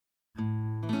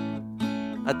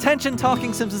Attention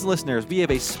Talking Simpsons listeners, we have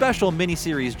a special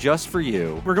mini-series just for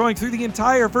you. We're going through the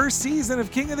entire first season of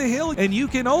King of the Hill, and you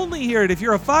can only hear it if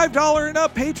you're a $5 and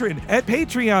up patron at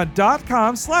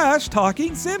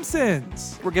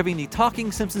patreon.com/TalkingSimpsons. We're giving the Talking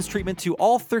Simpsons treatment to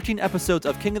all 13 episodes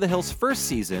of King of the Hill's first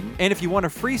season, and if you want a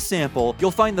free sample,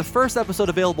 you'll find the first episode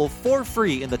available for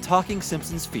free in the Talking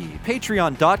Simpsons feed.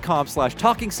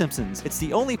 Patreon.com/TalkingSimpsons. It's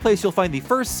the only place you'll find the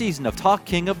first season of Talk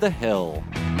King of the Hill.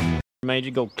 Made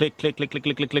you go click, click, click, click,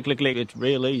 click, click, click, click, click. It's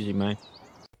real easy, man.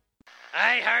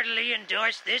 I heartily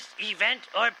endorse this event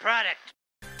or product.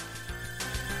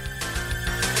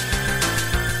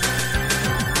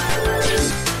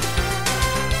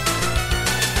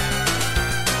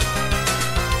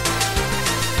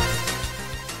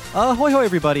 Ahoy hoy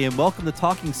everybody, and welcome to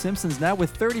Talking Simpsons, now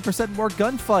with 30% more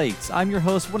gunfights. I'm your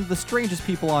host, one of the strangest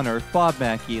people on Earth, Bob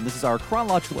Mackey, and this is our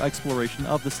chronological exploration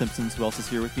of The Simpsons. Who else is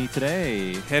here with me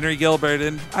today? Henry Gilbert,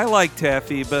 and I like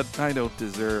taffy, but I don't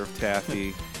deserve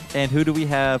taffy. And who do we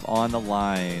have on the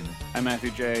line? I'm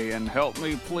Matthew J., and help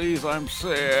me, please, I'm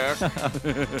sick.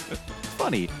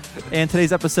 Funny. And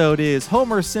today's episode is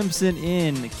Homer Simpson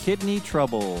in Kidney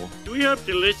Trouble. Do we have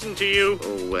to listen to you?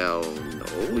 Oh, well, no,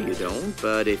 you don't.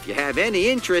 But if you have any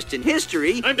interest in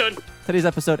history... I'm done. Today's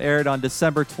episode aired on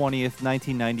December 20th,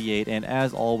 1998, and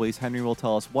as always, Henry will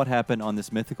tell us what happened on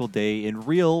this mythical day in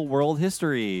real world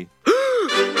history.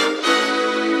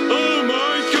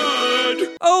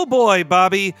 Oh boy,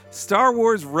 Bobby. Star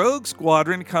Wars Rogue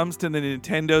Squadron comes to the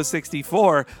Nintendo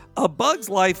 64. A Bug's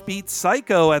Life beats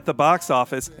Psycho at the box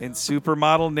office, and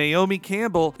supermodel Naomi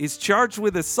Campbell is charged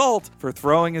with assault for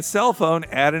throwing a cell phone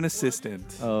at an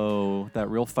assistant. Oh, that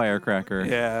real firecracker.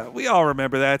 Yeah, we all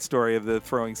remember that story of the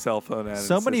throwing cell phone at an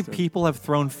So many assistant. people have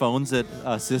thrown phones at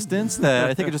assistants that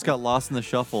I think it just got lost in the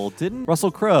shuffle. Didn't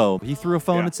Russell Crowe? He threw a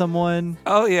phone at someone.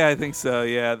 Oh yeah, I think so.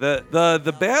 Yeah,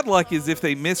 the bad luck is if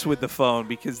they miss with the phone,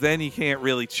 because then you can't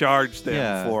really charge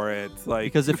them for it. Like,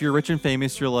 because if you're rich and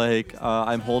famous, you're like,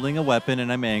 I'm holding a weapon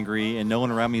and I'm angry, and no one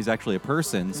around me is actually a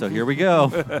person. So here we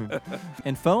go.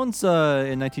 And phones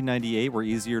in 1998 were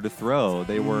easier to throw.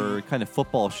 They were kind of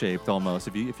football shaped almost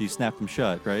if you snapped them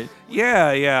shut, right?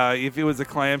 Yeah. If it was a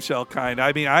clamshell kind.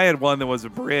 I mean, I had one that was a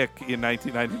brick in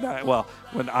 1999. Well,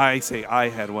 when I say I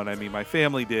had one, I mean my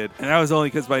family did. And that was only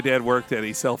because my dad worked at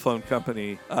a cell phone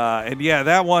company. And yeah,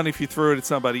 that one, if you threw it at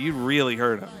somebody, you'd really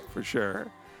hurt them, for sure.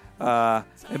 And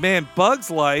man,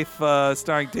 Bug's Life,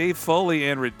 starring Dave Foley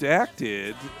and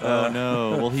Redacted. Oh,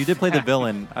 no. Well, he did play the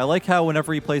villain. I like how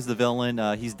whenever he plays the villain,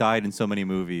 he's died in so many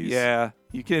movies. Yeah.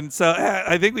 You can, so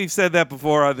I think we've said that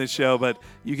before on this show, but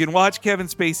you can watch Kevin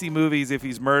Spacey movies if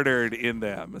he's murdered in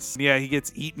them. Yeah, he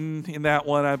gets eaten in that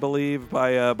one, I believe,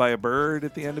 by a bird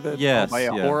at the end of it. Yes. By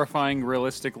a horrifying,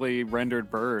 realistically rendered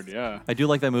bird, yeah. I do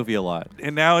like that movie a lot.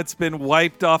 And now it's been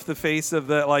wiped off the face of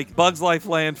the, like, Bug's Life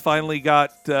Land finally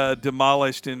got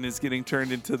demolished and is getting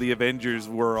turned into the Avengers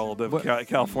world of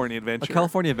California Adventure. A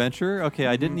California Adventure? Okay,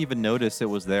 I didn't even notice it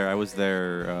was there. I was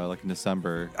there like in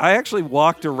December. I actually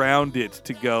walked around it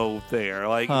to go there.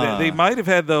 Like they might have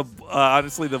had the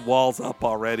honestly the walls up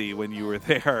already when you were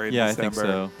there in December. I think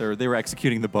so. They were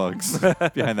executing the bugs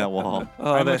behind that wall.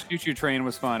 That choo-choo train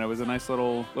was fun. It was a nice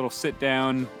little sit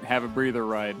down, have a breather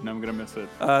ride, and I'm gonna miss it.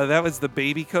 That was the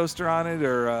baby coaster on it,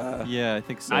 or yeah, I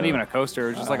think so. Not even a coaster.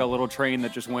 It was just like a little train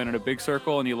that just went in a big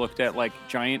circle, and you looked at like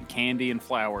giant candy and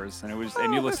flowers, and it was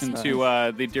and you listened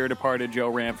to the dear departed Joe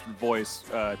Ranford voice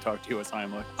talk to you as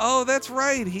Heimlich. Oh, that's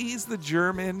right. He's the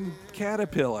German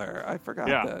caterpillar. I forgot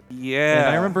that. Yeah. And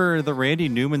I remember the Randy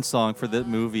Newman song for that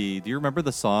movie. Do you remember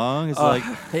the song? It's like,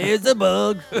 here's a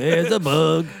bug, here's a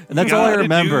bug. And that's all I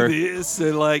remember. Do this.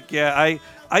 And like, I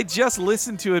just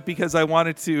listened to it because I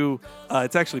wanted to.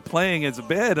 It's actually playing as a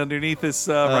bed underneath this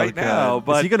right now.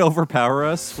 But is he going to overpower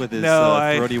us with his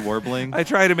throaty warbling? I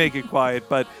try to make it quiet,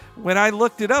 but when I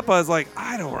looked it up, I was like,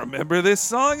 I don't remember this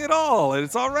song at all. And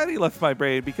it's already left my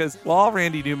brain because, well, all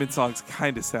Randy Newman songs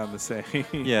kind of sound the same.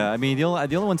 Yeah, I mean, the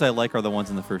only ones I like are the ones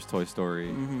in the first Toy Story.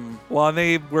 Mm-hmm. Well, and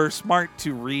they were smart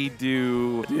to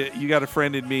redo You Got a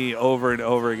Friend in Me over and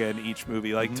over again each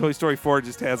movie. Like Toy Story 4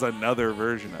 just has another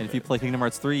version of it. And if you play Kingdom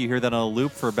Hearts 3, you hear that on a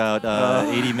loop for about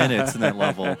 80 minutes in that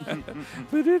level.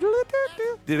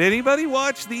 Did anybody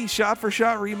watch the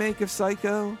shot-for-shot remake of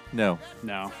Psycho? No.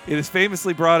 It is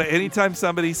famously brought anytime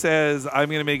somebody says, I'm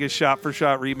going to make a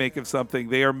shot-for-shot remake of something,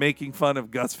 they are making fun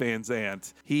of Gus Van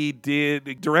Sant. He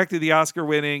directed the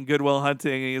Oscar-winning Good Will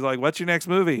Hunting, and he's like, what's your next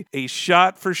movie? A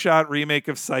shot-for-shot remake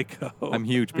of Psycho. I'm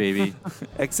huge, baby.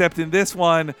 Except in this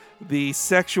one, the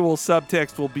sexual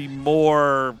subtext will be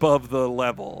more above the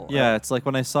level. Yeah, it's like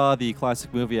when I saw the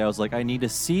classic movie, I was like, I need to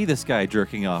see this guy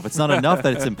jerking off. It's not enough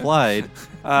that it's implied.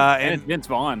 And it's Vince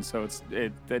Vaughn, so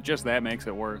that makes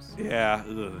it worse. Yeah.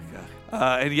 Ugh,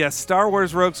 God. And yes, Star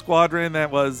Wars Rogue Squadron,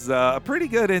 that was a pretty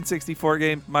good N64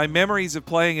 game. My memories of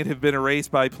playing it have been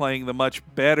erased by playing the much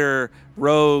better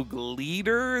Rogue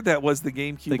Leader. That was the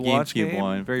GameCube launch game. The GameCube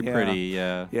one. Very pretty,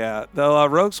 yeah. Yeah. Though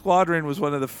Rogue Squadron was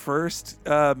one of the first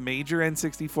major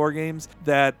N64 games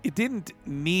that it didn't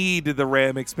need the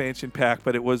RAM expansion pack,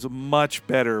 but it was much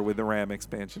better with the RAM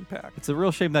expansion pack. It's a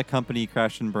real shame that company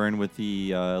crashed and burned with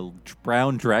the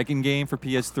Brown Dragon game for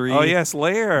PS3. Oh, yes,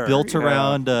 Lair. Built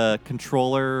around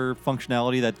controller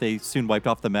functionality that they soon wiped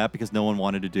off the map because no one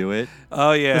wanted to do it.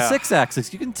 Oh, yeah. The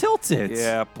 6-axis, you can tilt it.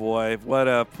 Yeah, boy. What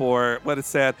a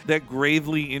sad. That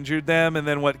gravely injured them, and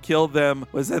then what killed them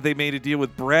was that they made a deal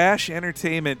with Brash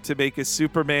Entertainment to make a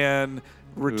Superman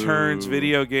Returns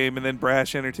video game, and then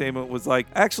Brash Entertainment was like,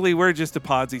 actually, we're just a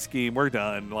Ponzi scheme. We're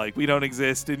done. Like, we don't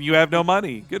exist, and you have no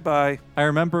money. Goodbye. I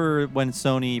remember when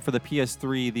Sony, for the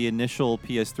PS3, the initial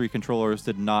PS3 controllers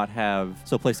did not have,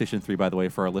 so PlayStation 3, by the way,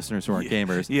 for our listeners who aren't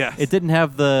gamers, yes. It didn't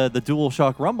have the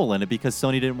DualShock Rumble in it because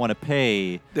Sony didn't want to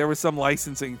pay. There was some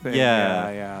licensing thing.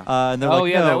 Yeah. And they're no,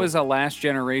 that was a last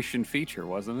generation feature,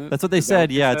 wasn't it? That's what they said.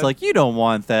 Yeah, it's like, you don't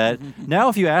want that. Now,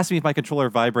 if you ask me if my controller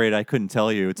vibrated, I couldn't tell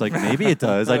you. It's like, maybe it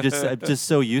does. I'm just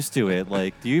so used to it.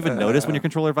 Like, do you even notice when your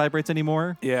controller vibrates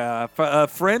anymore? Yeah. A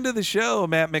friend of the show,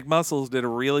 Matt McMuscles, did a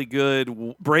really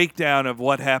good breakdown of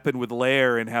what happened with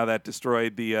Lair and how that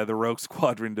destroyed the Rogue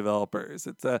Squadron developers.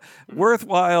 It's a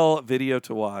worthwhile video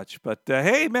to watch. But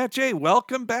hey, Matt J,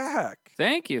 welcome back.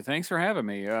 Thank you. Thanks for having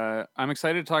me. I'm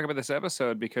excited to talk about this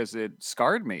episode because it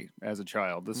scarred me as a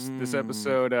child. This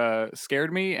episode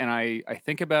scared me, and I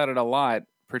think about it a lot.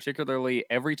 Particularly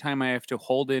every time I have to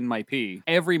hold in my pee.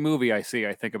 Every movie I see,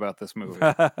 I think about this movie.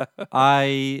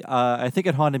 I think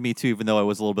it haunted me too, even though I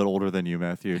was a little bit older than you,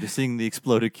 Matthew. Just seeing the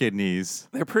exploded kidneys.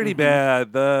 They're pretty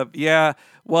bad.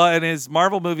 Well, and as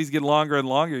Marvel movies get longer and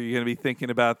longer, you're going to be thinking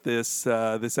about this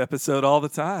episode all the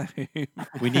time.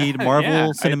 We need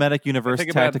Marvel Cinematic Universe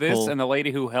think tactical. About this and the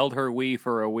lady who held her Wii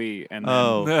for a Wii and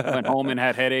then went home and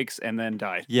had headaches and then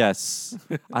died. Yes.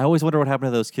 I always wonder what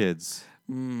happened to those kids.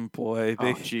 Boy,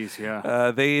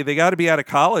 they got to be out of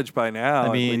college by now.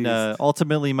 I mean,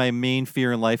 ultimately, my main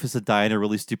fear in life is to die in a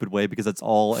really stupid way because that's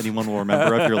all anyone will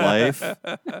remember of your life.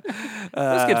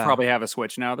 Those kids probably have a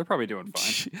Switch now. They're probably doing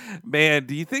fine. Man,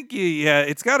 do you think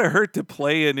it's got to hurt to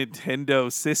play a Nintendo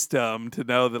system to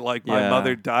know that my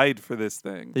mother died for this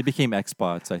thing? They became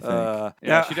Xbots, I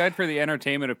think. She died for the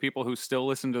entertainment of people who still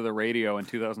listen to the radio in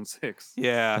 2006.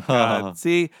 Yeah. God.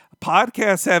 See,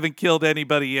 podcasts haven't killed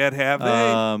anybody yet, have they?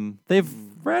 They've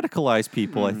radicalized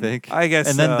people, I think. I guess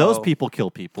and then those people kill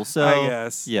people. So I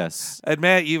guess. Yes. And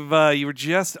Matt, you were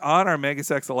just on our Megas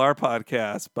XLR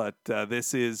podcast, but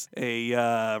this is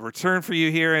a return for you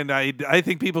here, and I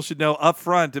think people should know up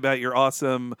front about your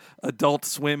awesome Adult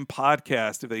Swim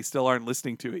podcast if they still aren't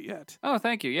listening to it yet. Oh,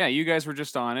 thank you. Yeah, you guys were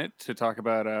just on it to talk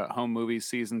about Home Movies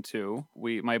Season 2.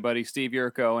 My buddy Steve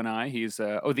Yurko and I, he's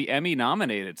the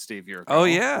Emmy-nominated Steve Yurko. Oh,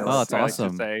 yeah. Oh, that's awesome.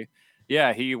 Like to say.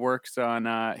 Yeah, he works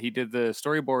on, he did the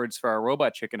storyboards for our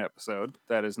Robot Chicken episode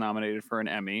that is nominated for an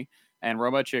Emmy. And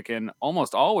Robot Chicken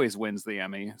almost always wins the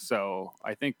Emmy, so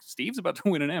I think Steve's about to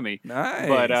win an Emmy. Nice,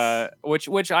 but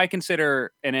which I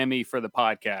consider an Emmy for the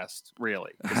podcast,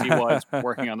 really, because he was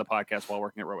working on the podcast while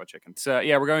working at Robot Chicken. So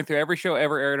yeah, we're going through every show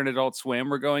ever aired on Adult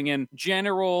Swim. We're going in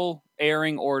general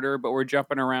airing order, but we're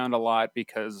jumping around a lot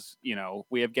because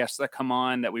we have guests that come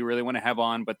on that we really want to have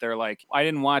on, but they're like, I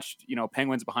didn't watch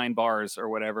Penguins Behind Bars or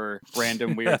whatever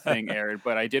random weird thing aired,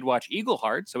 but I did watch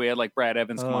Eagleheart. So we had Brad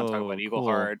Evans come on and talk about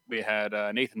Eagleheart. Cool. We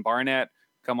had Nathan Barnett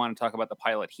come on and talk about the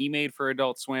pilot he made for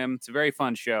Adult Swim. It's a very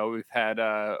fun show. We've had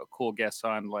cool guests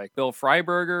on, like Bill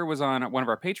Freiberger was on one of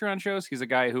our Patreon shows. He's a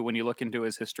guy who, when you look into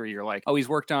his history, you're like, oh, he's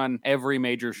worked on every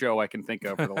major show I can think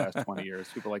of for the last 20 years.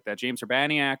 People like that. James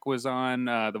Urbaniak was on,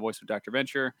 the voice of Dr.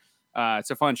 Venture. It's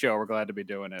a fun show. We're glad to be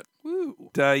doing it. Woo.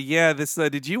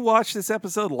 Did you watch this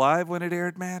episode live when it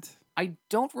aired, Matt? I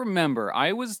don't remember.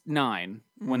 I was 9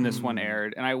 when this one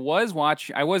aired, and I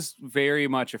was very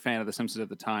much a fan of The Simpsons at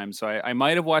the time, so I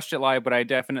might have watched it live, but I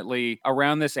definitely,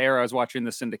 around this era, I was watching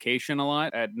the syndication a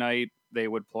lot. At night, they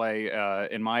would play,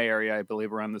 in my area, I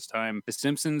believe around this time, The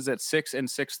Simpsons at 6 and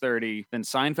 6:30, then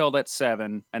Seinfeld at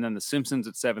 7, and then The Simpsons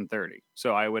at 7:30.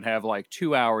 So I would have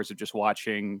 2 hours of just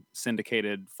watching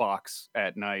syndicated Fox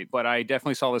at night. But I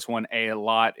definitely saw this one a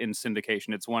lot in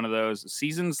syndication. It's one of those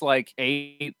seasons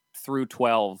 8 through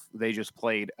 12, they just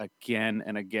played again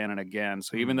and again and again.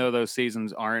 So even though those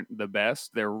seasons aren't the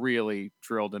best, they're really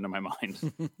drilled into my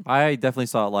mind. I definitely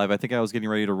saw it live. I think I was getting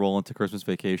ready to roll into Christmas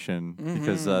Vacation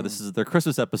because this is their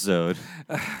Christmas episode.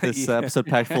 This episode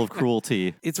packed full of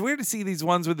cruelty. It's weird to see these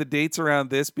ones with the dates around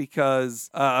this because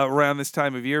around this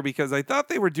time of year, because I thought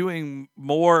they were doing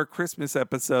more Christmas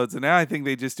episodes, and now I think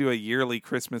they just do a yearly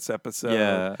Christmas episode.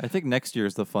 Yeah, I think next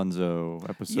year's the Funzo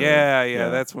episode. Yeah,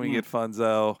 that's when you get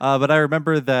Funzo. But I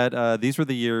remember that these were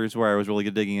the years where I was really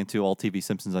digging into all TV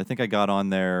Simpsons. I think I got on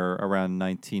there around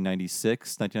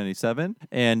 1996, 1997,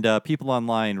 and people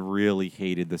online really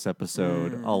hated this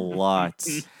episode a lot.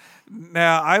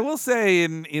 Now, I will say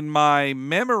in my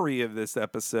memory of this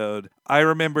episode, I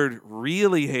remembered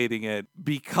really hating it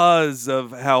because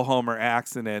of how Homer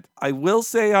acts in it. I will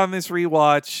say on this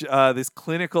rewatch, this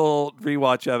clinical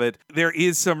rewatch of it, there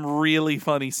is some really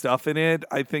funny stuff in it.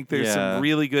 I think there's some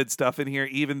really good stuff in here,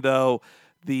 even though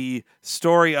the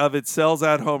story of it sells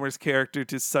out Homer's character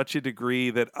to such a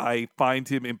degree that I find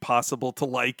him impossible to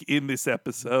like in this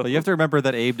episode. But you have to remember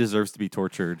that Abe deserves to be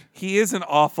tortured. He is an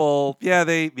awful,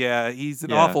 he's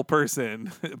an awful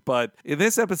person. But in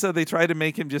this episode, they try to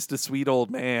make him just a sweet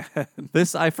old man.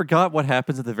 I forgot what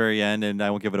happens at the very end, and I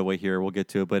won't give it away here. We'll get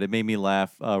to it, but it made me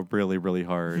laugh really, really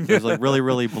hard. There's like really,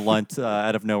 really blunt,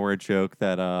 out of nowhere joke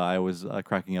that I was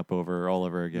cracking up over all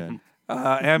over again.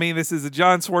 I mean, this is a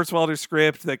John Swartzwelder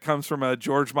script that comes from a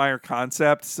George Meyer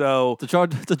concept. So the John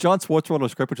Swartzwelder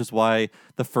script, which is why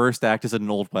the first act is in an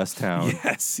old West town.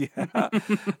 Yes, yeah.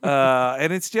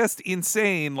 And it's just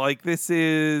insane. Like this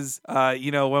is,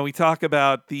 when we talk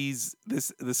about the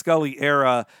Scully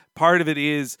era, part of it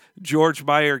is George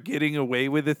Meyer getting away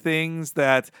with the things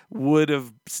that would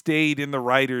have stayed in the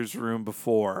writer's room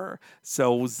before.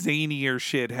 So zanier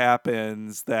shit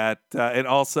happens that, and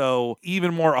also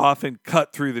even more often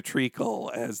cut through the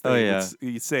treacle, as they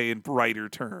would say in writer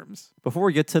terms. Before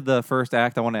we get to the first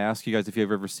act, I want to ask you guys if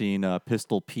you've ever seen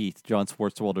Pistol Pete, John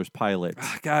Swartzwelder's pilot.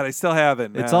 God, I still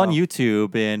haven't. It's on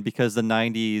YouTube, and because the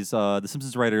 90s, the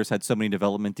Simpsons writers had so many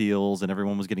development deals and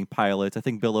everyone was getting pilots. I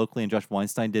think Bill Oakley and Josh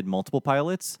Weinstein did multiple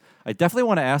pilots. I definitely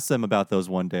want to ask them about those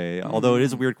one day, although it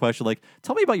is a weird question. Like,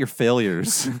 tell me about your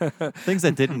failures, things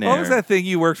that didn't air. What was that thing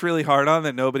you worked really hard on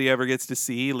that nobody ever gets to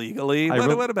see legally?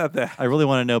 What about that? I really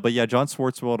want to know, but yeah, John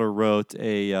Swartzwelder wrote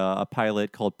a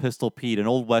pilot called Pistol Pete, an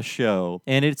Old West show,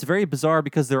 and it's very bizarre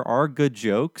because there are good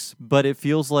jokes, but it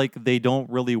feels like they don't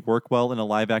really work well in a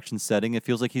live-action setting. It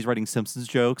feels like he's writing Simpsons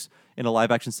jokes in a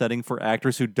live-action setting for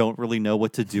actors who don't really know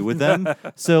what to do with them.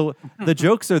 So the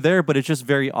jokes are there, but it's just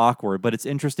very awkward. But it's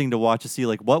interesting to watch to see,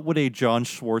 like, what would a John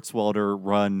Swartzwelder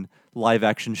run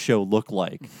live-action show look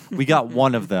like? We got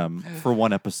one of them for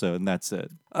one episode, and that's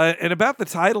it. And about the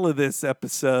title of this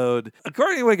episode,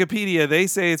 according to Wikipedia, they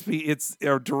say it's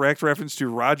a direct reference to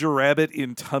Roger Rabbit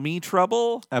in Tummy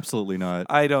Trouble. Absolutely not.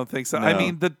 I don't think so. No. I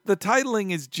mean, the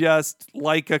titling is just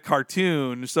like a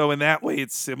cartoon, so in that way,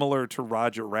 it's similar to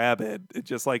Roger Rabbit. It's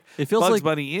just like it feels Bugs like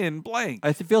Bunny in blank.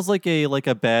 It feels like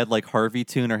a bad like Harvey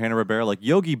tune or Hanna-Barbera, like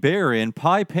Yogi Bear in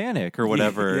Pie Panic or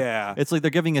whatever. Yeah. It's like they're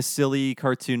giving a silly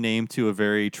cartoon name to a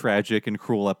very tragic and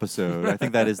cruel episode. I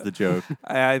think that is the joke.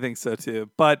 I think so too.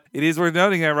 But it is worth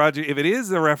noting that if it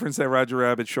is a reference to that Roger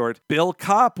Rabbit short, Bill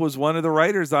Kopp was one of the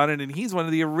writers on it, and he's one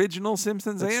of the original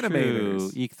Simpsons animators.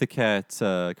 True. Eek the Cat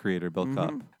creator, Bill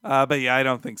Kopp. But yeah, I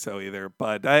don't think so either.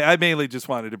 But I mainly just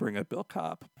wanted to bring up Bill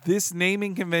Kopp. This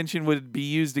naming convention would be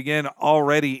used again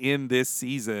already in this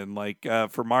season, like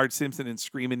for Marge Simpson and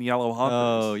Screaming Yellow Honkers.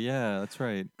 Oh yeah, that's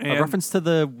right. And a reference to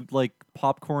the like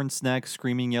popcorn snack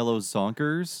Screaming Yellow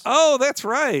Zonkers. Oh, that's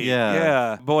right.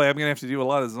 Yeah. Boy, I'm gonna have to do a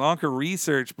lot of Zonker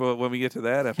research, but when we get to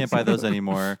that episode. Can't buy those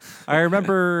anymore. I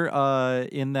remember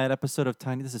in that episode of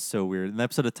this is so weird. In the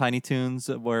episode of Tiny Toons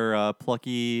where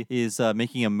Plucky is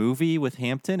making a movie with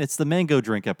Hampton. It's the mango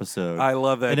drink episode. I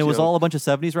love that. And it was all a bunch of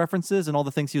 70s references, and all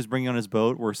the things he was bringing on his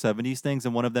boat were 70s things,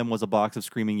 and one of them was a box of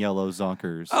Screaming Yellow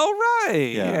Zonkers. Oh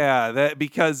right. Yeah. That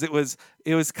because it was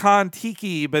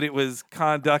Kon-Tiki, but it was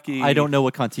Kon-Ducky. I don't know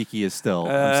what Kon-Tiki is still.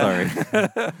 I'm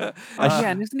sorry.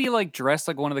 And isn't he like dressed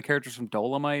like one of the characters from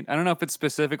Dolomite? I don't know if it's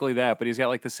specifically that, but he's got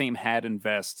like the same hat and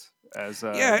vest as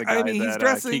the guy he's that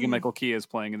dressing. Keegan-Michael Key is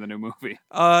playing in the new movie.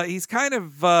 He's kind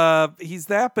of he's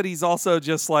that, but he's also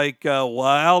just like a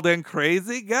wild and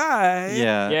crazy guy.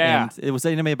 Yeah. And it was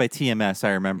animated by TMS.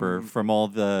 I remember from all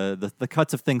the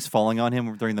cuts of things falling on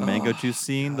him during the mango juice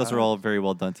scene. Those are all very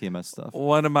well done TMS stuff.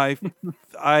 One of my,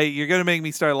 you're gonna make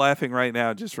me start laughing right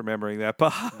now just remembering that,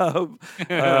 Bob.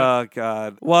 Oh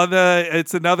God. Well,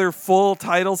 it's another full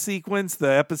title sequence.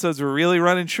 The episodes were really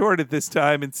running short at this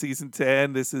time in season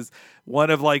 10. This is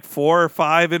one of like 4 or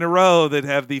 5 in a row that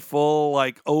have the full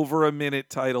like over a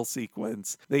minute title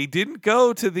sequence. They didn't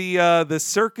go to the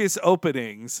circus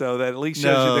opening, so that at least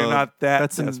shows you they're not that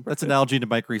That's desperate. an analogy to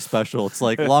Mike Reese special. It's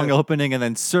like long opening and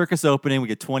then circus opening. We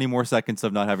get 20 more seconds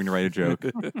of not having to write a joke.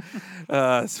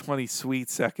 20 sweet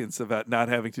seconds about not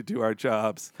having to do our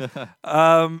jobs.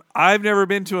 I've never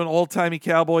been to an old-timey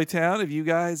cowboy town. Have you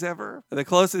guys ever? The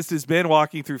closest has been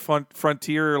walking through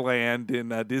Frontierland in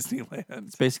Disneyland.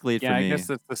 It's basically it Yeah, for I me. guess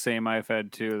that's the same I've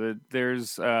had too.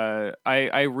 There's,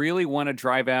 I really want to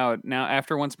drive out now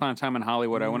after Once Upon a Time in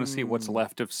Hollywood. I want to see what's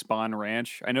left of Spawn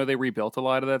Ranch. I know they rebuilt a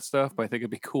lot of that stuff, but I think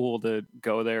it'd be cool to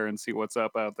go there and see what's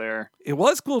up out there. It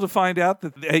was cool to find out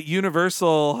that at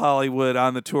Universal Hollywood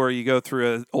on the tour, you go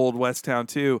through an Old West town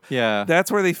too. Yeah.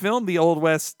 That's where they filmed the Old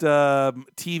West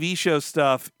TV show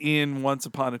stuff in Once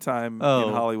Upon a Time in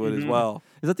Hollywood as well.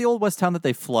 Is that the Old West town that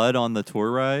they flood on the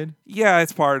tour ride? Yeah,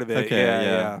 it's part of it. Okay,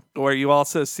 yeah. Where you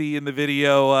also see in the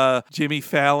video Jimmy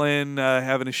Fallon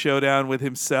having a showdown with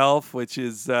himself, which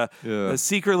is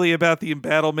secretly about the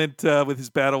embattlement with his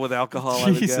battle with alcohol.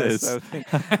 Jesus. I would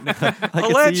think. I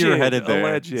can see you're headed there.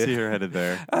 Alleged. See you're headed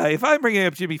there. If I'm bringing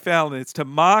up Jimmy Fallon, it's to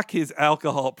mock his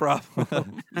alcohol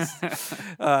problems.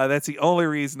 That's the only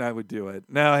reason I would do it.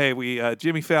 Now, hey,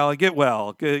 Jimmy Fallon, get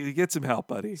well. Get some help,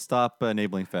 buddy. Stop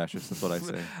enabling fascists. That's what I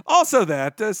say. Also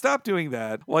stop doing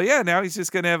that. Well, yeah, now he's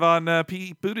just going to have on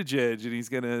Pete Buttigieg, and he's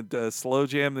going to slow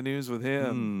jam the news with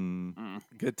him.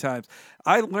 Good times.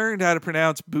 I learned how to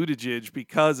pronounce Buttigieg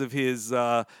because of his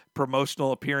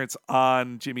promotional appearance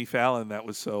on Jimmy Fallon. That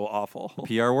was so awful.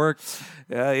 PR worked.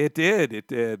 Yeah, it did.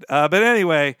 But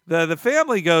anyway, the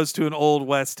family goes to an Old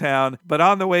West town, but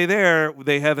on the way there,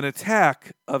 they have an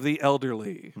attack of the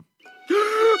elderly.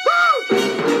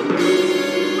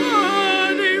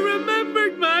 They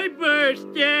remembered my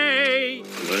birthday.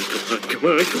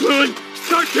 Come on.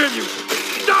 Start, can you?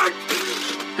 Start!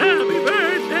 Happy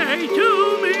birthday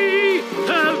to me.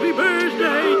 Happy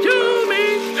birthday to me.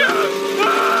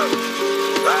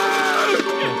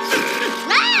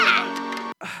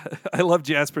 I love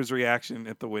Jasper's reaction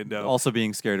at the window. Also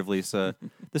being scared of Lisa.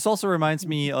 This also reminds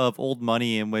me of Old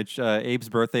Money, in which Abe's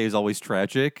birthday is always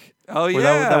tragic. Oh, Where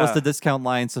yeah. that was the Discount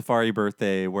Line Safari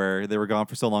birthday, where they were gone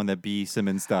for so long that B.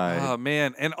 Simmons died. Oh,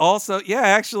 man. And also, yeah,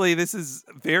 actually, this is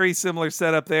very similar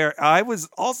setup there. I was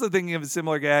also thinking of a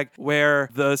similar gag where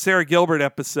the Sarah Gilbert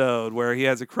episode where he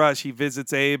has a crush, he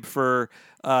visits Abe for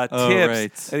tips.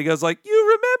 Right. And he goes like, you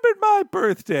remembered my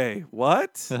birthday.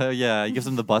 What? Yeah, he gives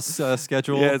him the bus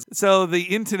schedule. Yes. So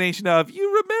the intonation of "you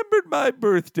remembered my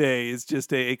birthday" is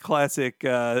just a classic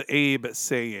Abe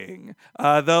saying.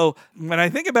 Though when I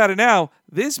think about it now,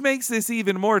 this makes this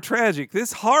even more tragic.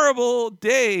 This horrible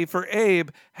day for Abe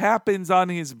happens on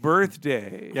his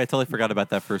birthday. Yeah, I totally forgot about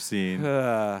that first scene.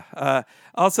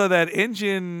 Also,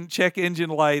 that check engine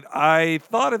light. I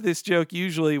thought of this joke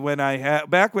usually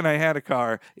back when I had a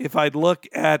car. If I'd look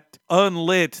at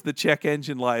unlit the check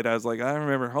engine light, I was like, I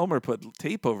remember Homer put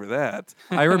tape over that.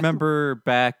 I remember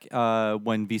back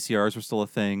when VCRs were still a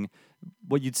thing,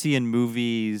 what you'd see in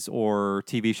movies or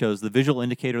TV shows, the visual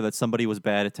indicator that somebody was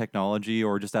bad at technology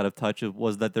or just out of touch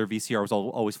was that their VCR was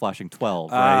always flashing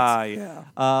 12, right? Yeah.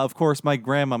 Of course, my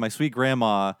sweet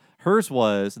grandma, hers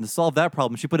was, and to solve that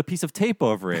problem, she put a piece of tape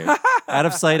over it. Out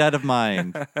of sight, out of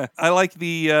mind. I like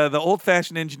the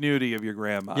old-fashioned ingenuity of your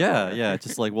grandma. Yeah.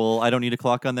 Just like, well, I don't need a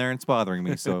clock on there and it's bothering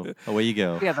me, so away you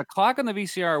go. Yeah, the clock on the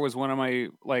VCR was one of my,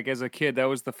 like, as a kid, that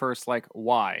was the first, like,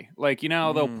 why? Like, you know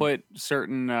how they'll put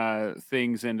certain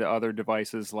things into other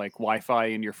devices, like Wi-Fi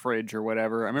in your fridge or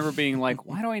whatever. I remember being like,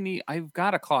 why do I've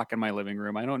got a clock in my living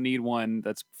room. I don't need one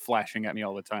that's flashing at me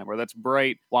all the time or that's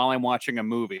bright while I'm watching a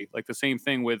movie. Like the same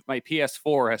thing with my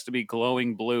PS4 has to be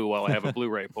glowing blue while I have a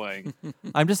Blu-ray playing.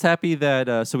 I'm just happy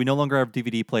that, so we no longer have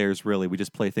DVD players, really. We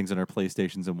just play things on our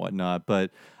PlayStations and whatnot.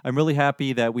 But I'm really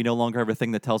happy that we no longer have a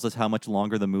thing that tells us how much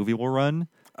longer the movie will run.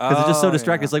 Because it's just so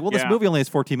distracting. Yeah. It's like, well, this movie only has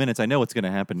 14 minutes. I know what's going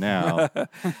to happen now.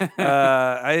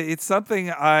 It's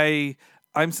something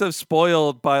I'm so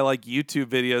spoiled by like YouTube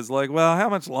videos. Like, well, how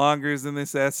much longer is in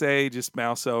this essay? Just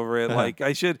mouse over it. Like,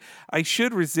 I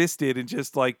should resist it and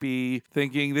just like be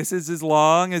thinking this is as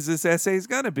long as this essay is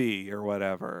gonna be or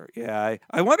whatever. Yeah,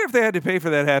 I wonder if they had to pay for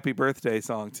that Happy Birthday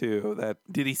song too.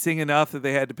 Did he sing enough that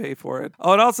they had to pay for it?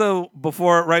 Oh, and also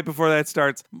right before that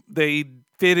starts, they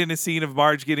fit in a scene of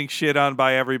Marge getting shit on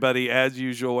by everybody as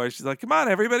usual, where she's like, come on,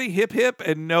 everybody, hip, hip,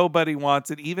 and nobody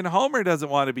wants it. Even Homer doesn't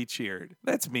want to be cheered.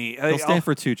 That's me. They'll stand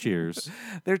for 2 cheers.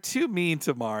 They're too mean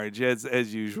to Marge,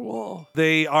 as usual.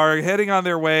 They are heading on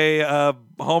their way.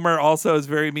 Homer also is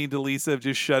very mean to Lisa,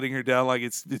 just shutting her down like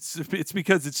it's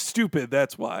because it's stupid.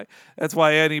 That's why. That's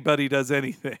why anybody does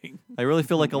anything. I really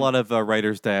feel like a lot of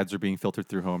writers' dads are being filtered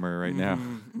through Homer right now.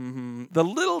 The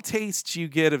little tastes you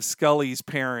get of Scully's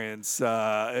parents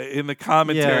in the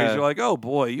commentaries, you're like, oh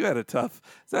boy, you had a tough.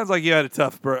 Sounds like you had a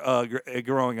tough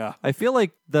growing up. I feel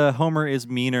like the Homer is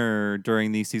meaner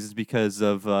during these seasons because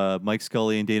of Mike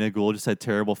Scully and Dana Gould just had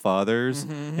terrible fathers.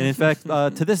 And in fact,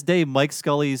 to this day, Mike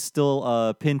Scully's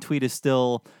still pinned tweet is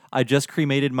still, I just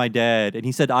cremated my dad, and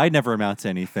he said I never amount to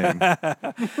anything.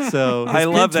 So his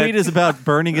pinned tweet is about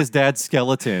burning his dad's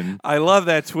skeleton. I love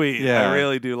that tweet. Yeah. I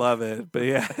really do love it. But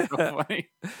yeah. So funny.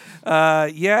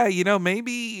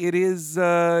 Maybe it is,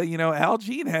 Al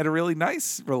Jean had a really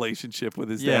nice relationship with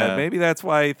his dad. Yeah. Maybe that's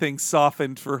why things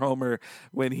softened for Homer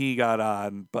when he got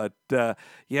on. But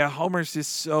Homer's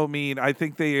just so mean. I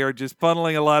think they are just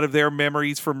funneling a lot of their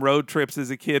memories from road trips as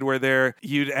a kid where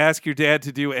you'd ask your dad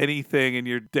to do anything and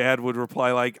your dad would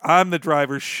reply like, I'm the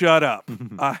driver, shut up.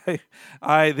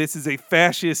 This is a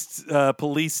fascist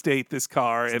police state, this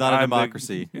car. It's not a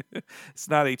democracy. It's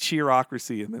not a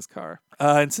cheerocracy in this car.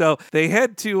 And so they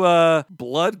head to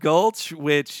Blood Gulch,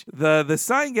 which the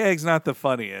sign gag's not the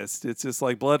funniest. It's just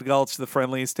like Blood Gulch, the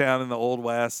friendliest town in the Old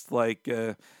West.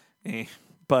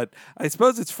 But I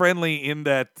suppose it's friendly in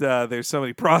that there's so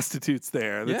many prostitutes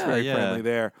there. That's very friendly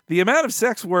there. The amount of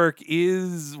sex work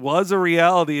was a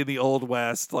reality in the Old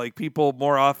West. Like people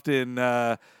more often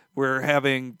were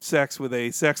having sex with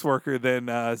a sex worker than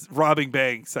robbing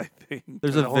banks, I think.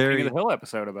 There's a a whole King very of the Hill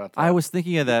episode about that. I was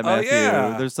thinking of that, Matthew.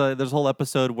 yeah. There's a whole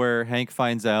episode where Hank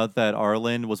finds out that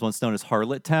Arlen was once known as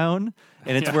Harlot Town,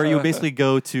 and it's where you basically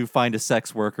go to find a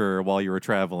sex worker while you were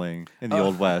traveling in the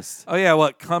Old West. Oh yeah,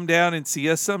 come down and see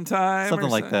us sometime? Something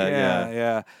like that,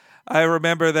 Yeah. I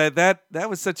remember that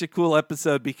was such a cool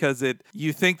episode because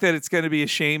you think that it's going to be a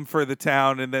shame for the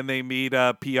town, and then they meet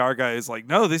a PR guy who's like,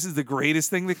 no, this is the greatest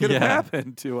thing that could have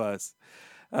happened to us.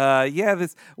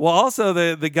 Also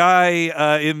the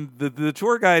guy in the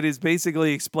tour guide is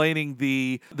basically explaining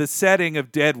the setting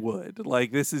of Deadwood.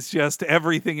 Like this is just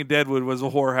everything in Deadwood was a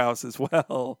whorehouse as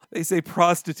well. They say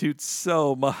prostitutes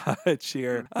so much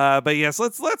here. But yes,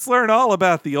 let's learn all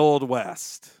about the Old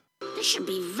West. This should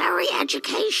be very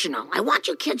educational. I want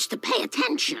you kids to pay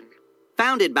attention.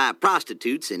 Founded by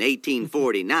prostitutes in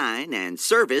 1849 and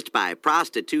serviced by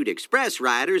prostitute express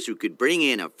riders who could bring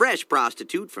in a fresh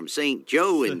prostitute from St.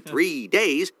 Joe in 3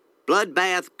 days,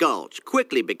 Bloodbath Gulch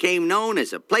quickly became known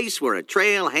as a place where a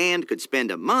trail hand could spend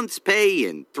a month's pay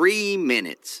in 3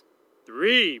 minutes.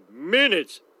 3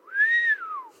 minutes?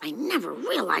 I never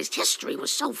realized history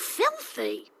was so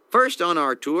filthy. First on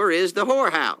our tour is the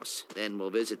whorehouse. Then we'll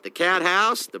visit the cat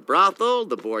house, the brothel,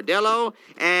 the bordello,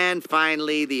 and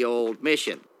finally the old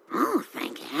mission. Oh,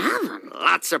 thank heaven.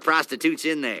 Lots of prostitutes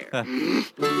in there. But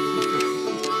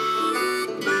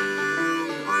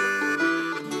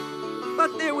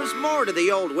there was more to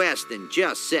the Old West than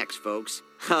just sex, folks.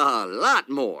 A lot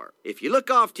more. If you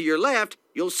look off to your left,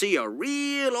 you'll see a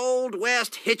real Old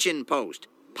West hitching post,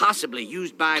 possibly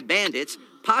used by bandits,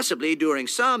 possibly during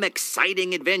some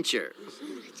exciting adventure.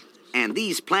 And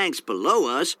these planks below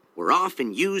us were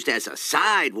often used as a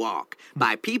sidewalk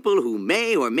by people who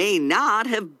may or may not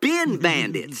have been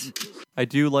bandits. I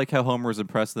do like how Homer was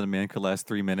impressed that a man could last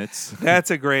 3 minutes. That's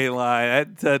a great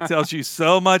line. That tells you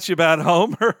so much about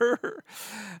Homer.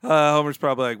 Homer's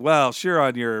probably like, well, sure,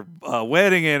 on your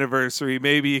wedding anniversary,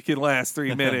 maybe you can last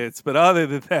 3 minutes. But other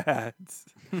than that...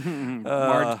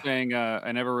 Marge saying, I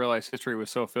never realized history was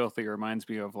so filthy reminds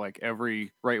me of like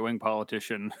every right-wing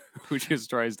politician who just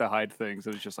tries to hide things.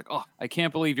 It's just like, oh, I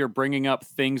can't believe you're bringing up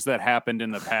things that happened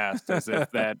in the past as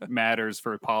if that matters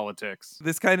for politics.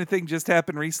 This kind of thing just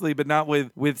happened recently, but not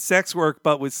with sex work,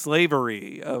 but with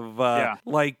slavery. I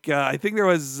think there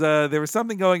was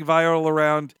something going viral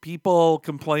around people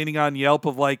complaining on Yelp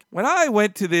of like, when I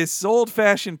went to this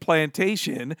old-fashioned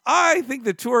plantation, I think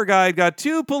the tour guide got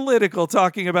too political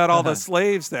talking about all the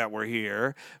slaves that were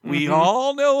here. We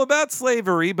all know about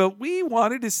slavery, but we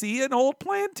wanted to see an old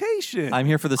plantation. I'm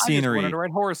here for the scenery. I just wanted to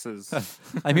ride horses.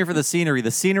 I'm here for the scenery.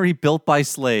 The scenery built by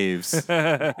slaves.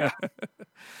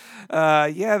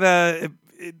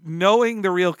 Knowing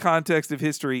the real context of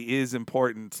history is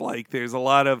important. Like, there's a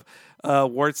lot of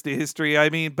warts to history. I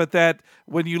mean, but that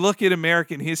when you look at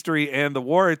American history and the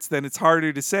warts, then it's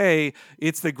harder to say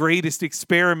it's the greatest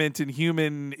experiment in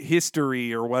human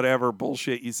history or whatever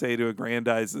bullshit you say to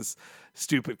aggrandize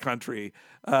stupid country.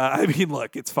 I mean,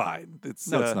 look, it's fine. It's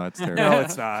No, it's not. It's terrible. No,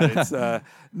 it's not. It's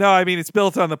no. I mean, it's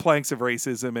built on the planks of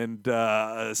racism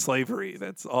and slavery.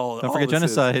 That's all. Don't all forget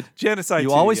this is. genocide. Genocide. You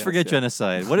too, always yes, forget yeah.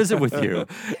 genocide. What is it with you?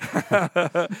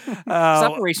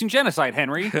 Stop erasing genocide,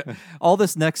 Henry. All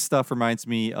this next stuff reminds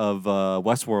me of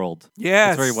Westworld.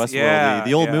 Yes, It's very Westworld-y, yeah,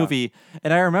 the old yeah. movie.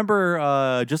 And I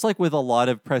remember, just like with a lot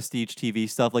of prestige TV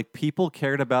stuff, like people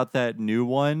cared about that new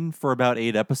one for about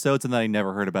 8 episodes, and then I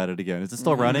never heard about it again. Is it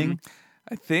still running?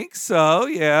 I think so.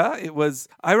 Yeah, it was.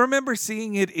 I remember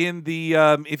seeing it in the.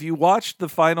 If you watched the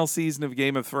final season of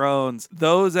Game of Thrones,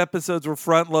 those episodes were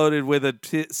front loaded with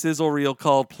a sizzle reel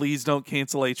called "Please Don't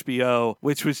Cancel HBO,"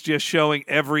 which was just showing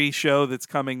every show that's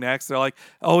coming next. They're like,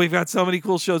 "Oh, we've got so many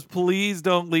cool shows. Please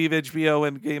don't leave HBO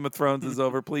when Game of Thrones is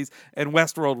over, please." And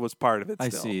Westworld was part of it. I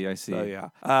Still. see. So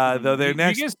yeah. Though their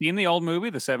next. You guys seen the old movie,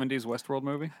 the 70s Westworld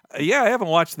movie? Yeah, I haven't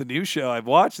watched the new show. I've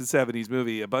watched the '70s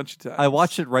movie a bunch of times. I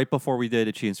watched it right before we did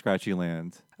Itchy and Scratchy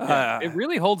Land. It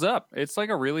really holds up. It's like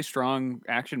a really strong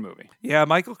action movie. Yeah,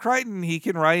 Michael Crichton, he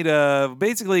can write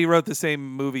basically he wrote the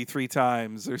same movie 3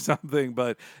 times or something,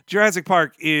 but Jurassic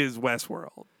Park is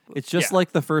Westworld. It's just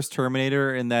like the first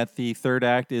Terminator in that the third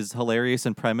act is hilarious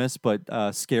in premise, but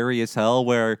scary as hell,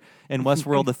 where in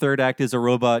Westworld, the third act is a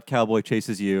robot cowboy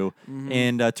chases you.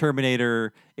 And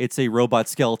Terminator, it's a robot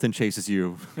skeleton chases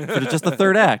you. But it's just the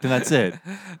third act, and that's it.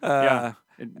 Yeah.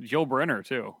 And Yul Brynner,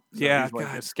 too. So Yeah, he's like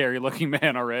God. a scary-looking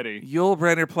man already. Yul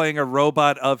Brynner playing a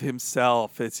robot of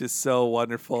himself. It's just so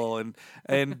wonderful.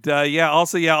 And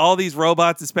all these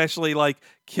robots, especially like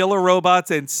killer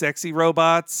robots and sexy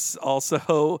robots.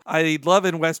 Also, I love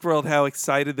in Westworld how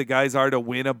excited the guys are to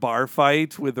win a bar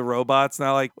fight with the robots.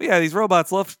 Now, like, well, yeah, these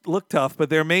robots look tough, but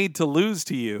they're made to lose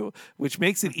to you, which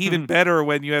makes it even better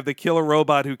when you have the killer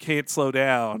robot who can't slow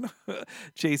down,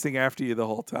 chasing after you the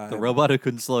whole time. The robot who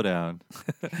couldn't slow down.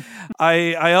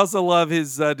 I also love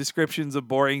his descriptions of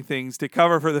boring things to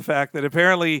cover for the fact that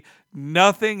apparently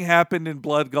nothing happened in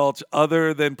Blood Gulch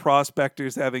other than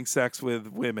prospectors having sex with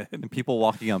women. And people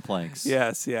walking on planks.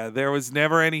 Yes, yeah. There was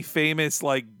never any famous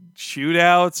like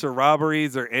shootouts or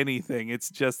robberies or anything. It's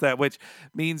just that, which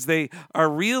means they are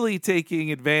really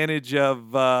taking advantage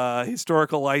of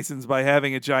historical license by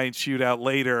having a giant shootout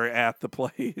later at the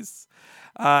place.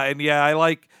 And yeah, I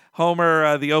like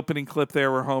Homer, the opening clip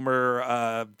there where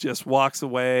Homer just walks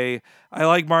away. I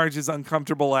like Marge's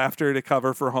uncomfortable laughter to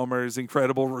cover for Homer's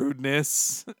incredible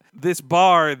rudeness. This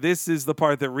bar, this is the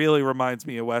part that really reminds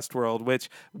me of Westworld, which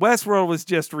Westworld was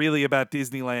just really about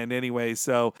Disneyland anyway.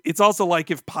 So it's also like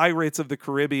if Pirates of the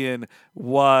Caribbean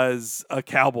was a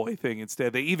cowboy thing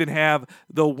instead. They even have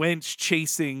the wench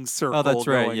chasing circle. Oh, that's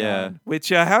right, going yeah. on. Which,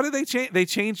 how did they change? They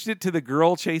changed it to the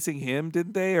girl chasing him,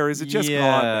 didn't they? Or is it just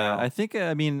gone now? I think,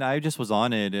 I just was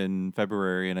on it in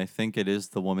February, and I think it is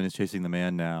the woman is chasing the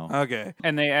man now. Okay.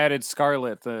 And they added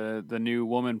Scarlet, the new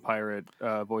woman pirate,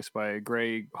 voiced by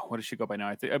Gray. What does she go by now?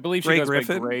 I believe she Gray goes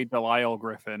Griffin? by Gray Delisle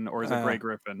Griffin, or is it Gray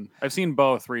Griffin? I've seen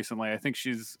both recently. I think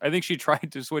she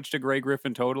tried to switch to Gray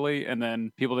Griffin totally, and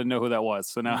then people didn't know who that was.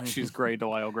 So now she's Gray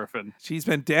Delisle Griffin. She's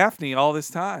been Daphne all this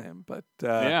time, but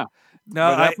Yeah, no,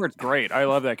 but that part's great. I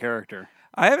love that character.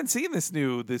 I haven't seen this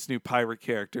new pirate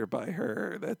character by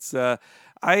her. That's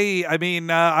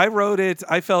I wrote it.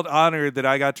 I felt honored that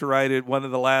I got to write it one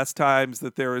of the last times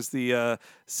that there was the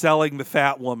selling the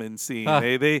fat woman scene.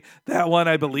 That one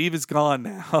I believe is gone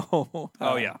now.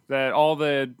 Oh yeah, that all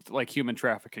the like human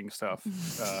trafficking stuff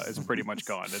is pretty much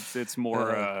gone. It's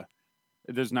more.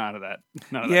 There's none of that.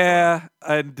 None of that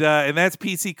and that's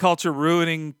PC culture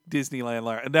ruining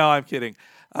Disneyland. No, I'm kidding.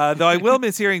 Though I will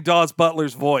miss hearing Dawes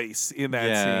Butler's voice in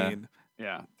that scene.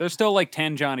 Yeah, there's still like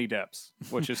 10 Johnny Depps,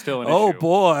 which is still an Oh issue.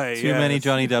 boy, Too many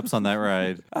Johnny Depps on that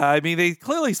ride. I mean, they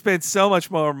clearly spent so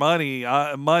much more money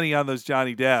on those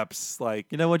Johnny Depps. Like,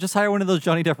 You know what? Just hire one of those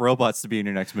Johnny Depp robots to be in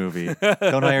your next movie.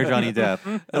 Don't hire Johnny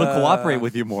Depp. It'll cooperate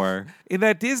with you more. in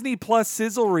that Disney Plus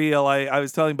sizzle reel I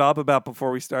was telling Bob about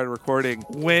before we started recording,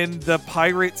 when the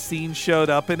pirate scene showed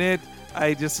up in it,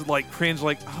 I just like cringed,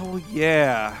 like, oh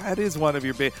yeah, that is one of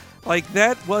your big, like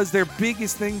that was their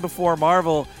biggest thing before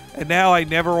Marvel, and now I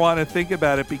never want to think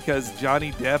about it because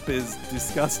Johnny Depp is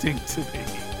disgusting to me.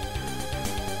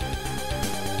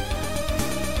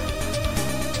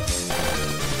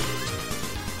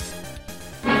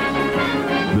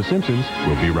 The Simpsons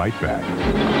will be right back.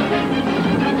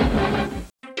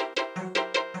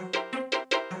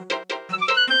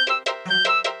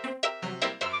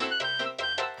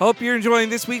 Hope you're enjoying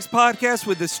this week's podcast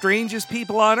with the strangest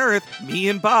people on earth, me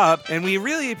and Bob. And we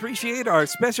really appreciate our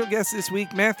special guest this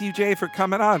week, Matthew J., for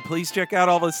coming on. Please check out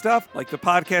all the stuff like the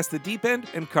podcast The Deep End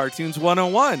and Cartoons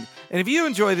 101. And if you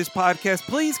enjoy this podcast,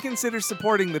 please consider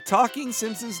supporting the Talking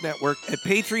Simpsons Network at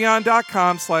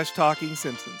patreon.com/Talking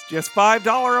Simpsons. Just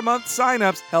 $5 a month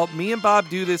signups help me and Bob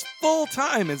do this full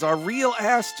time as our real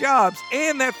ass jobs.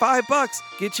 And that $5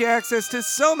 get you access to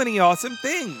so many awesome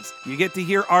things. You get to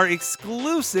hear our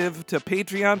exclusive to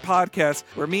Patreon podcast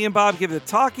where me and Bob give the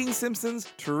Talking Simpsons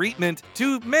treatment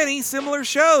to many similar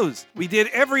shows. We did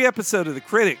every episode of The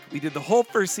Critic. We did the whole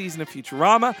first season of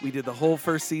Futurama. We did the whole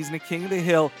first season of King of the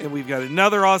Hill. And we've got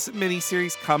another awesome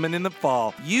miniseries coming in the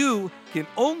fall. You can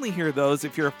only hear those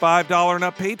if you're a $5 and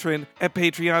up patron at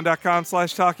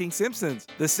patreon.com/Talking Simpsons.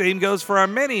 The same goes for our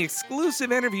many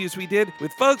exclusive interviews we did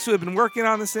with folks who have been working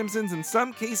on The Simpsons, in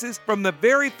some cases from the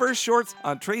very first shorts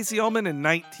on Tracy Ullman in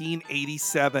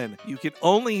 1987. You can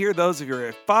only hear those if you're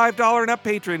a $5 and up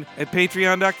patron at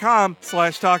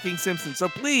patreon.com/Talking Simpsons. So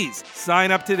please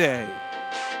sign up today.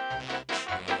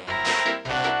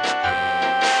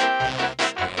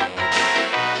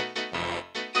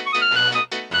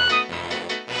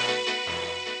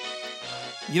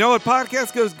 You know what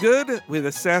podcast goes good with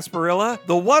a sarsaparilla?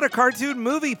 The What a Cartoon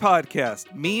Movie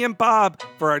podcast. Me and Bob,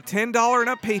 for our $10 and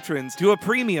up patrons, do a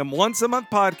premium once-a-month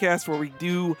podcast where we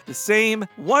do the same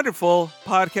wonderful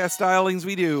podcast stylings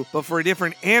we do, but for a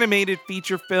different animated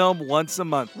feature film once a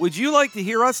month. Would you like to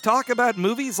hear us talk about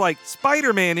movies like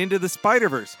Spider-Man Into the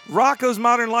Spider-Verse, Rocko's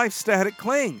Modern Life Static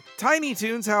Cling, Tiny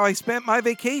Toons How I Spent My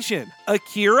Vacation,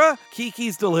 Akira,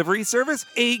 Kiki's Delivery Service,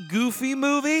 a Goofy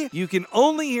movie? You can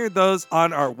only hear those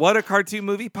on our What a Cartoon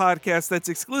Movie podcast that's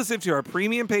exclusive to our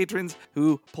premium patrons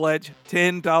who pledge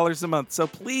 $10 a month. So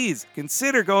please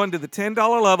consider going to the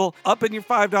 $10 level, up in your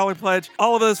 $5 pledge.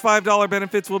 All of those $5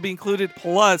 benefits will be included,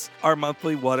 plus our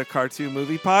monthly What a Cartoon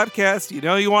Movie podcast. You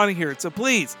know you want to hear it, so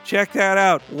please check that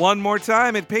out one more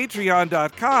time at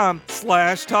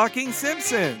patreon.com/Talking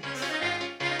Simpsons.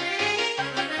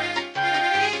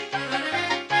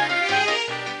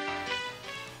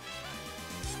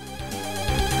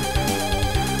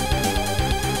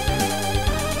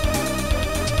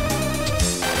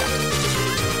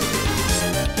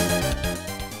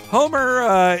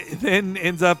 Homer then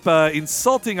ends up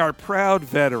insulting our proud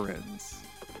veterans.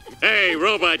 Hey,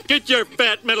 robot, get your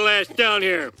fat metal ass down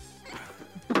here.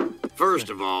 First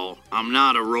of all, I'm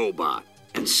not a robot.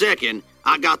 And second,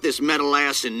 I got this metal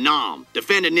ass in Nam,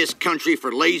 defending this country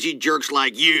for lazy jerks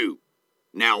like you.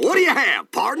 Now, what do you have,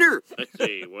 partner? Let's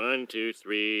see, 1, 2,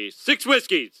 3, 6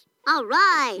 whiskeys. All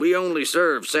right. We only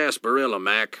serve sarsaparilla,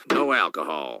 Mac. No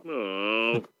alcohol.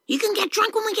 Oh, You can get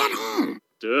drunk when we get home.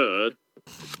 duh.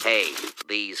 Hey,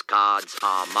 these cards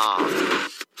are mine.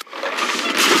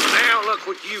 Now look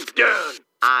what you've done.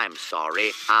 I'm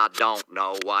sorry, I don't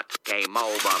know what came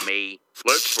over me.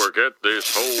 Let's forget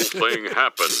this whole thing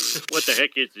happened. What the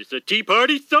heck is this, a tea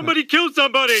party? Somebody kill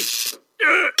somebody!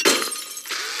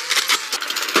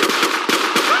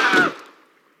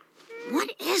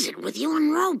 What is it with you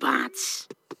and robots?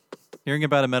 Hearing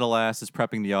about a metal ass is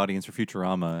prepping the audience for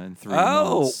Futurama in 3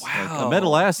 Oh, months. wow. Like, a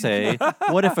metal ass, eh?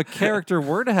 What if a character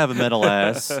were to have a metal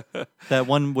ass that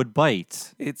one would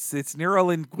bite? It's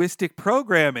neuro-linguistic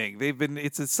programming.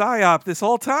 It's a psyop this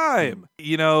whole time.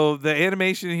 You know, the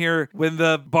animation here, when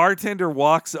the bartender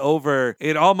walks over,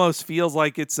 it almost feels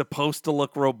like it's supposed to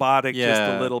look robotic just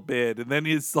a little bit. And then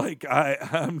he's like,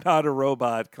 I'm not a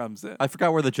robot, comes in. I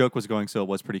forgot where the joke was going, so it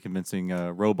was pretty convincing.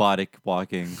 Robotic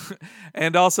walking.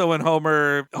 And also when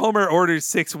Homer orders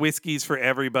 6 whiskeys for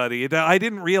everybody. And I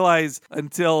didn't realize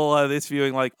until this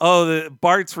viewing, like,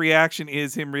 Bart's reaction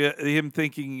is him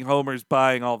thinking Homer's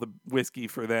buying all the whiskey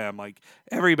for them. Like,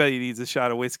 everybody needs a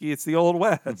shot of whiskey. It's the Old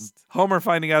West. Homer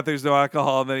finding out there's no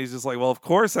alcohol, and then he's just like, well, of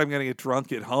course I'm going to get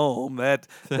drunk at home. That's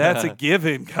a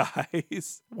given,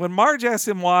 guys. When Marge asks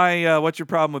him what's your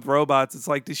problem with robots, it's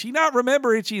like, does she not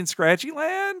remember Itchy and Scratchy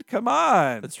Land? Come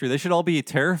on. That's true. They should all be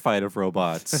terrified of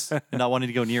robots and not wanting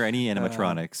to go near any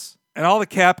animatronics. And all the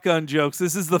Capgun jokes.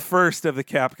 This is the first of the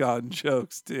Capgun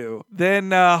jokes, too.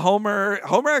 Then Homer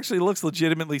actually looks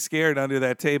legitimately scared under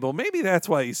that table. Maybe that's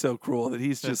why he's so cruel, that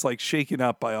he's just like shaken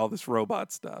up by all this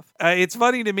robot stuff. It's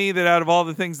funny to me that out of all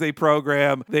the things they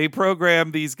program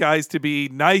these guys to be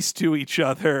nice to each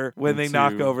other when they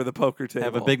knock over the poker table.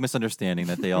 Have a big misunderstanding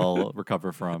that they all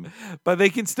recover from. But they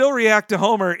can still react to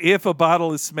Homer if a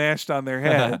bottle is smashed on their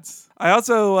heads. I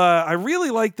also, I really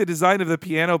like the design of the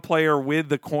piano player with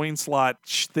the coin slot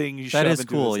thing you shove into his head. That is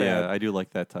cool, yeah. I do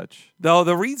like that touch. Though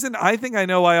the reason I think I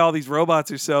know why all these robots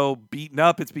are so beaten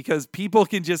up, it's because people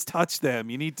can just touch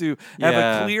them. You need to have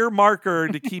a clear marker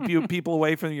to keep people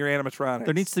away from your animatronics.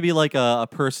 There needs to be like a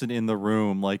person in the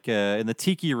room, like in the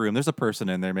tiki room. There's a person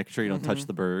in there making sure you don't touch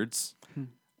the birds.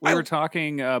 We were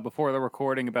talking before the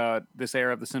recording about this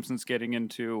era of The Simpsons getting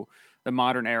into the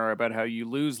modern era, about how you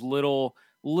lose little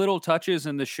touches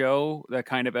in the show that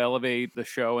kind of elevate the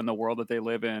show and the world that they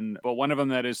live in. But one of them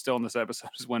that is still in this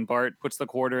episode is when Bart puts the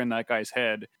quarter in that guy's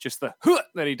head. Just the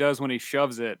that he does when he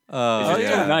shoves it. It's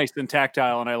just so nice and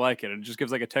tactile, and I like it. It just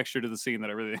gives like a texture to the scene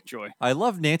that I really enjoy. I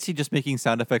love Nancy just making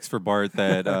sound effects for Bart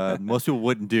that most people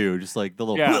wouldn't do. Just like the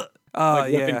little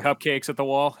like whipping cupcakes at the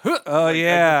wall.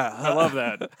 I love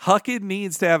that. Huckett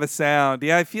needs to have a sound.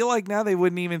 Yeah, I feel like now they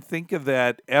wouldn't even think of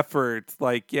that effort.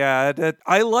 Like,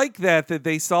 I like that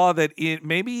they saw that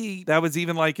maybe that was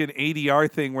even like an ADR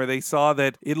thing where they saw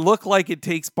that it looked like it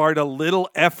takes Bart a little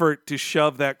effort to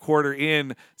shove that quarter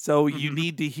in. So you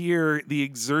need to hear the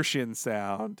exertion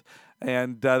sound.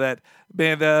 And then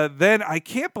I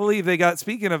can't believe they got,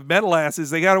 speaking of metal asses,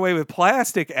 they got away with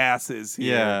plastic asses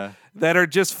here. Yeah. That are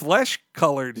just flesh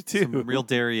colored too. Some real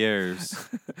derrieres.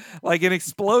 Like an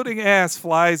exploding ass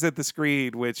flies at the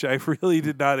screen, which I really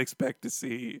did not expect to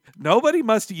see. Nobody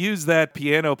must use that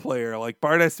piano player. Like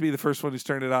Bart has to be the first one who's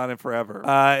turned it on in forever.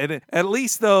 And at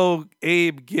least though,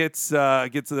 Abe gets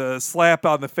a slap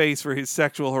on the face for his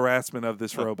sexual harassment of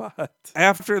this robot.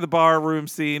 After the bar room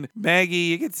scene, Maggie,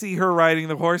 you can see her riding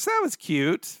the horse. That was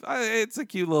cute. It's a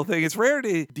cute little thing. It's rare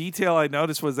to detail I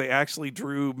noticed was they actually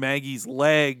drew Maggie's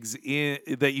legs in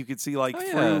that you could see like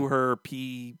through her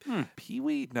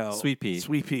pee-wee? No. Sweet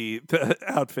pea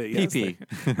outfit. Yes,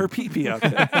 pee-pee. Her pee-pee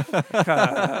outfit.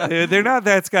 They're not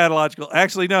that scatological.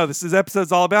 Actually, no, this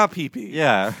episode's all about pee-pee.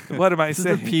 Yeah. What am I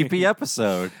saying? This is the pee-pee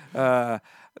episode.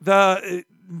 The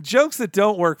jokes that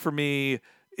don't work for me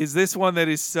is this one that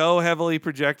is so heavily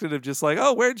projected of just like,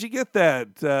 oh, where'd you get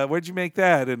that? Where'd you make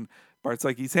that? And Bart's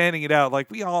like, he's handing it out like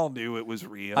we all knew it was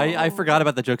real. I forgot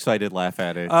about the joke, so I did laugh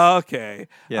at it. Okay.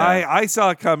 Yeah. I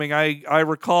saw it coming. I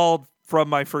recalled from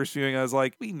my first viewing, I was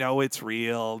like, we know it's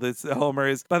real. This Homer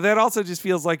is. But that also just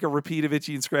feels like a repeat of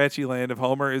Itchy and Scratchy Land of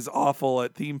Homer is awful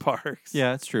at theme parks.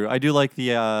 Yeah, it's true. I do like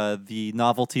the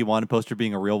novelty wanted poster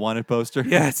being a real wanted poster.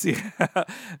 Yes, yeah.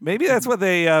 Maybe that's what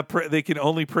they can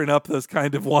only print up those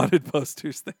kind of wanted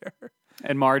posters there.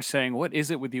 And Marge saying, "What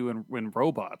is it with you and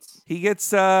robots?" He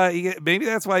gets maybe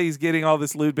that's why he's getting all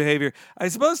this lewd behavior. I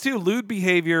suppose too, lewd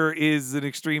behavior is an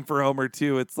extreme for Homer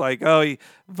too. It's like,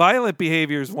 violent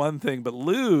behavior is one thing, but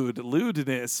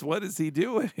lewdness, what is he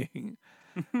doing?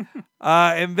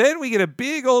 And then we get a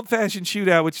big old-fashioned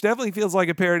shootout, which definitely feels like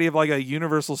a parody of like a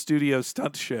Universal Studios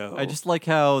stunt show. I just like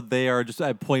how they are just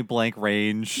at point blank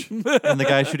range, and the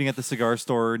guy shooting at the cigar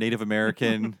store, Native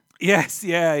American. Yes,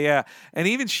 yeah. And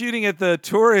even shooting at the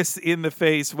tourists in the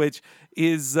face, which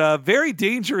is very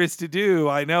dangerous to do.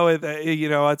 I know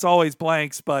it's always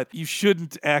blanks, but you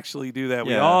shouldn't actually do that.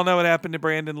 We all know what happened to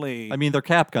Brandon Lee. I mean, they're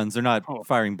cap guns. They're not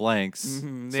firing blanks.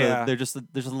 Mm-hmm, so they're just a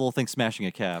little thing smashing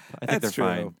a cap. I think That's they're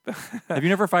fine. true. Have you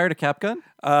never fired a cap gun?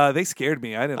 They scared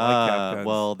me. I didn't like cap guns.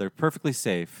 Well, they're perfectly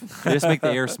safe. They just make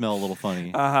the air smell a little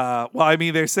funny. Well, I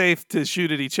mean, they're safe to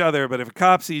shoot at each other, but if a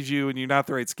cop sees you and you're not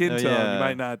the right skin tone, you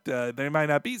might not. They might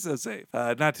not be so safe.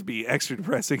 Not to be extra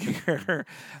depressing here.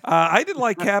 I didn't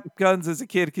like cap guns as a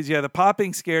kid because the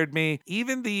popping scared me.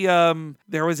 Even the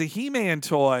there was a He-Man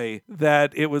toy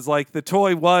that it was like the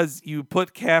toy was you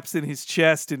put caps in his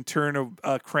chest and turn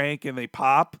a crank and they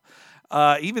pop.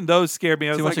 Even those scared me.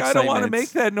 I was like, I don't want to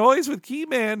make that noise with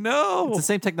He-Man. No. It's the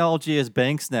same technology as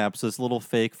bank snaps. Those little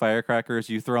fake firecrackers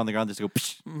you throw on the ground just go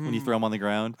psh, when you throw them on the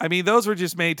ground. I mean, those were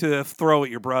just made to throw at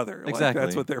your brother. Exactly. Like,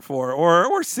 that's what they're for.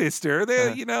 Or sister.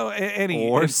 They're, any.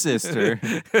 Or sister.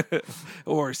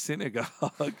 Or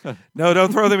synagogue. No,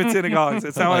 don't throw them in synagogues.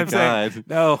 That's not what I'm saying.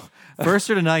 No. First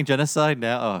you're denying genocide,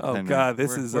 now. Oh God,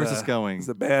 where's this going? This is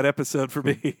a bad episode for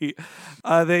me.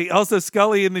 They also,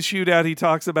 Scully in the shootout, he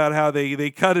talks about how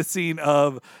they cut a scene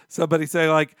of somebody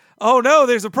saying like, oh no,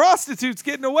 there's a prostitute's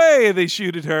getting away, and they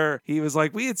shoot at her. He was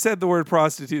like, we had said the word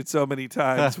prostitute so many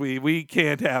times, we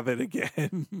can't have it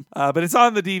again. But it's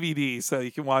on the DVD, so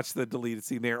you can watch the deleted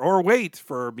scene there, or wait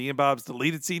for me and Bob's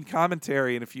deleted scene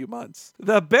commentary in a few months.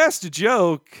 The best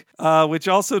joke, which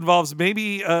also involves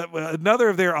maybe another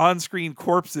of their on-screen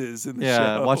corpses in the show.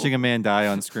 Yeah, watching a man die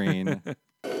on screen.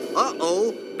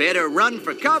 Uh-oh, better run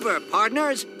for cover,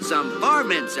 partners. Some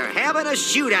varmints are having a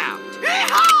shootout.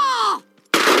 Yeehaw!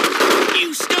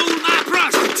 You stole my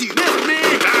prostitute! Missed me!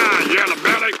 Yellow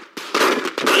belly!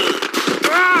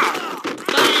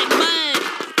 Bang, bang!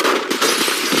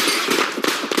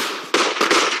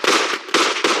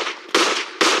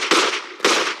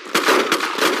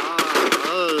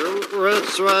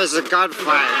 Which was a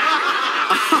gunfight.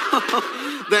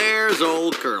 There's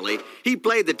old Curly. He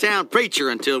played the town preacher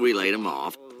until we laid him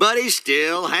off, but he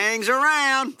still hangs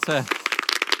around.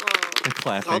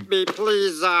 Clapping. Help me,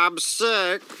 please. I'm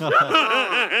sick. But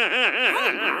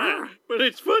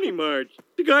it's funny, Marge.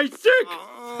 The guy's sick.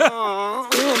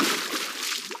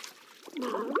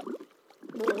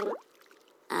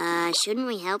 Shouldn't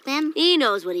we help him? He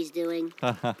knows what he's doing.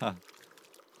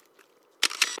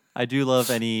 I do love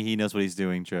any he knows what he's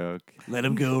doing joke. Let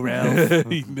him go, Ralph.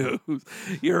 He knows.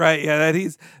 You're right. Yeah,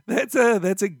 that's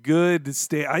a good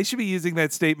I should be using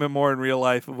that statement more in real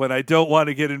life when I don't want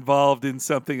to get involved in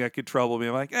something that could trouble me.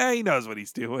 I'm like, he knows what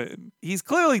he's doing. He's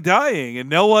clearly dying, and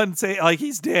no one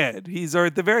he's dead. Or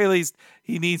at the very least,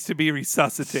 he needs to be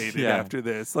resuscitated after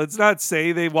this. Let's not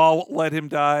say they won't let him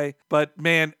die, but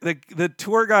man, the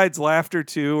tour guide's laughter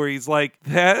too, where he's like,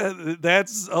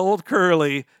 that's old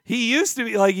Curly. He used to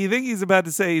be you think he's about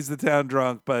to say he's the town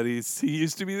drunk, but he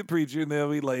used to be the preacher, and then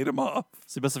we laid him off.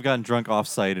 So he must have gotten drunk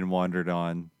off-site and wandered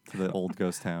on to the old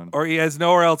ghost town. Or he has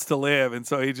nowhere else to live, and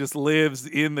so he just lives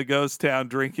in the ghost town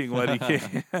drinking what he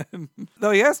can.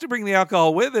 Though he has to bring the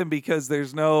alcohol with him because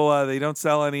there's no, they don't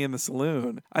sell any in the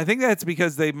saloon. I think that's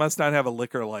because they must not have a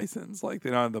liquor license. They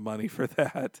don't have the money for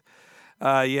that.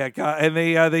 And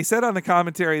they said on the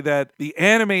commentary that the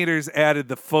animators added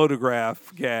the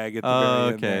photograph gag at the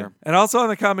very end there. And also on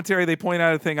the commentary, they point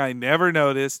out a thing I never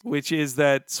noticed, which is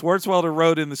that Swartzwelder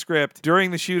wrote in the script, during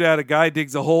the shootout, a guy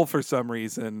digs a hole for some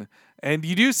reason. And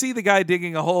you do see the guy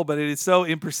digging a hole, but it is so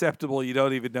imperceptible you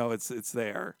don't even know it's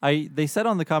there. They said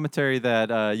on the commentary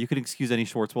that you could excuse any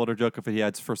Swartzwelder joke if he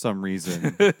adds for some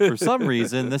reason. For some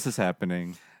reason, this is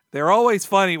happening. They're always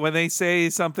funny when they say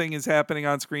something is happening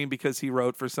on screen because he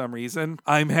wrote for some reason.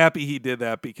 I'm happy he did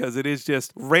that because it is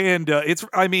just rando. It's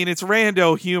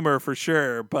rando humor for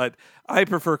sure, but I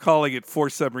prefer calling it for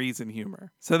some reason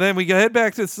humor. So then we head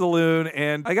back to the saloon,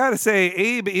 and I gotta say,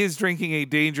 Abe is drinking a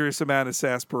dangerous amount of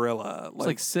sarsaparilla. It's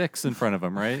like 6 in front of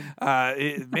him, right?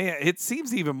 It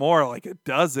seems even more like a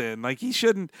dozen.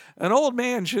 An old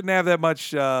man shouldn't have that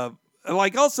much.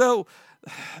 Also,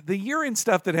 the urine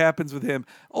stuff that happens with him,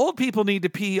 old people need to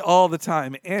pee all the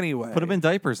time anyway. Put him in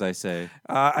diapers, I say.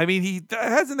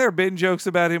 Hasn't there been jokes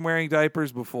about him wearing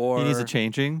diapers before? He needs a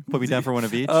changing. Put me down for one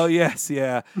of each. Oh, yes,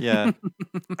 yeah. Yeah.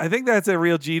 I think that's a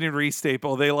real Gene and Reese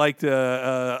staple. They liked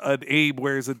an Abe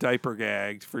wears a diaper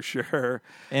gagged, for sure.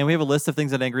 And we have a list of things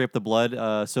that angry up the blood.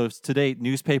 So to date,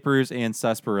 newspapers and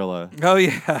sarsaparilla. Oh,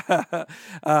 yeah.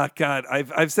 God,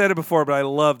 I've said it before, but I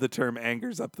love the term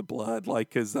angers up the blood.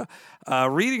 Because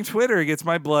reading Twitter gets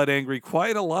my blood angry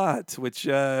quite a lot, which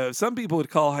some people would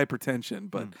call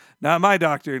hypertension, but not my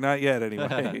doctor, not yet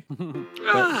anyway.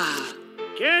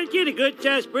 Can't get a good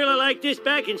sarsaparilla like this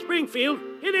back in Springfield.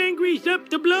 It angries up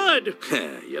the blood.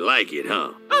 You like it,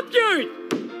 huh? Up yours!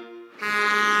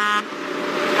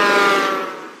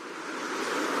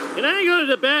 Can I go to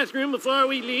the bathroom before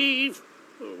we leave?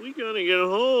 We gotta get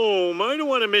home. I don't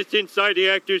want to miss Inside the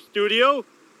Actors Studio.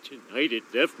 Tonight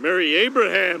it's F. Murray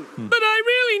Abraham. But I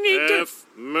really need to... F.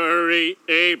 Murray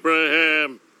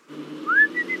Abraham.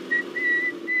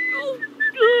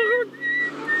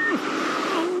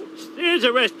 There's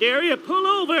a rest area. Pull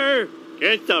over.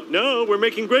 Can't stop now. We're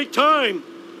making great time.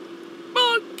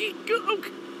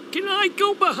 Can I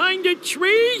go behind the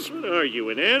trees? What are you,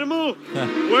 an animal?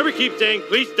 Whoever keeps saying,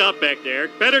 please stop back there,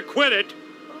 better quit it.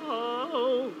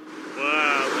 Oh.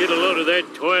 Wow, get a load of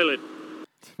that toilet.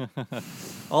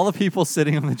 All the people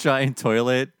sitting on the giant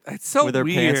toilet with their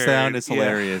weird. pants down is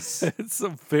hilarious. It's a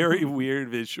very weird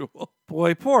visual.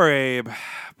 Boy, poor Abe.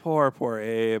 Poor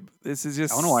Abe. This is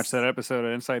just... I want to watch that episode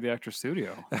of Inside the Actors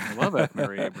Studio. I love F.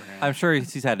 Murray Abraham. I'm sure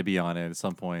he's had to be on it at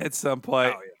some point. Oh,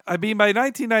 yeah. I mean, by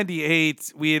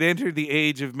 1998, we had entered the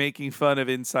age of making fun of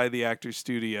Inside the Actors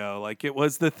Studio. It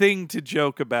was the thing to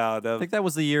joke about. I think that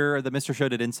was the year that Mr. Show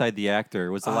did Inside the Actor. It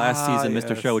was the last season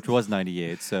Mr. Show, which was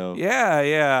 98. So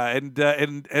yeah. And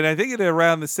I think at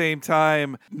around the same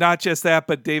time, not just that,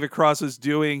 but David Cross was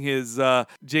doing his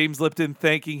James Lipton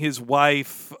thanking his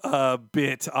wife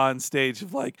bit on stage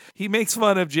of he makes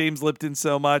fun of James Lipton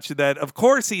so much that of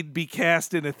course he'd be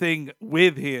cast in a thing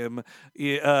with him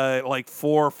 4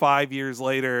 or 5 years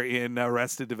later in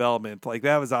Arrested Development.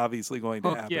 That was obviously going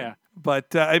to happen. Yeah. But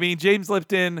James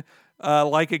Lipton,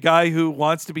 like a guy who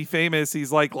wants to be famous,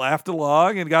 he's laughed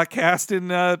along and got cast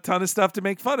in a ton of stuff to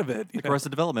make fun of it. Arrested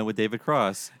Development with David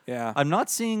Cross. Yeah. I'm not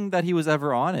seeing that he was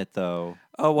ever on it though.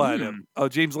 Oh, what?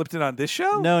 James Lipton on this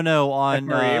show? No,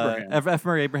 on F.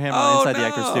 Murray Abraham on Inside the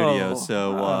Actors Studio.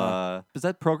 So, is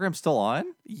that program still on?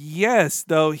 Yes,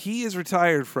 though he is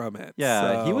retired from it.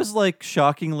 Yeah, he was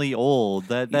shockingly old.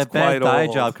 That bad dye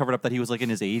job covered up that he was in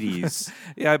his 80s.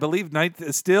 Yeah, I believe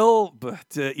still,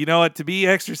 but you know what? To be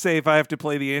extra safe, I have to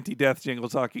play the anti-death jingle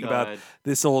talking about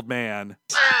this old man.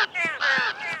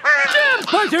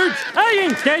 Buzzards, I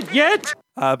ain't dead yet.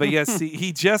 But yes,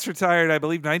 he just retired. I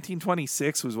believe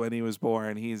 1926 was when he was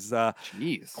born. He's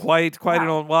quite an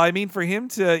old. Well, I mean, for him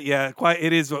to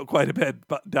it is quite a bad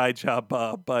die job,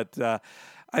 but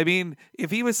I mean,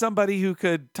 if he was somebody who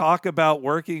could talk about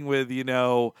working with,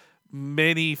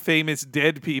 many famous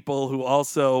dead people who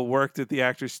also worked at the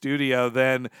Actors Studio,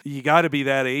 then you got to be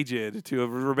that aged to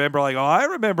remember, like, oh, I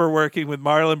remember working with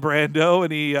Marlon Brando,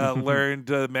 and he learned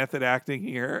method acting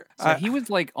here. So he was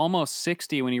like almost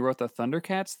 60 when he wrote the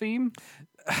Thundercats theme.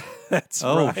 That's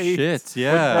Oh, right. shit,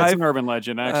 yeah. That's an urban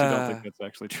legend. I actually don't think that's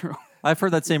actually true. I've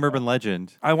heard that same urban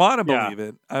legend. I want to believe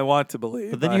it. I want to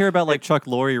believe. But then you hear about like Chuck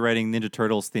Lorre writing Ninja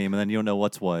Turtles theme, and then you don't know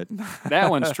what's what.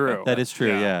 That one's true. That is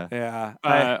true, yeah.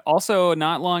 Yeah. Also,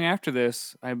 not long after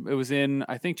this, it was in,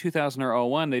 I think, 2000 or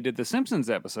 01, they did the Simpsons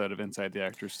episode of Inside the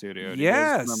Actors Studio. Do you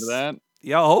guys remember that?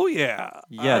 Yeah. Oh, yeah.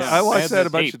 Yes. I watched that a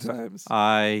bunch of times.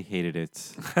 I hated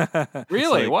it.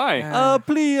 Really? Why?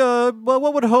 Please,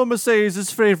 what would Homer say is his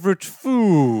favorite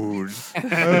food?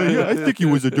 I think he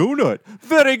was a donut.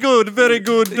 Very good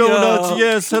donut.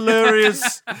 Yes,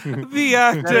 hilarious. The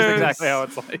actors. That's exactly how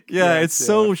it's like. Yeah, it's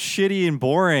so shitty and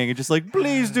boring. It's just like,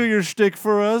 please do your shtick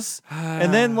for us.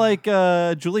 And then like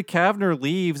Julie Kavner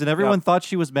leaves, and everyone thought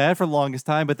she was mad for the longest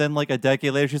time. But then like a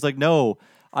decade later, she's like, no.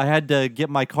 I had to get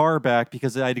my car back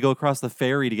because I had to go across the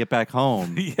ferry to get back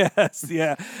home. Yes,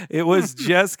 yeah. It was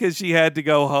just because she had to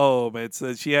go home. It's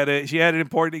she had an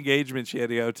important engagement she had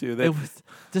to go to. It was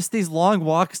just these long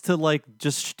walks to like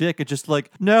just shtick. It's just like,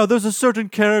 no, there's a certain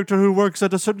character who works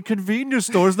at a certain convenience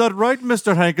store. Is that right,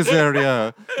 Mr. Hank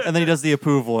Azaria? And then he does the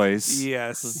Apu voice.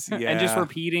 Yes, yeah. And just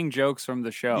repeating jokes from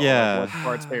the show. Yeah. Like, what's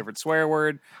Bart's favorite swear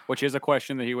word? Which is a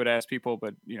question that he would ask people,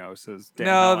 but says Dan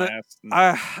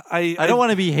I don't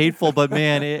want to be hateful, but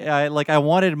man, I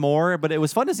wanted more. But it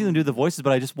was fun to see them do the voices.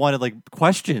 But I just wanted like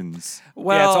questions.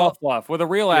 Well, yeah, it's all fluff. With a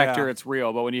real actor, it's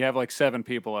real. But when you have like 7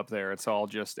 people up there, it's all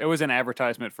just. It was an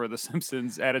advertisement for The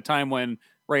Simpsons at a time when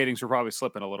ratings were probably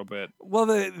slipping a little bit. Well,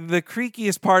 the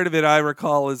creakiest part of it I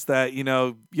recall is that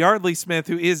Yardley Smith,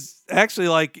 who is actually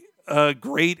like a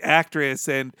great actress,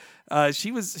 and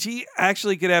she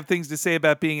actually could have things to say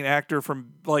about being an actor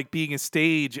from like being a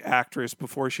stage actress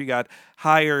before she got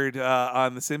hired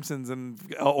on The Simpsons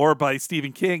or by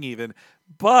Stephen King even.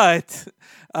 But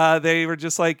they were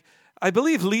just like, I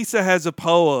believe Lisa has a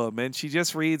poem, and she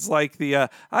just reads like I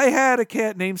had a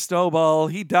cat named Snowball.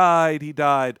 He died.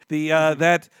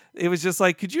 That it was just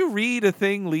like, could you read a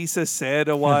thing Lisa said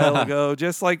a while ago?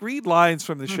 Just like read lines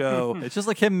from the show. It's just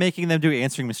like him making them do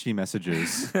answering machine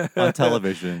messages on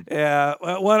television. Yeah.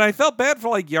 When I felt bad for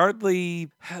like Yardley.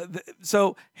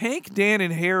 So Hank, Dan,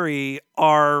 and Harry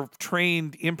are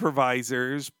trained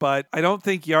improvisers, but I don't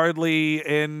think Yardley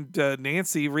and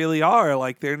Nancy really are.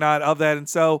 Like they're not of that. And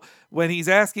so when he's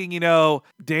asking,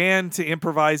 Dan to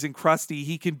improvise in Krusty,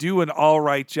 he can do an all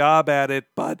right job at it.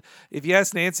 But if you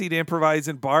ask Nancy to improvise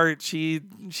in Bart, she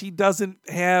doesn't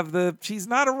have she's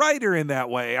not a writer in that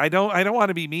way. I don't want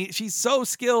to be mean. She's so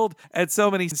skilled at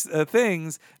so many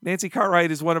things. Nancy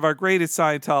Cartwright is one of our greatest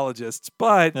Scientologists,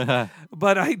 but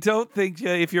I don't think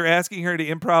if you're asking her to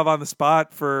improv on the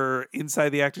spot for Inside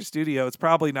the Actors Studio, it's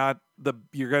probably not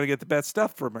you're going to get the best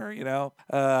stuff from her,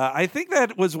 I think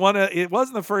that was it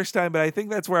wasn't the first time, but I think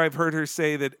that's where I've heard her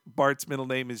say that Bart's middle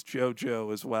name is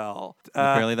JoJo as well.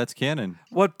 Apparently that's canon.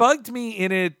 What bugged me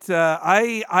in it,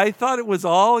 I thought it was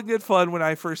all in good fun when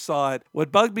I first saw it.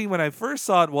 What bugged me when I first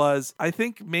saw it was, I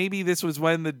think maybe this was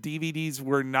when the DVDs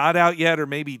were not out yet, or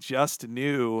maybe just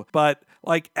new, but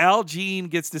like Al Jean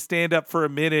gets to stand up for a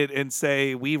minute and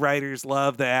say, we writers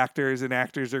love the actors and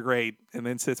actors are great, and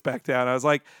then sits back down. I was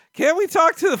like, can't we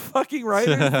talk to the fucking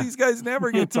writers? These guys never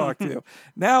get talked to.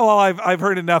 Now I've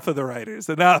heard enough of the writers.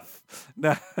 Enough.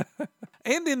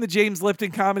 And in the James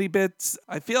Lipton comedy bits,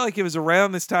 I feel like it was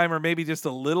around this time, or maybe just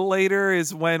a little later,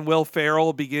 is when Will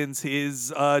Ferrell begins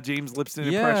his James Lipton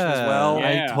impression as well.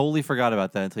 I totally forgot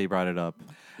about that until you brought it up.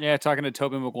 Yeah, talking to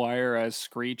Tobey Maguire as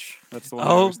Screech. That's the one.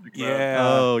 Oh, yeah.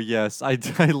 Oh, yes.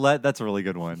 That's a really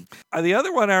good one. The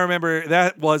other one I remember,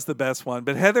 that was the best one.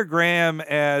 But Heather Graham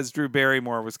as Drew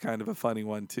Barrymore was kind of a funny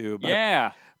one, too.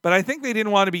 But, But I think they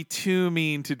didn't want to be too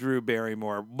mean to Drew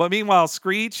Barrymore. But meanwhile,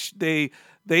 Screech, they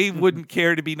wouldn't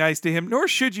care to be nice to him, nor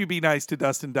should you be nice to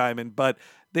Dustin Diamond. But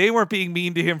they weren't being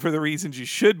mean to him for the reasons you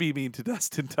should be mean to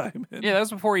Dustin Diamond. Yeah, that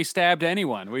was before he stabbed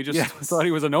anyone. We just thought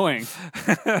he was annoying.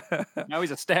 Now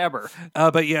he's a stabber.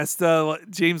 But yes,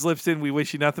 James Lipton, we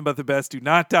wish you nothing but the best. Do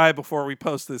not die before we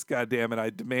post this, goddammit. I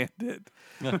demand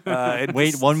it.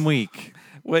 Wait 1 week.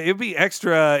 Well, it'd be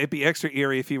extra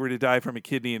eerie if he were to die from a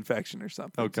kidney infection or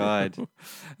something. Oh God, you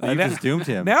now, just doomed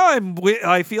him. Now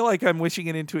I feel like I'm wishing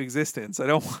it into existence. I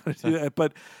don't want to do that,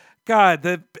 but God,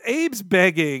 Abe's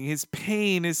begging, his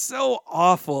pain is so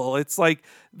awful. It's like,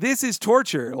 this is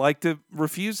torture, like to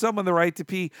refuse someone the right to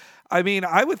pee. I mean,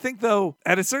 I would think, though,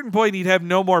 at a certain point, he'd have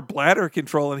no more bladder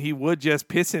control and he would just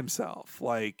piss himself.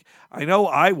 Like, I know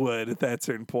I would at that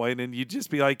certain point, and you'd just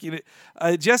be like,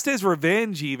 just as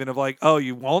revenge, even, of like, oh,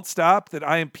 you won't stop, that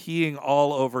I am peeing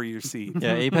all over your seat.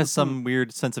 Yeah, Abe has some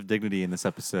weird sense of dignity in this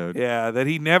episode. Yeah, that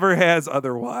he never has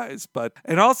otherwise.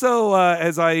 And also,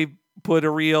 as I put a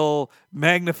real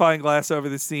magnifying glass over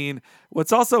the scene,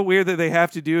 what's also weird that they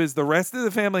have to do is the rest of the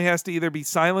family has to either be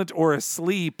silent or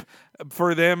asleep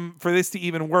for this to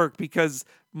even work, because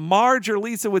Marge or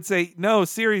Lisa would say, no,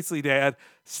 seriously, Dad,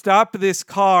 stop this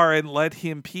car and let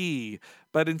him pee.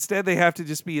 But instead they have to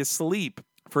just be asleep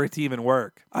for it to even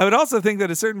work. I would also think that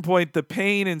at a certain point the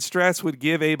pain and stress would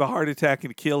give Abe a heart attack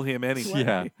and kill him anyway.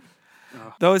 Yeah.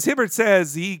 Though, as Hibbert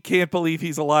says, he can't believe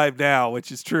he's alive now,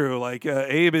 which is true. Like,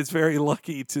 Abe is very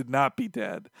lucky to not be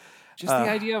dead. Just the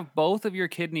idea of both of your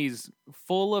kidneys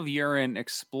full of urine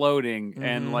exploding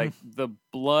and like the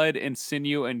blood and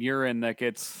sinew and urine that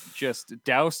gets just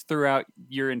doused throughout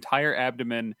your entire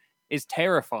abdomen is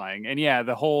terrifying. And yeah,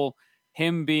 the whole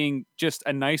him being just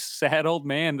a nice, sad old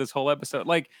man this whole episode.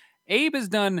 Like, Abe has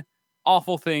done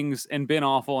awful things and been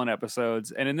awful in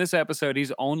episodes, and in this episode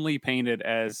he's only painted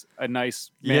as a nice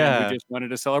man who just wanted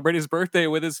to celebrate his birthday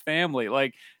with his family.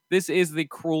 Like, this is the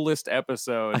cruelest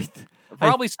episode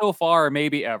probably so far,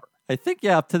 maybe ever. I think,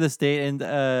 up to this date, and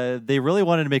they really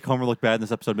wanted to make Homer look bad in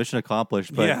this episode. Mission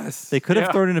accomplished, but they could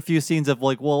have thrown in a few scenes of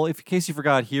like, well, if in case you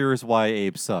forgot, here's why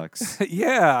Abe sucks.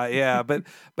 but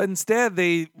instead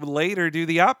they later do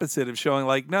the opposite of showing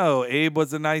like, no, Abe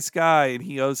was a nice guy and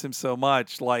he owes him so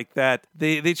much. Like that,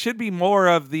 they should be more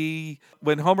of the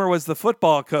when Homer was the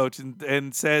football coach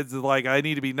and says like, I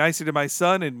need to be nicer to my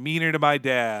son and meaner to my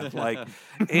dad. Like,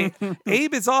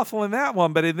 Abe is awful in that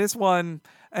one, but in this one.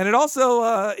 And it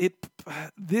also,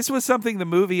 this was something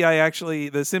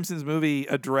the Simpsons movie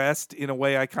addressed in a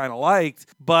way I kind of liked,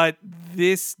 but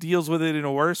this deals with it in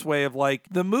a worse way of like,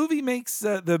 the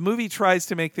movie tries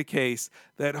to make the case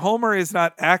that Homer is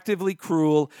not actively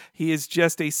cruel. He is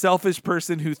just a selfish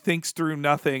person who thinks through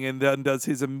nothing and then does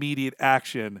his immediate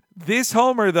action. This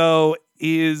Homer, though,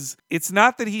 it's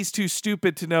not that he's too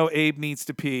stupid to know Abe needs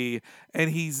to pee, and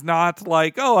he's not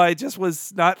like, oh, I just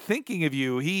was not thinking of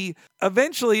you. He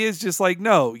eventually is just like,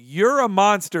 no, you're a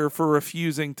monster for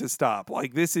refusing to stop.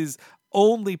 Like, this is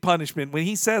only punishment. When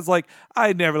he says like,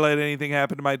 I'd never let anything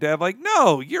happen to my dad, like,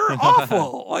 no, you're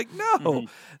awful. Like, no.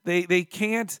 They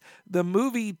can't. The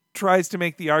movie tries to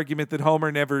make the argument that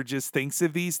Homer never just thinks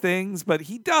of these things, but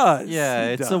he does. Yeah,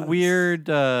 it's a weird,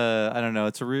 I don't know,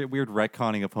 it's a weird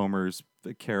retconning of Homer's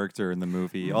character in the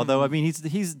movie. Although, I mean,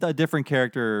 he's a different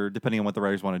character depending on what the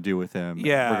writers want to do with him,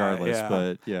 regardless.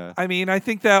 But yeah. I mean, I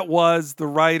think that was the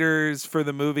writers for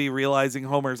the movie realizing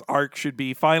Homer's arc should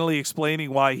be finally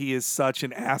explaining why he is such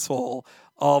an asshole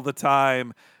all the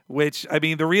time. Which, I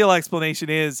mean, the real explanation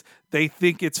is they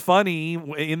think it's funny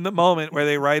in the moment where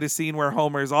they write a scene where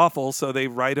Homer's awful, so they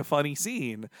write a funny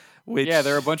scene. Which... Yeah,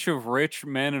 they're a bunch of rich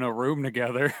men in a room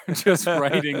together just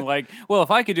writing like, well,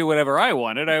 if I could do whatever I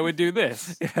wanted, I would do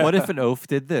this. Yeah. What if an oaf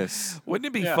did this? Wouldn't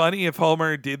it be funny if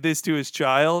Homer did this to his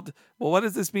child? Well, what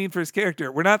does this mean for his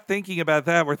character? We're not thinking about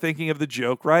that. We're thinking of the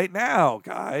joke right now,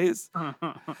 guys.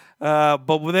 But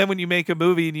then when you make a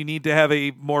movie and you need to have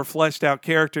a more fleshed out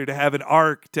character, to have an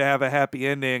arc, to have a happy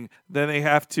ending, then they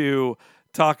have to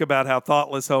talk about how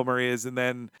thoughtless Homer is, and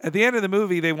then at the end of the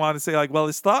movie they want to say like, well,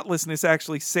 his thoughtlessness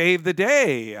actually saved the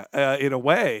day in a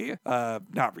way.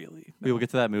 Not really. We will get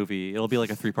to that movie. It'll be like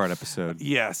a 3-part episode.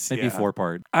 Yes, maybe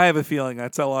 4-part. I have a feeling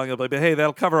that's how long it'll be. But hey,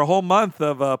 that'll cover a whole month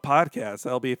of podcasts.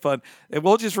 That'll be fun. And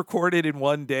we'll just record it in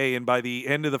one day, and by the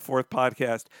end of the 4th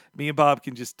podcast, me and Bob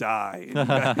can just die.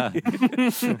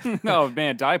 No,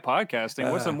 man, die podcasting.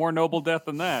 What's a more noble death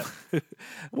than that?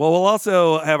 Well, we'll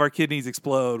also have our kidneys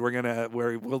explode.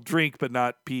 We'll drink but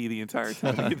not pee the entire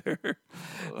time either.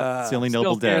 It's the only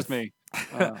noble death. Me.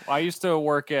 I used to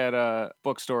work at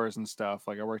bookstores and stuff.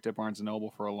 Like I worked at Barnes &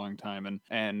 Noble for a long time,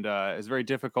 and it's very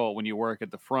difficult when you work at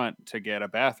the front to get a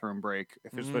bathroom break,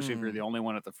 especially if you're the only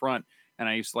one at the front. And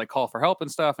I used to like call for help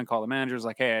and stuff and call the managers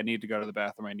like, hey, I need to go to the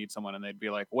bathroom. I need someone. And they'd be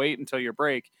like, wait until your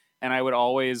break. and I would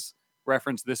always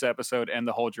reference this episode and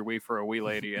the Hold Your Wee for a Wee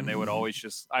Lady, and they would always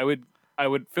just I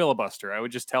would filibuster. I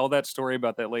would just tell that story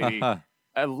about that lady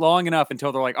long enough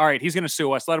until they're like, all right, he's going to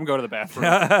sue us. Let him go to the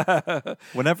bathroom.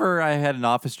 Whenever I had an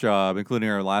office job, including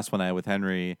our last one I had with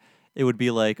Henry, it would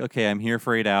be like, okay, I'm here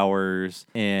for 8 hours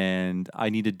and I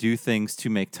need to do things to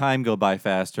make time go by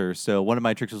faster. So one of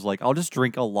my tricks was like, I'll just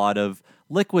drink a lot of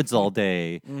liquids all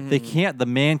day. The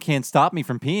man can't stop me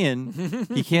from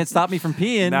peeing. He can't stop me from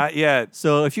peeing. Not yet.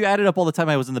 So if you added up all the time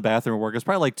I was in the bathroom at work, it's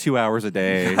probably like 2 hours a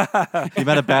day. The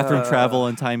amount of bathroom travel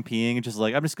and time peeing, and just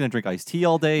like, I'm just going to drink iced tea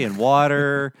all day and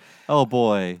water. Oh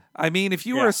boy. I mean, if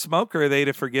you were a smoker, they'd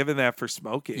have forgiven that for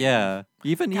smoking. Yeah.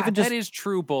 Even just that is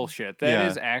true bullshit.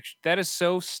 That is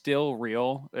so still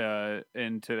real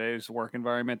in today's work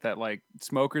environment that like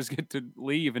smokers get to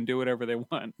leave and do whatever they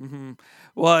want.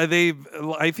 Well,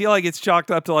 I feel like it's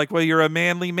chalked up to like, well, you're a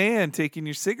manly man taking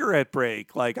your cigarette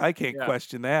break. Like, I can't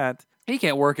question that. He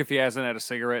can't work if he hasn't had a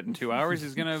cigarette in 2 hours.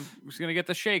 He's gonna get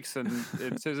the shakes, and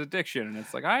it's his addiction. And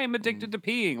it's like, I am addicted to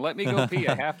peeing. Let me go pee.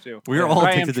 I have to. We're all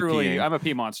addicted to peeing. I'm a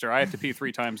pee monster. I have to pee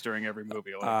 3 times during every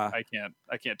movie. Like, I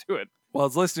can't do it. Well,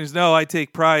 as listeners know, I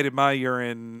take pride in my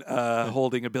urine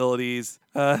holding abilities.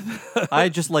 I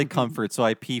just like comfort, so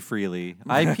I pee freely.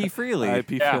 I pee freely. I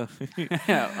pee freely.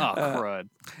 Oh,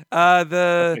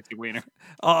 crud. Wiener.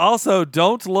 Also,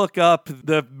 don't look up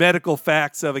the medical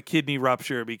facts of a kidney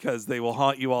rupture because they will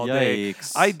haunt you all day.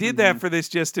 I did that for this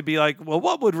just to be like, well,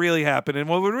 what would really happen? And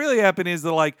what would really happen is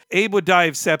that like Abe would die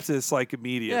of sepsis like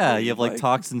immediately. Yeah, you have like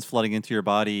toxins flooding into your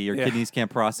body. Your kidneys can't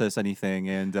process anything,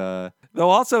 and though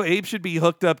also Abe should be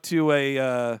hooked up to a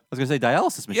I was gonna say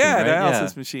dialysis machine. Yeah, right?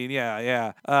 dialysis machine.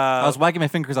 Yeah. I was wagging my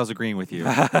finger because I was agreeing with you.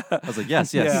 I was like,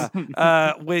 yes.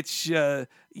 Which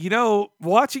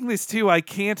watching this too, I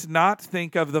can't not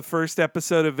think of the first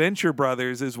episode of Venture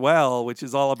Brothers as well, which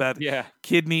is all about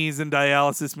kidneys and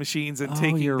dialysis machines and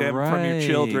taking them from your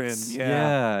children.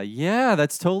 Yeah,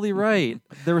 that's totally right.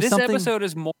 There was this something. episode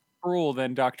is more cruel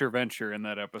than Dr. Venture in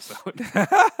that episode.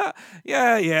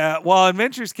 Yeah. Well, in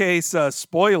Venture's case,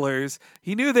 spoilers,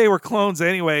 he knew they were clones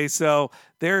anyway, so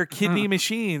they're kidney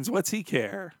machines. What's he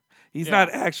care? He's not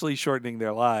actually shortening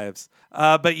their lives.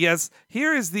 But yes,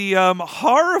 here is the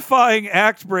horrifying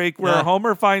act break where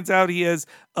Homer finds out he has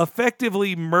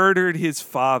effectively murdered his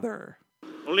father.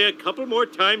 Only a couple more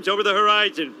times over the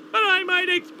horizon, but I might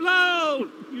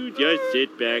explode. You just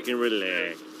sit back and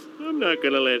relax. I'm not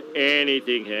going to let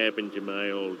anything happen to my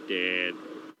old dad.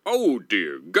 Oh,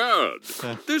 dear God.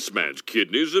 This man's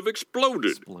kidneys have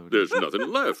exploded. There's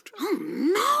nothing left. Oh,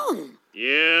 no.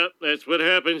 Yeah, that's what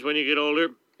happens when you get older.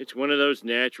 It's one of those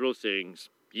natural things.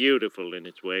 Beautiful in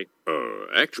its way.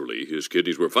 Actually, his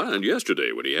kidneys were fine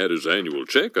yesterday when he had his annual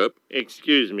checkup.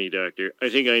 Excuse me, Doctor. I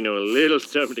think I know a little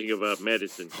something about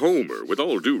medicine. Homer, with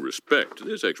all due respect,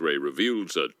 this x-ray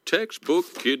reveals a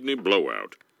textbook kidney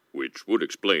blowout, which would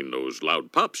explain those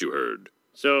loud pops you heard.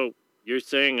 So, you're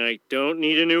saying I don't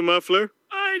need a new muffler?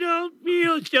 I don't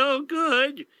feel so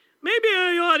good. Maybe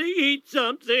I ought to eat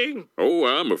something. Oh,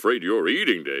 I'm afraid your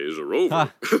eating days are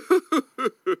over.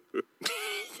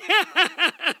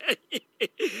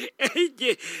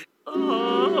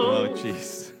 Oh,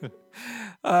 jeez.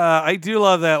 I do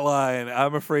love that line.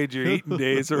 I'm afraid your eating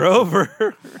days are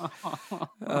over.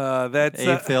 That's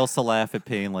Abe fails to laugh at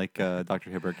pain like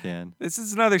Dr. Hibbert can. This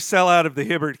is another sellout of the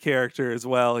Hibbert character as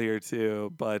well here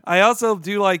too. But I also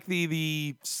do like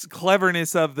the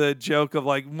cleverness of the joke of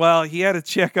like, well, he had a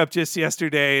checkup just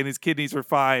yesterday and his kidneys were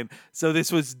fine, so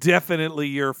this was definitely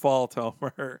your fault,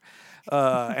 Homer.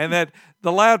 And that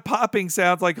the loud popping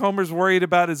sounds like Homer's worried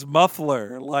about his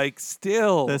muffler. Like,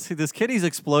 still. This kidneys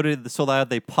exploded so loud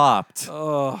they popped.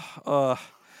 And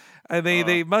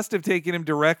they must have taken him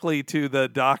directly to the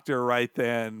doctor right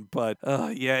then. But,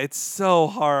 it's so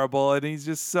horrible. And he's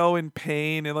just so in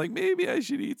pain. And like, maybe I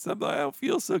should eat something. I don't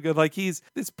feel so good. Like, he's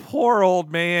this poor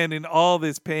old man in all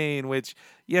this pain, which,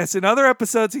 yes, in other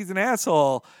episodes, he's an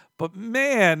asshole. But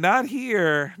man, not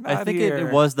here. I think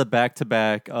it was the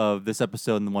back-to-back of this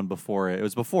episode and the one before it. It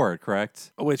was before it,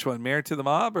 correct? Which one? Married to the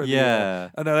Mob? Or yeah.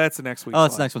 Oh, no, that's the next week. Oh,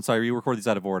 that's the next one. Sorry, we record these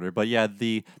out of order. But yeah,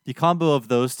 the combo of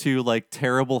those two like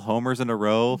terrible homers in a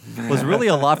row was really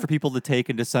a lot for people to take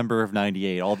in December of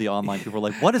 '98. All the online people were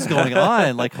like, what is going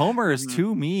on? Like, Homer is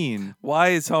too mean. Why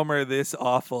is Homer this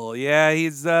awful? Yeah,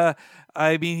 he's...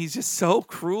 he's just so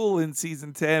cruel in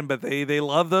season 10, but they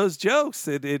love those jokes.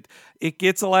 It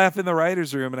gets a laugh in the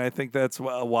writer's room, and I think that's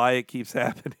why it keeps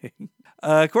happening.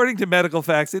 According to medical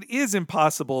facts, it is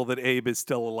impossible that Abe is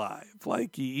still alive.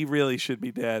 Like, he really should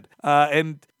be dead.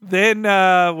 And then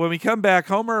when we come back,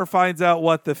 Homer finds out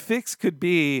what the fix could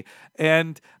be,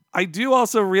 and I do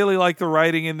also really like the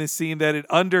writing in this scene that it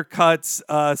undercuts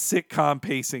sitcom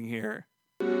pacing here.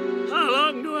 How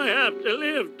long do I have to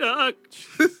live, Doc?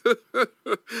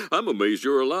 I'm amazed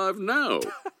you're alive now.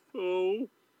 Oh,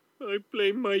 I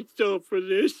blame myself for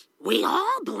this. We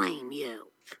all blame you.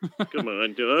 Come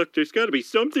on, Doc. There's got to be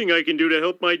something I can do to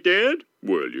help my dad.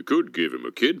 Well, you could give him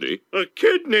a kidney. A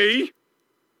kidney?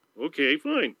 Okay,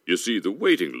 fine. You see, the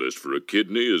waiting list for a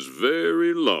kidney is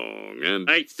very long, and...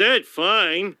 I said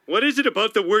fine. What is it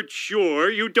about the word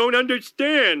sure you don't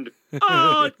understand?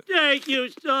 Oh, thank you,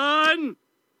 son.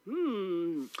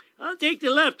 I'll take the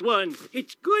left one.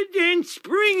 It's good and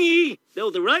springy,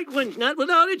 though the right one's not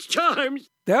without its charms.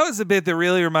 That was a bit that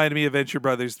really reminded me of Venture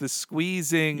Brothers, the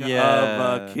squeezing of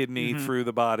a kidney through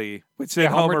the body. Which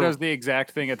Homer does the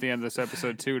exact thing at the end of this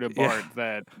episode, too, to Bart,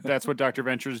 that's what Dr.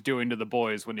 Venture's doing to the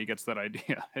boys when he gets that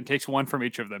idea. And takes one from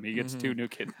each of them. He gets 2 new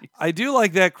kidneys. I do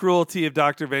like that cruelty of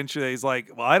Dr. Venture that he's like,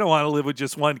 well, I don't want to live with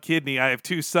just one kidney. I have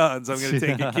 2 sons. I'm going to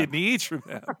take a kidney each from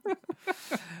them.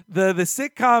 The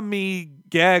sitcom me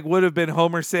gag would have been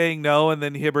Homer saying no and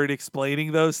then Hibbert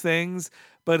explaining those things.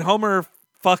 But Homer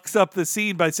fucks up the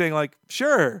scene by saying, like,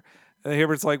 sure. And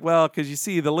Hibbert's like, well, because you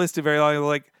see the list of very long,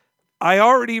 like, I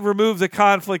already removed the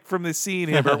conflict from this scene,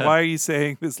 Hibbert. Why are you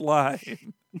saying this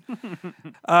line?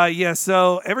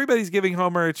 So everybody's giving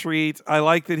Homer a treat. I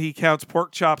like that he counts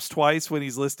pork chops twice when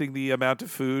he's listing the amount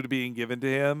of food being given to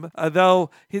him. Though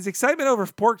his excitement over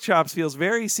pork chops feels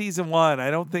very season 1.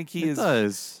 I don't think he is. It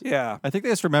does. Yeah. I think they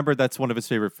just remembered that's one of his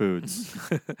favorite foods.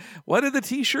 What did the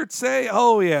t-shirt say?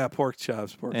 Oh, yeah, pork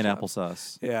chops. And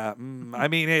applesauce. Yeah. I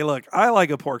mean, hey, look, I like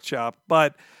a pork chop,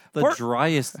 but the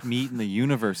driest meat in the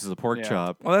universe is a pork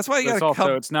chop. Well, that's why you got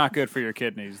to it's not good for your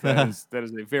kidneys. That is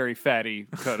a very fatty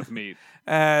cut of meat.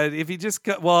 And if you just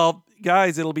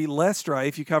guys, it'll be less dry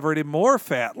if you cover it in more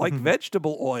fat, like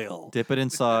vegetable oil. Dip it in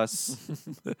sauce.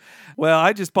 Well,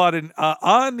 I just bought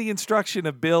on the instruction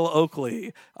of Bill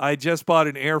Oakley, I just bought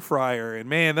an air fryer. And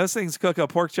man, those things cook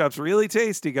up pork chops really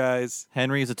tasty, guys.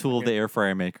 Henry is a tool of the air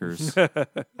fryer makers.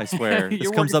 I swear.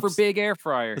 You're working for big air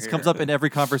fryer. This comes up in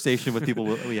every conversation with people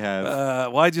we have.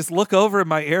 Well, I just look over at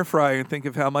my air fryer and think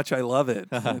of how much I love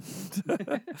it.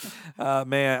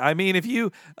 Man, I mean, if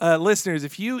you, listeners,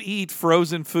 if you eat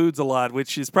frozen foods a lot,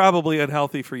 which is probably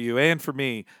unhealthy for you and for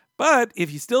me, but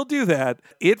if you still do that,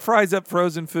 it fries up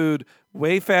frozen food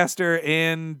way faster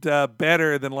and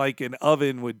better than like an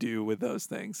oven would do with those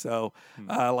things. So,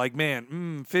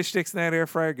 fish sticks in that air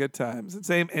fryer, good times.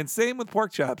 And same with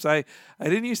pork chops. I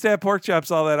didn't used to have pork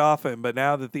chops all that often, but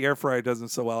now that the air fryer doesn't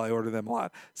so well, I order them a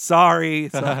lot. Sorry.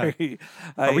 Do we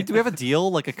have a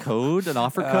deal, like a code, an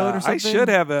offer code or something? I should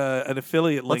have an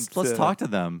affiliate link. Let's talk to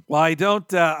them. Well, I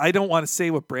don't want to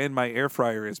say what brand my air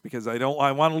fryer is because I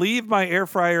want to leave my air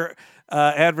fryer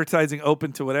advertising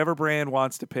open to whatever brand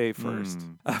wants to pay first.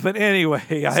 But anyway,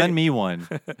 send me one.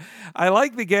 I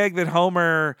like the gag that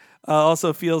Homer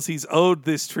also feels he's owed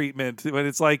this treatment when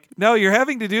it's like, no, you're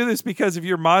having to do this because of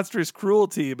your monstrous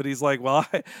cruelty. But he's like, well,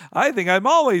 I think I'm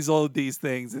always owed these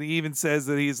things. And he even says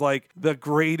that he's like the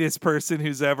greatest person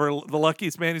the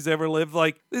luckiest man who's ever lived.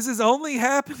 Like, this is only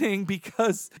happening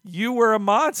because you were a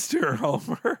monster,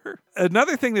 Homer.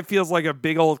 Another thing that feels like a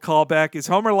big old callback is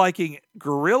Homer liking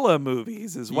gorilla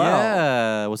movies as well.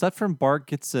 Yeah. Was that from Bart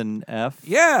Gets an F?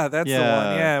 Yeah, that's the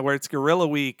one. Yeah, where it's Gorilla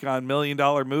Week on $1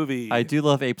 Million Movie. I do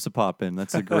love Apes a Poppin'.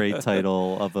 That's a great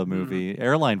title of a movie.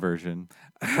 Airline version.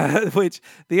 Which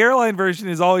the airline version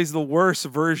is always the worst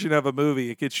version of a movie.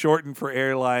 It gets shortened for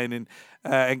airline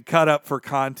and cut up for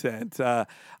content.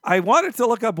 I wanted to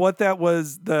look up what that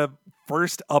was the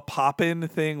first a poppin'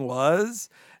 thing was.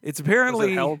 It's apparently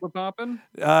was it Hell's a Poppin'?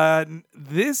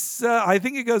 This I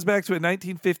think it goes back to a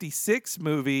 1956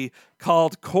 movie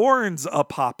called Corn's a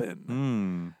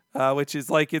Poppin'. Which is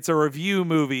like it's a review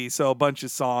movie, so a bunch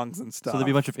of songs and stuff. So there'll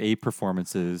be a bunch of ape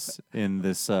performances in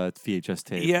this VHS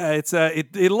tape. Yeah, it's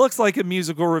it looks like a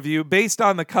musical review based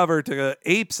on the cover to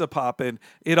Apes a Poppin'.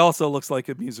 It also looks like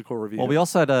a musical review. Well, we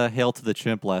also had Hail to the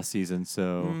Chimp last season,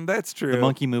 so that's true. The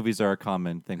monkey movies are a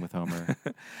common thing with Homer.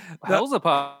 Hell's a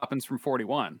Poppin's from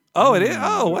 41. Oh, it is.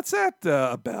 Oh, what's that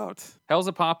about? Hell's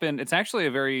a Poppin'. It's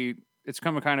actually it's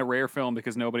kind of rare film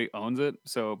because nobody owns it.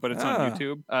 But it's on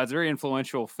YouTube. It's a very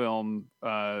influential film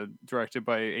directed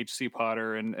by H.C.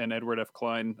 Potter and Edward F.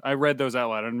 Klein. I read those out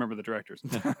loud. I don't remember the directors,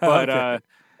 but okay.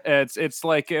 It's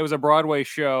like it was a Broadway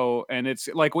show, and it's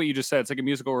like what you just said. It's like a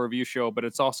musical review show, but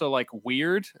it's also like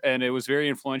weird, and it was very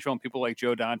influential on people like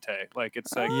Joe Dante. Like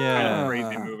it's like kind of a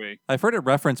crazy movie. I've heard it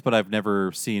referenced, but I've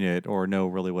never seen it or know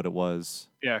really what it was.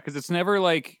 Yeah, because it's never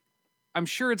like. I'm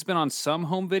sure it's been on some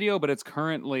home video, but it's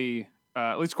currently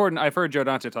At least according, I've heard Joe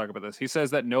Dante talk about this. He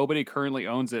says that nobody currently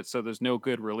owns it, so there's no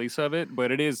good release of it,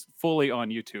 but it is fully on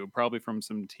YouTube, probably from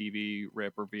some TV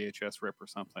rip or VHS rip or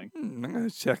something. I'm going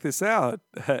to check this out.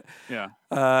 Yeah.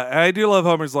 I do love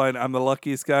Homer's line, I'm the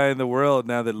luckiest guy in the world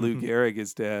now that Lou Gehrig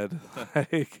is dead.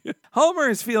 Homer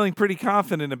is feeling pretty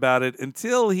confident about it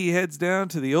until he heads down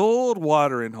to the old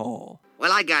watering hole.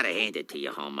 Well, I gotta hand it to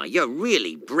you, Homer. You're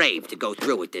really brave to go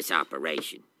through with this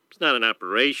operation. It's not an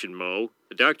operation, Mo.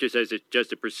 The doctor says it's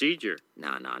just a procedure.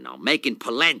 No. Making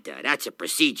polenta, that's a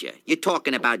procedure. You're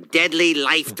talking about deadly,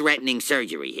 life-threatening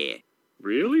surgery here.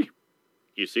 Really?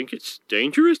 You think it's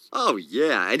dangerous? Oh,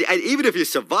 yeah. And even if you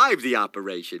survive the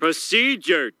operation.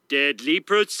 Procedure. Deadly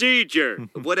procedure.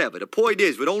 Whatever. The point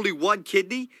is, with only one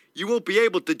kidney, you won't be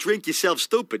able to drink yourself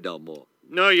stupid no more.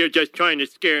 No, you're just trying to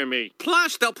scare me.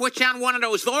 Plus, they'll put you on one of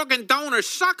those organ donor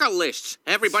sucker lists.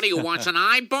 Everybody who wants an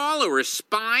eyeball or a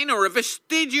spine or a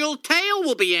vestigial tail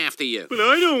will be after you. But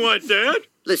I don't want that.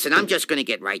 Listen, I'm just gonna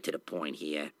get right to the point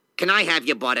here. Can I have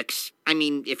your buttocks? I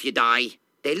mean, if you die,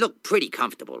 they look pretty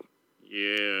comfortable.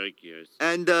 Yeah, I guess.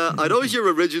 And, are those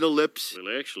your original lips?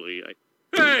 Well, actually,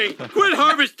 Hey, quit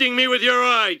harvesting me with your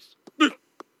eyes!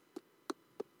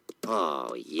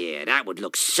 Oh, yeah, that would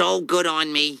look so good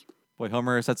on me. Boy,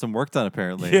 Homer has had some work done,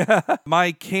 apparently. Yeah.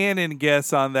 My canon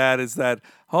guess on that is that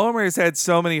Homer's had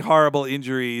so many horrible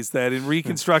injuries that in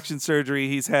reconstruction surgery,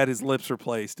 he's had his lips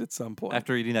replaced at some point.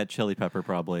 After eating that chili pepper,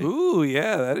 probably. Ooh,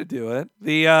 yeah, that'd do it.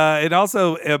 And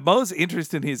also, Mo's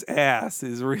interest in his ass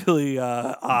is really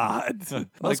odd.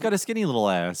 Mo's got a skinny little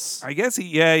ass. I guess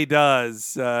he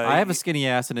does. I have a skinny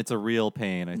ass, and it's a real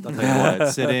pain. I'll tell you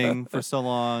what, sitting for so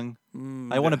long.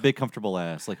 I want a big, comfortable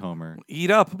ass like Homer.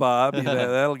 Eat up, Bob.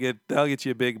 That'll get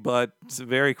you a big butt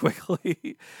very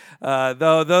quickly.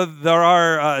 Though there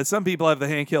are some people have the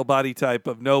Hank Hill body type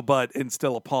of no butt and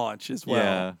still a paunch as well.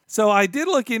 Yeah. So I did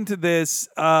look into this,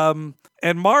 and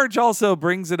Marge also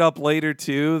brings it up later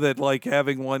too that like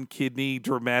having one kidney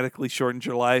dramatically shortens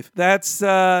your life. That's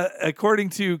according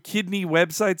to kidney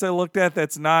websites I looked at.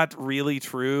 That's not really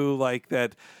true. Like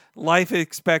that. Life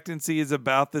expectancy is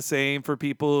about the same for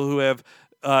people who have,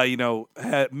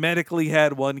 medically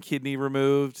had one kidney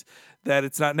removed. That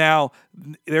it's not now.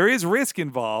 There is risk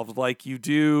involved. Like you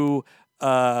do,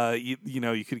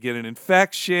 you could get an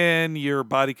infection. Your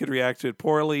body could react to it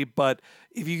poorly. But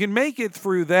if you can make it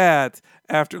through that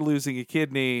after losing a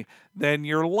kidney, then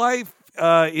your life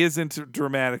isn't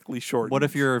dramatically shortened. What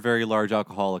if you're a very large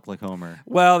alcoholic like Homer?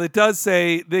 Well, it does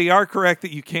say they are correct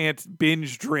that you can't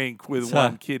binge drink with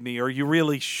one kidney, or you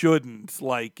really shouldn't.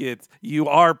 Like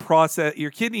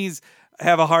your kidneys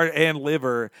have a heart and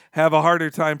liver have a harder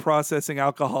time processing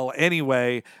alcohol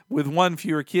anyway. With one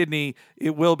fewer kidney,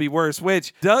 it will be worse,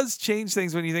 which does change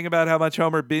things when you think about how much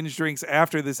Homer binge drinks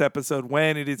after this episode,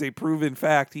 when it is a proven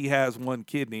fact he has one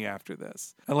kidney after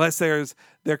this. Unless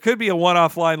there could be a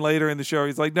one-off line later in the show.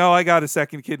 He's like, no, I got a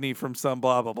second kidney from some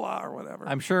blah, blah, blah, or whatever.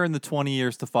 I'm sure in the 20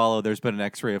 years to follow, there's been an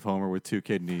x-ray of Homer with two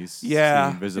kidneys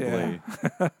seen visibly.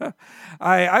 Yeah.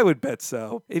 I would bet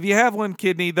so. If you have one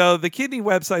kidney, though, the kidney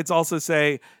websites also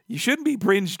say you shouldn't be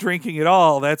binge drinking at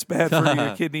all. That's bad for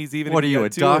your kidneys, even what if are you, a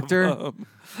doctor?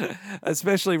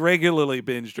 Especially regularly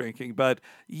binge drinking. But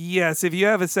yes, if you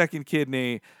have a second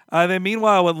kidney. Then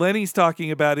meanwhile, what Lenny's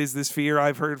talking about is this fear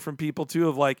I've heard from people too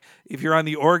of like, if you're on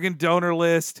the organ donor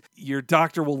list, your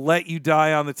doctor will let you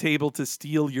die on the table to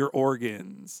steal your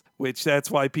organs, which that's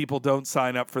why people don't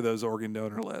sign up for those organ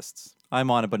donor lists.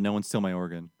 I'm on it, but no one steal my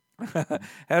organ.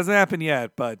 Hasn't happened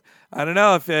yet, but I don't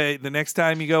know if the next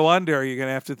time you go under, you're going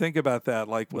to have to think about that.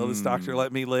 Like, will this doctor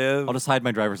let me live? I'll just hide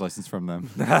my driver's license from them.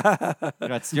 You're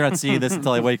not seeing this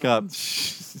until I wake up.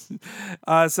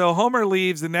 So Homer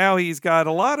leaves, and now he's got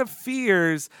a lot of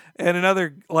fears. And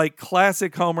another like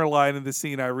classic Homer line in the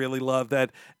scene I really love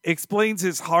that explains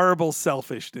his horrible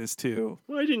selfishness too.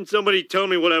 Why didn't somebody tell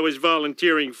me what I was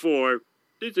volunteering for?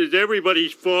 This is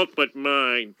everybody's fault but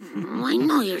mine. I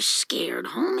know you're scared,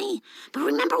 homie, but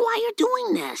remember why you're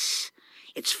doing this.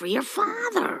 It's for your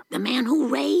father, the man who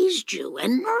raised you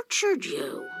and nurtured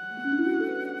you.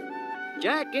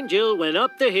 Jack and Jill went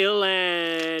up the hill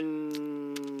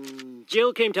and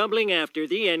Jill came tumbling after.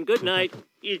 The end. Good night.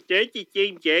 Is that the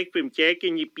same Jack from Jack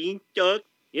and the Beanstalk?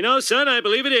 You know, son, I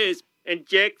believe it is. And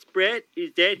Jack Sprat,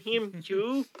 is that him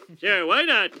too? Sure, why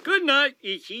not? Good night.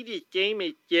 Is he the same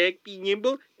as Jack B.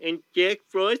 Nimble and Jack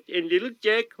Frost and Little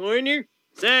Jack Horner?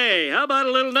 Say, how about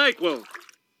a little NyQuil?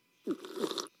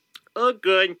 Oh,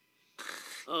 good.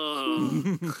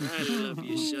 Oh, I love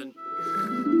you, son.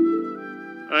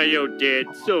 I owe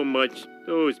Dad so much.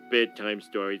 Those bedtime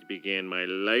stories began my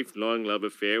lifelong love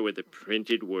affair with the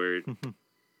printed word.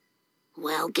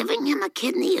 Well, giving him a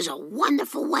kidney is a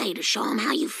wonderful way to show him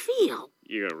how you feel.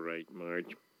 You're right,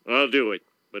 Marge. I'll do it.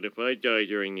 But if I die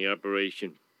during the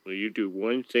operation, will you do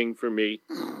one thing for me?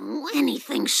 Oh,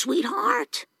 anything,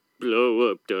 sweetheart.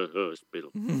 Blow up the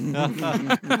hospital.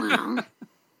 Well,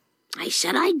 I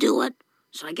said I'd do it,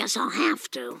 so I guess I'll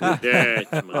have to.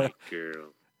 That's my girl.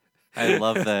 I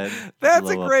love that. That's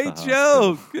a Blow up great the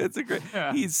joke. That's a great.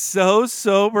 He's so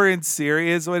sober and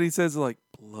serious when he says, like,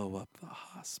 blow up the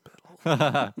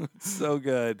hospital. It's so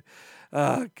good.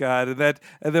 Oh God.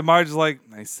 And then Marge is like,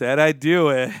 I said I'd do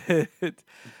it.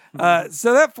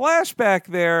 So that flashback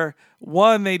there,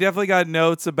 one, they definitely got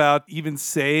notes about even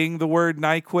saying the word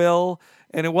NyQuil.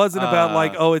 And it wasn't about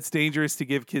like, oh, it's dangerous to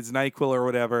give kids NyQuil or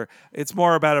whatever. It's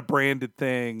more about a branded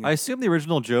thing. I assume the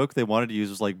original joke they wanted to use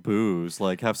was like booze,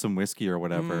 like have some whiskey or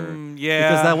whatever. Yeah.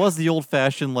 Because that was the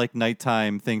old-fashioned like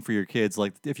nighttime thing for your kids.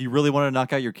 Like if you really want to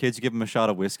knock out your kids, you give them a shot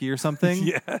of whiskey or something.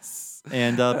 Yes.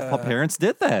 And parents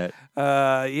did that.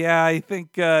 Yeah, I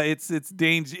think it's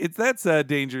that's a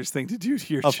dangerous thing to do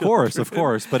to your children. Of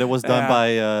course. But it was done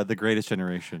by the greatest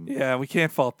generation. Yeah, we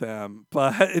can't fault them.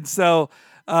 But so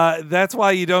that's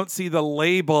why you don't see the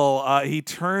label. He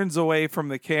turns away from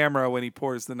the camera when he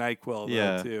pours the NyQuil,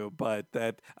 though, too. But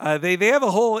that they have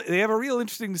a real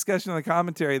interesting discussion in the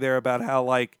commentary there about how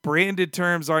like branded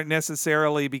terms aren't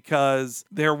necessarily because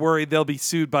they're worried they'll be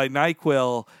sued by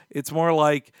NyQuil. It's more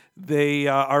like they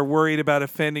are worried about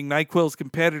offending NyQuil's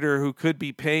competitor who could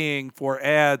be paying for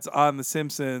ads on The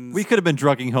Simpsons. We could have been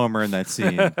drugging Homer in that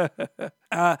scene.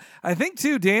 I think,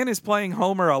 too, Dan is playing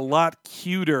Homer a lot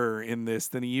cuter in this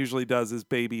than he usually does as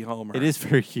baby Homer. It is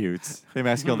very cute. Him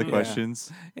asking all the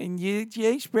questions. And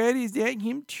Jay Spread, is that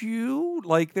him too?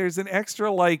 Like, there's an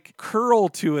extra, like, curl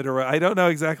to it. Or I don't know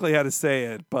exactly how to say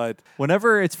it, but...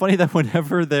 It's funny that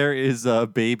whenever there is a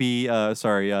baby,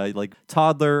 like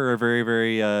toddler or a very,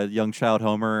 very young child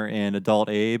Homer and adult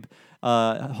Abe,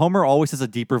 Homer always has a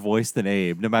deeper voice than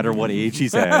Abe, no matter what age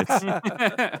he's at.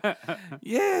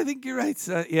 Yeah, I think you're right.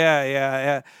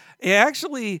 Yeah.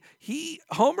 Actually,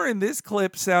 Homer in this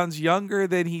clip sounds younger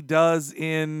than he does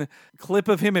in clip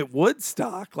of him at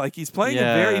Woodstock. Like he's playing it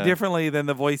very differently than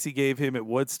the voice he gave him at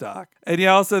Woodstock. And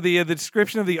also the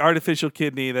description of the artificial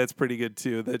kidney, that's pretty good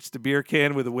too. That's the beer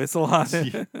can with a whistle on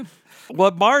it.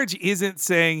 What Marge isn't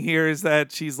saying here is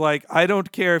that she's like, I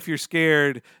don't care if you're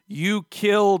scared. You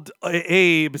killed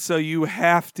Abe, so you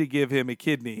have to give him a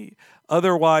kidney.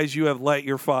 Otherwise, you have let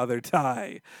your father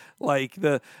die. Like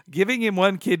giving him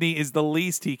one kidney is the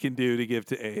least he can do to give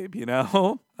to Abe, you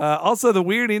know? Also, the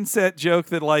weird inset joke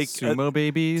that like Sumo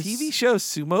Babies. TV show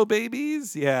Sumo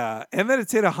Babies, yeah. And then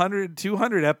it's hit 100,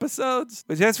 200 episodes,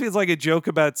 which just feels like a joke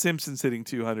about Simpsons hitting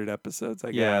 200 episodes,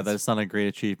 I guess. Yeah, that's not a great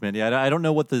achievement. Yeah, I don't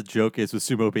know what the joke is with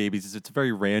Sumo Babies. It's a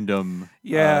very random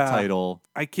title.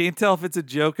 I can't tell if it's a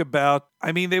joke about...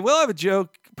 I mean, they will have a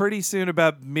joke pretty soon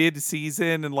about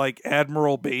mid-season and like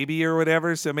Admiral Baby or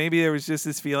whatever. So maybe there was just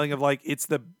this feeling of like it's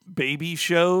the baby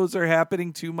shows are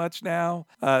happening too much now.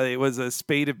 It was a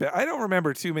spate of... I don't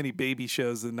remember too many baby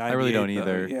shows in 98. I really don't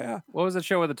either. Yeah. What was the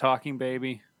show with the talking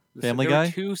baby? Family there Guy?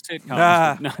 Were two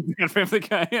sitcoms. No, not Family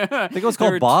Guy. I think it was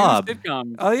called Bob. Two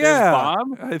sitcoms. Oh yeah, there's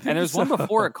Bob, and there's one so.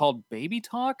 before it called Baby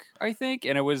Talk, I think,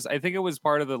 and I think it was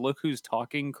part of the Look Who's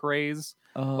Talking craze.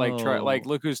 Oh. Like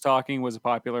Look Who's Talking was a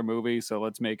popular movie, so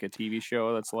let's make a TV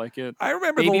show that's like it. I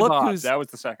remember Baby the Look Bob, Who's... that was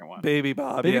the second one. Baby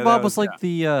Bob. Baby yeah, Bob was like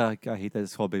the... I hate that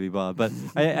it's called Baby Bob, but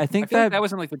I think that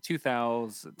was in like the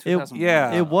 2000s.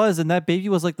 It was, and that baby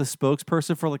was like the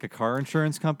spokesperson for like a car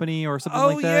insurance company or something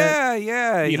like that.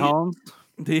 Yeah. Pete Holmes?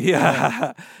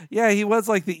 Yeah, he was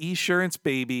like the Esurance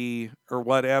baby or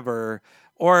whatever,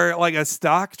 or like a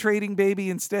stock trading baby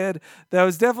instead. That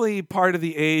was definitely part of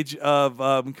the age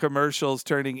of commercials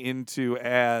turning into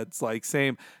ads. Like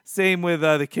same with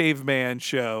the Caveman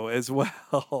show as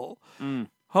well.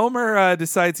 Homer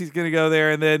decides he's going to go there,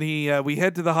 and then we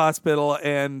head to the hospital,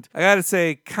 and I got to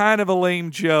say, kind of a lame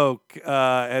joke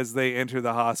as they enter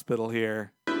the hospital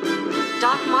here.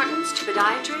 Doc Martens to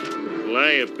podiatry?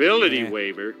 Liability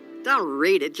waiver? Don't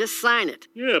read it, just sign it.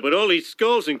 Yeah, but all these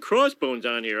skulls and crossbones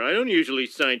on here, I don't usually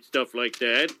sign stuff like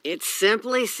that. It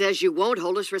simply says you won't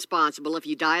hold us responsible if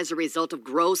you die as a result of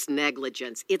gross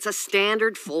negligence. It's a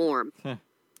standard form.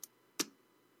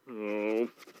 Oh.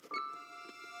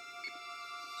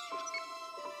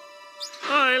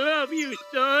 I love you,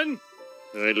 son.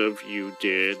 I love you,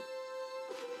 Dad.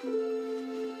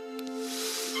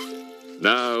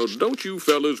 Now, don't you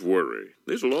fellas worry.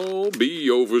 This'll all be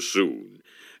over soon.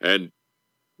 And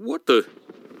what the...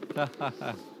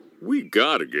 We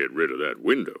gotta get rid of that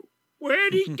window.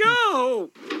 Where'd he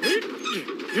go?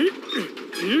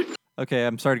 Okay,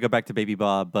 I'm sorry to go back to Baby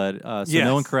Bob, but so Yes.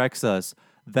 no one corrects us.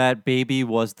 That baby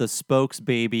was the spokes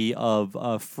baby of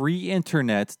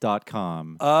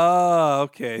freeinternet.com. Oh,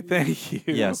 okay. Thank you.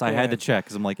 Yes, I had to check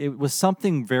because I'm like, it was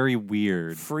something very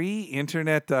weird.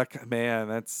 Freeinternet.com. Man,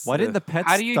 that's... Why didn't the pets?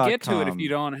 How do you get to it if you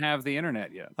don't have the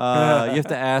internet yet? You have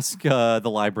to ask the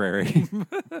library.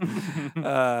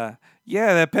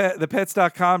 Yeah, the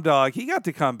pets.com dog. He got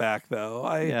to come back,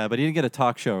 though. Yeah, but he didn't get a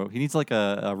talk show. He needs like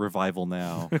a revival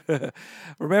now.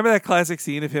 Remember that classic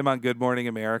scene of him on Good Morning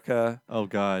America? Oh,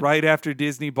 God. Right after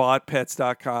Disney bought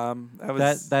pets.com.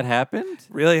 That happened?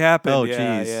 Really happened. Oh,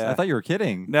 yeah, jeez. yeah. I thought you were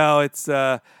kidding. No, it's...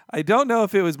 I don't know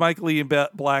if it was Michael Ian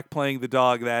Black playing the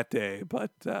dog that day,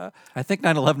 but... I think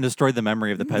 9/11 destroyed the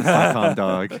memory of the pets.com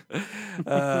dog.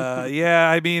 Yeah,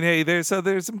 I mean, hey, there's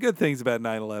some good things about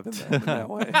 9/11 in that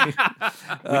way.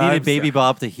 We needed Baby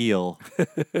Bob to heal.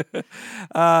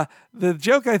 The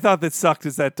joke I thought that sucked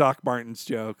is that Doc Martens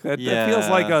joke. That feels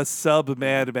like a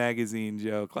sub-Mad Magazine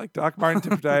joke. Like Doc Martin to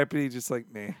podiatry, just like,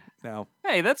 nah, no.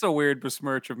 Hey, that's a weird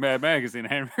besmirch of Mad Magazine,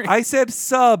 Henry. I said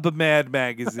sub-Mad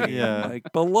Magazine. Yeah.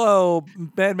 Like below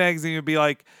Mad Magazine would be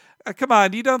like, come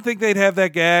on, you don't think they'd have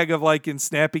that gag of like in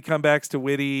snappy comebacks to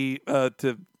witty,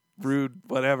 to rude,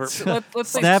 whatever. Let's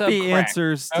say Snappy sub-crack.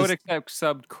 answers. I would to- accept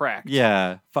sub-cracked.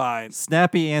 Yeah. Fine.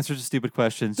 Snappy answers to stupid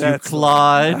questions. That's you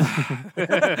clod.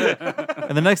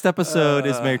 And the next episode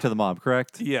is Married to the Mob,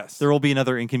 correct? Yes. There will be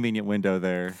another inconvenient window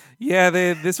there. Yeah,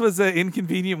 this was an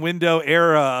inconvenient window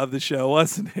era of the show,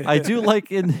 wasn't it? I do like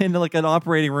in like an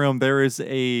operating room, there is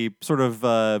a sort of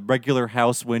regular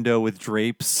house window with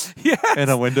drapes and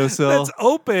a windowsill. That's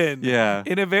open. Yeah.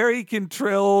 In a very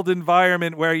controlled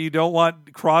environment where you don't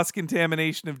want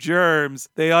cross-contamination of germs,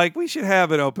 we should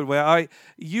have an open way.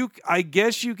 I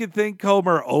guess you could think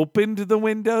Homer opened the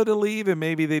window to leave, and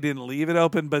maybe they didn't leave it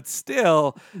open, but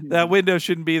still, that window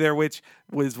shouldn't be there, which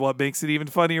was what makes it even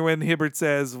funnier when Hibbert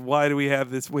says, why do we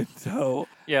have this window?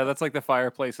 Yeah, that's like the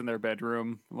fireplace in their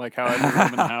bedroom. Like how every room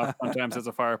in the house sometimes has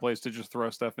a fireplace to just throw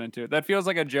stuff into. That feels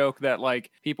like a joke that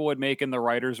like people would make in the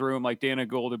writer's room. Like Dana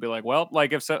Gould would be like, well,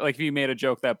 like if you made a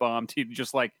joke that bombed, he'd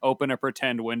just like open a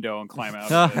pretend window and climb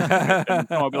out of it. And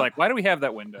someone would be like, why do we have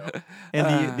that window?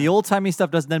 And the old-timey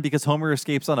stuff doesn't end because Homer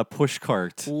escapes on a push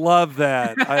cart. Love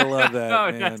that. I love that,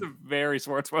 Oh, man. that's a very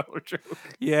Swartzwelder joke.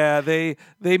 Yeah, they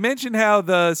mentioned how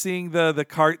seeing the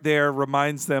cart there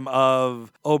reminds them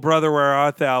of Oh Brother Where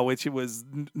Art Thou, which it was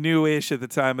newish at the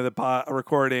time of the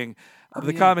recording of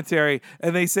the commentary,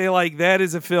 and they say like that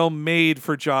is a film made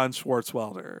for John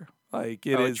Swartzwelder. Like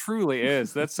it truly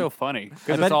is. That's so funny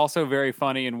because it's also very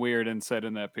funny and weird and set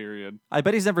in that period. I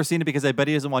bet he's never seen it because I bet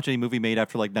he doesn't watch any movie made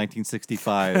after like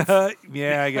 1965.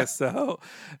 Yeah, I guess so.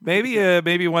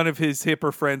 Maybe one of his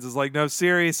hipper friends is like, no,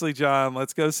 seriously, John,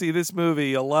 let's go see this movie.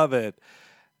 You'll love it.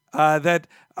 That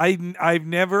I've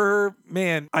never,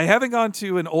 man, I haven't gone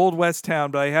to an old West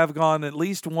town, but I have gone at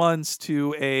least once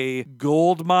to a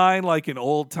gold mine, like an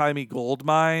old timey gold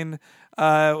mine.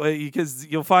 Because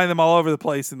you'll find them all over the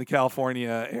place in the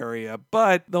California area.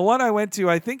 But the one I went to,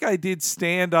 I think I did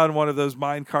stand on one of those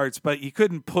mine carts, but you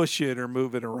couldn't push it or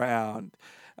move it around.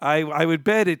 I would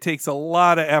bet it takes a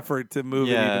lot of effort to move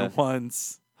it even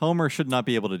once. Homer should not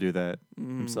be able to do that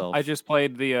himself. I just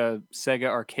played the Sega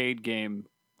arcade game.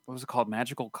 What was it called?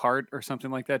 Magical Cart or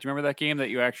something like that. Do you remember that game that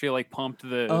you actually like pumped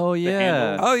the? Oh yeah. The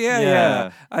handle? Oh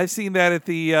yeah. I've seen that at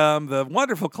the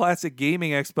wonderful Classic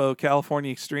Gaming Expo,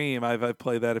 California Extreme. I've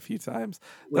played that a few times.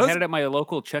 We had it at my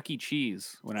local Chuck E.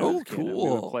 Cheese when I was a kid. We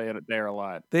Cool. would play it there a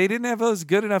lot. They didn't have those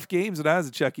good enough games when I was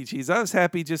at Chuck E. Cheese. I was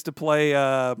happy just to play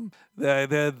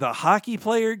the hockey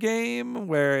player game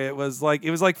where it was like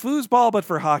foosball but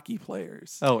for hockey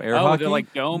players. Oh, air hockey? The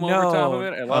like dome over top of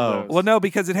it. I love those. Well, no,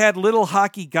 because it had little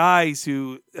hockey guys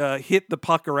who hit the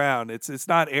puck around. It's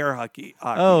not air hockey.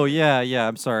 Oh yeah.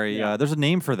 I'm sorry. There's a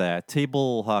name for that.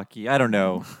 Table hockey. I don't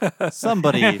know.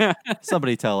 Somebody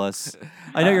tell us.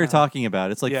 I know you're talking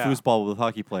about. It's like foosball with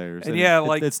hockey players. And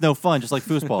it's no fun, just like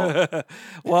foosball.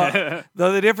 Well,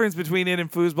 though the difference between it and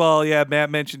foosball, Matt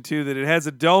mentioned too that it has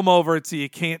a dome over it, so you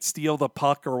can't steal the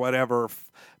puck or whatever.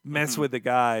 Mess with the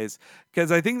guys,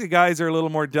 because I think the guys are a little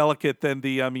more delicate than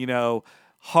the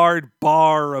hard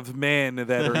bar of men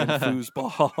that are in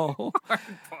foosball.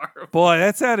 Boy,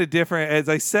 that sounded different. As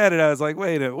I said it, I was like,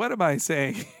 wait a minute, what am I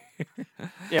saying?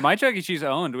 Yeah, my Chuck E. Cheese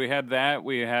owned. We had that.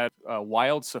 We had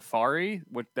Wild Safari,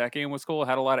 which that game was cool. It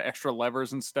had a lot of extra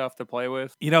levers and stuff to play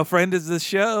with. Friend of the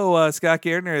show, Scott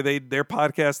Gardner, their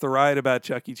podcast, The Ride, about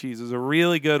Chuck E. Cheese was a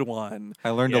really good one.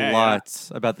 I learned a lot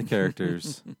about the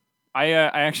characters. I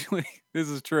actually, this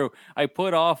is true. I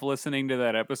put off listening to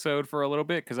that episode for a little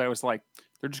bit because I was like,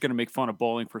 they're just going to make fun of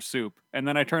Bowling for Soup. And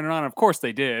then I turned it on. Of course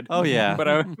they did. Oh, yeah.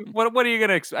 But what are you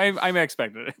going to I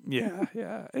expected it.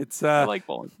 Yeah. It's I like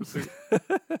Bowling for Soup.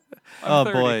 Oh,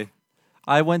 30. Boy.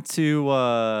 I went to,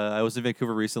 I was in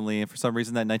Vancouver recently, and for some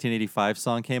reason that 1985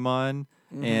 song came on.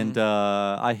 And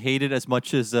I hate it as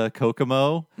much as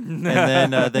Kokomo. And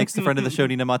then thanks to a friend of the show,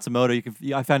 Nina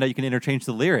Matsumoto, I found out you can interchange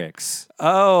the lyrics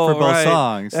for both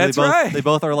songs. So That's right. They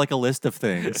both are like a list of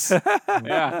things.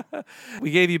 Yeah. We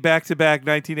gave you back-to-back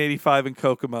 1985 and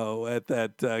Kokomo at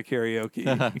that karaoke.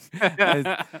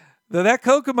 Though that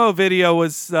Kokomo video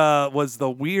was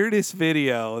the weirdest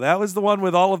video. That was the one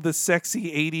with all of the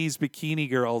sexy 80s bikini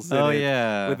girls in it.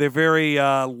 Yeah. With their very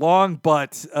long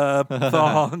butt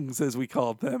thongs, as we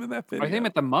called them in that video. I think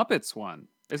at the Muppets one.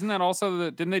 Isn't that also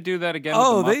didn't they do that again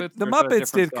Oh, with the the Muppets?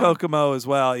 Muppets did Kokomo as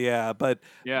well, yeah. But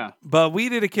we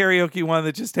did a karaoke one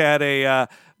that just had a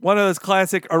one of those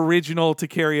classic original to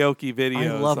karaoke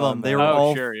videos. I love them. They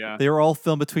were they were all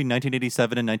filmed between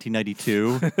 1987 and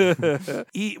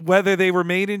 1992. Whether they were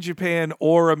made in Japan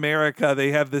or America,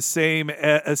 they have the same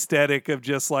aesthetic of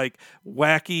just like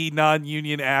wacky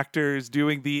non-union actors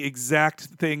doing the exact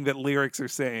thing that lyrics are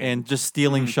saying. And just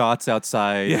stealing shots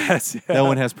outside. Yes. Yeah. No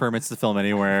one has permits to film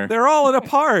anywhere. They're all in a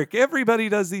park. Everybody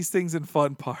does these things in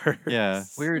fun parks. Yeah.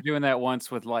 We were doing that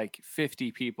once with like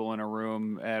 50 people in a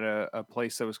room at a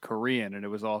place that was Korean, and it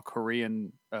was all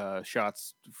Korean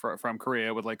shots from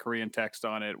Korea with like Korean text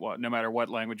on it, no matter what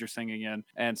language you're singing in.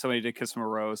 And somebody did Kiss from a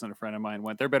Rose, and a friend of mine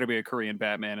went, there better be a Korean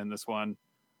Batman in this one.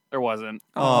 There wasn't.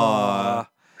 Aww.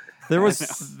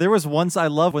 There was once I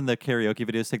love when the karaoke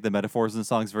videos take the metaphors and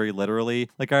songs very literally.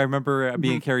 Like I remember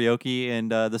being at karaoke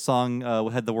and the song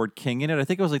had the word king in it. I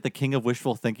think it was like the king of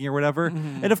wishful thinking or whatever.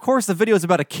 And of course the video is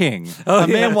about a king. A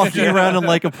man walking around in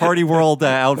like a party world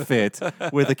outfit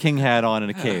with a king hat on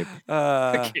and a cape.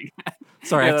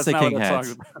 Sorry, I have to say king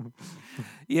hats.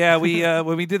 Yeah, we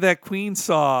when we did that Queen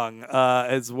song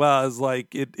as well as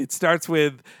like it starts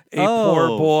with a poor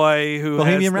boy who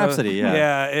Bohemian Rhapsody.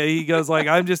 Yeah, he goes like,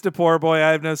 I'm just a poor boy,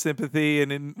 I have no sympathy,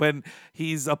 and when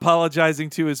he's apologizing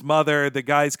to his mother, the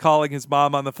guy's calling his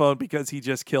mom on the phone because he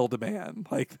just killed a man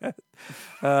like that.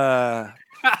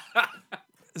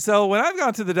 So when I've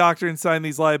gone to the doctor and signed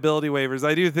these liability waivers,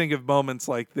 I do think of moments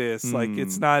like this. Like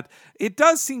it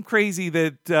does seem crazy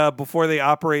that before they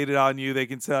operate it on you, they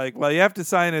can say like, well, you have to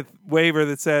sign a waiver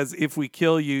that says if we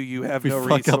kill you, you have no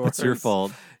resource. Fuck up, it's your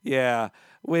fault. Yeah,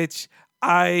 which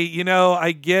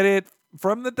I get it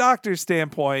from the doctor's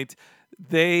standpoint.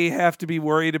 They have to be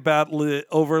worried about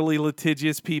overly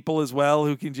litigious people as well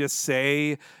who can just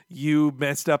say, you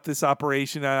messed up this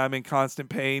operation and I'm in constant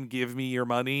pain, give me your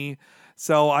money.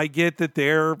 So I get that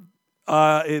they're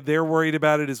worried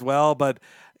about it as well, but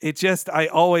I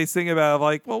always think about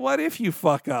like, well, what if you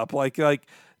fuck up? Like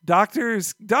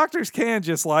doctors can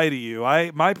just lie to you.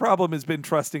 My problem has been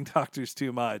trusting doctors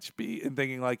too much and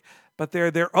thinking like, but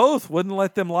their oath wouldn't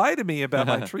let them lie to me about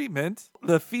my treatment.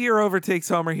 The fear overtakes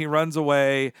Homer. He runs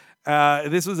away.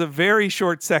 This was a very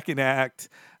short second act.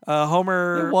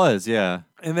 Homer. It was, yeah.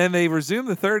 And then they resume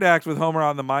the third act with Homer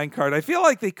on the minecart. I feel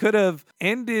like they could have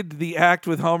ended the act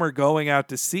with Homer going out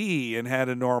to sea and had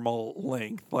a normal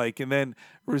length, and then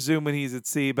resume when he's at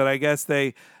sea. But I guess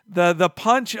the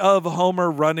punch of Homer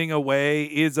running away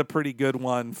is a pretty good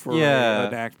one for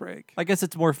an act break. I guess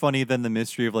it's more funny than the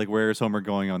mystery of like, where is Homer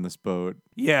going on this boat?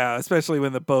 Yeah, especially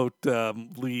when the boat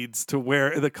leads to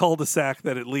where the cul-de-sac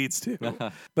that it leads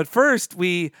to. But first,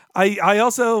 I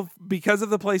also, because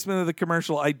of the placement of the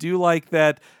commercial, I do like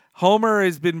that Homer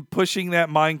has been pushing that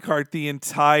minecart the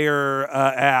entire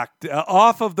act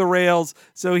off of the rails,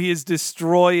 so he is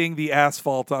destroying the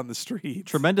asphalt on the street.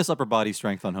 Tremendous upper body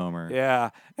strength on Homer.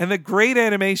 Yeah, and the great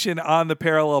animation on the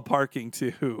parallel parking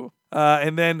too.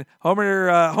 And then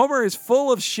Homer is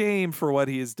full of shame for what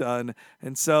he has done,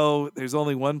 and so there's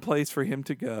only one place for him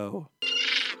to go.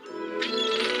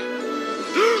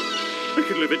 I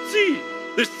could live at sea.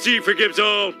 The sea forgives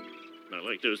all. Not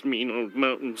like those mean old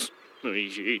mountains. I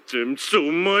hate them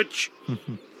so much. The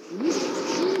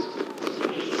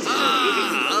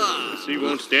sea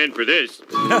won't stand for this.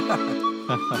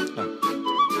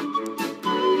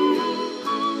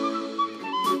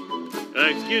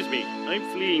 Excuse me, I'm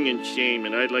fleeing in shame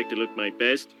and I'd like to look my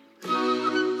best. Can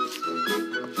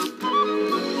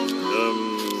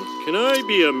I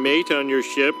be a mate on your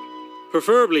ship?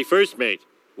 Preferably first mate.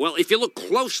 Well, if you look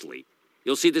closely,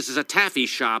 you'll see this is a taffy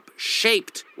shop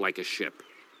shaped like a ship.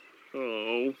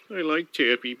 Oh, I like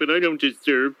taffy, but I don't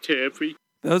deserve taffy.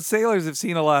 Those sailors have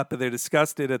seen a lot, but they're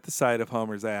disgusted at the sight of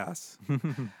Homer's ass.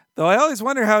 Though I always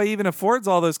wonder how he even affords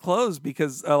all those clothes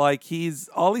because, like,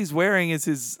 all he's wearing is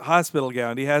his hospital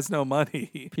gown. He has no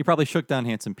money. He probably shook down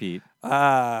Handsome Pete.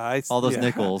 All those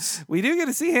nickels. We do get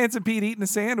to see Handsome Pete eating a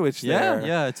sandwich there.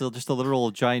 Yeah, it's just a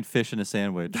literal giant fish in a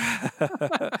sandwich.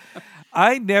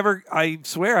 I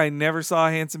swear I never saw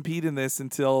Handsome Pete in this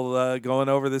until going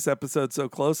over this episode so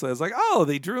closely. I was like, oh,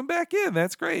 they drew him back in.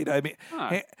 That's great. I mean,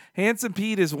 Handsome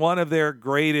Pete is one of their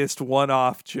greatest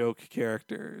one-off joke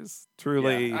characters.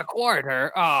 Truly. Yeah, a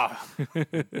quarter.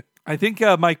 I think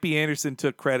Mike B. Anderson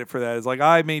took credit for that. It's like,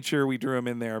 I made sure we drew him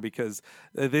in there because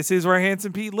this is where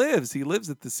Handsome Pete lives. He lives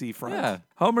at the seafront. Yeah.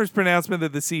 Homer's pronouncement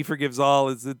that the sea forgives all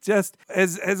is that just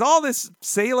as all this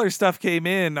sailor stuff came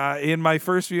in my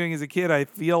first viewing as a kid, I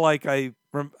feel like I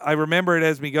remember it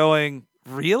as me going,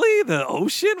 really? The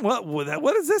ocean?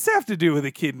 What does this have to do with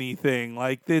a kidney thing?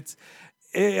 Like, it's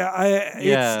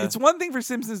one thing for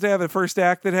Simpsons to have a first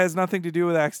act that has nothing to do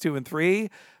with acts 2 and 3.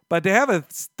 But to have a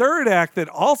third act that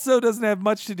also doesn't have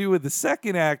much to do with the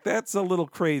second act, that's a little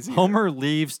crazy. Homer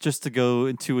leaves just to go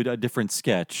into a different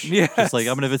sketch. Yes. Just like,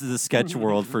 I'm going to visit the sketch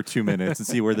world for 2 minutes and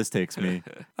see where this takes me.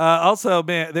 Also,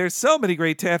 man, there's so many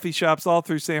great taffy shops all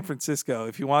through San Francisco.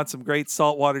 If you want some great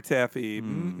saltwater taffy,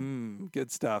 good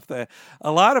stuff.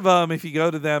 A lot of them, if you go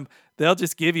to them, they'll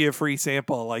just give you a free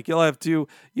sample. Like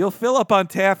you'll fill up on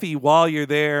taffy while you're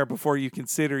there before you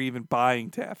consider even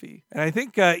buying taffy. And I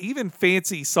think even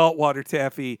fancy saltwater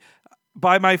taffy,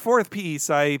 by my fourth piece,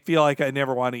 I feel like I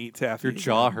never want to eat taffy. Your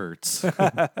jaw hurts.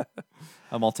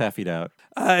 I'm all taffied out.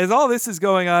 As all this is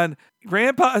going on,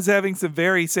 Grandpa is having some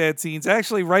very sad scenes.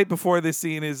 Actually, right before this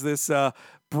scene is this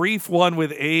brief one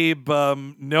with Abe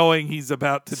knowing he's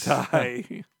about to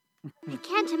die. I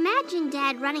can't imagine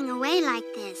Dad running away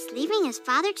like this, leaving his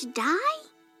father to die.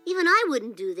 Even I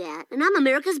wouldn't do that, and I'm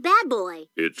America's bad boy.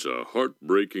 It's a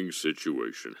heartbreaking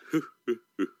situation.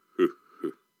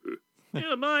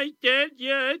 Am I dead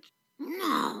yet?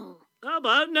 No. How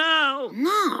about now?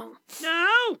 No.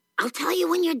 Now? I'll tell you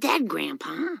when you're dead,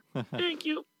 Grandpa. Thank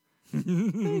you.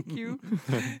 Thank you.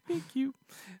 Thank you.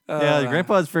 Yeah,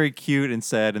 Grandpa is very cute and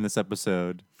sad in this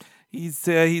episode.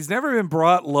 He's never been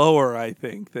brought lower, I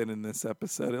think, than in this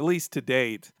episode, at least to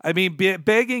date. I mean,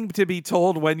 begging to be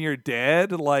told when you're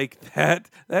dead like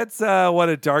that's what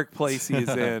a dark place he is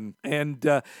in. And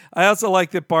I also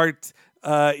like that Bart,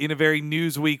 in a very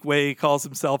Newsweek way, calls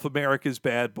himself America's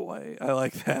bad boy. I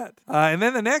like that. And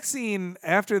then the next scene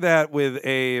after that with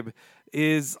Abe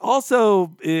is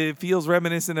also, it feels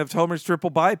reminiscent of Homer's triple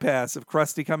bypass of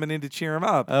Krusty coming in to cheer him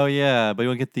up. Oh, yeah, but you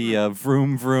won't get the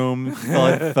vroom, vroom,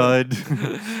 thud, thud.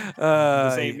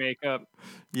 The same makeup.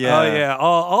 Yeah. Oh, yeah,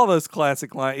 all those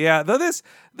classic lines. Yeah, though this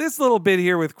little bit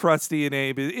here with Krusty and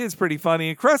Abe is pretty funny.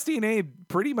 And Krusty and Abe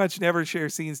pretty much never share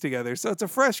scenes together, so it's a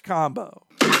fresh combo.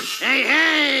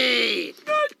 Hey!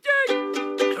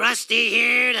 Krusty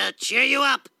here to cheer you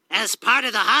up as part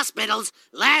of the hospital's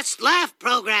Last Laugh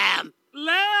program.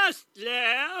 Last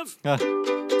laugh?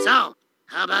 So,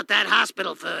 how about that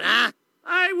hospital food, huh?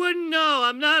 I wouldn't know.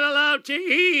 I'm not allowed to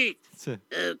eat.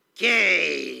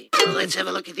 Okay, let's have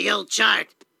a look at the old chart.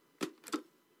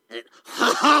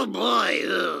 Oh, boy.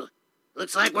 Ugh.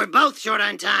 Looks like we're both short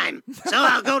on time, so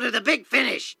I'll go to the big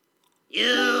finish.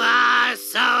 You are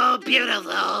so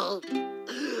beautiful.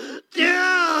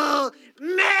 To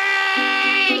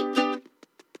me!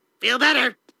 Feel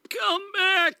better. Come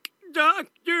back, doctor.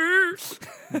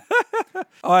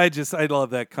 I love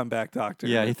that comeback doctor.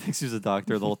 Yeah, he thinks he's a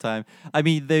doctor the whole time. I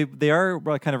mean, they are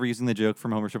kind of reusing the joke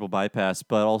from Homer's Triple Bypass,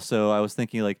 but also I was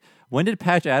thinking, like, when did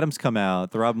Patch Adams come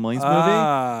out? The Robin Williams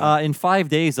movie? In 5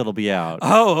 days it'll be out.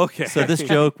 Oh, okay. So this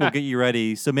joke will get you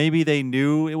ready. So maybe they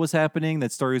knew it was happening,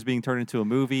 that story was being turned into a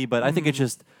movie, but I think it's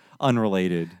just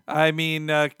unrelated. I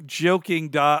mean, joking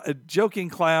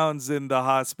clowns in the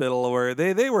hospital, where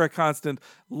they were a constant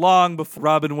long before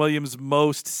Robin Williams'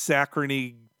 most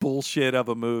saccharine bullshit of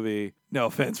a movie. No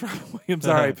offense, Robin Williams,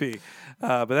 R.I.P.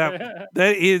 But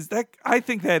I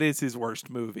think that is his worst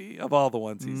movie of all the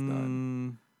ones he's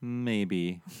done.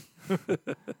 Maybe.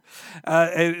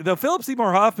 Though Philip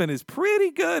Seymour Hoffman is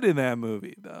pretty good in that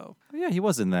movie, though. Yeah, he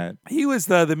was in that. He was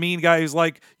the mean guy who's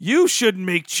like, you shouldn't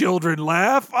make children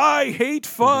laugh. I hate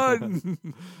fun.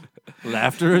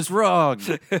 Laughter is wrong.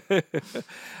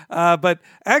 But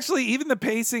actually, even the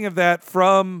pacing of that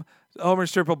from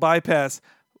Homer's Triple Bypass,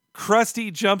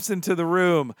 Krusty jumps into the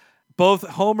room. Both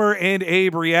Homer and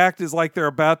Abe react as like they're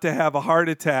about to have a heart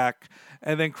attack.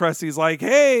 And then Krusty's like,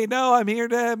 hey, no, I'm here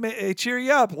to cheer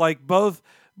you up. Like both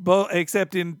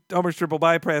except in Homer's Triple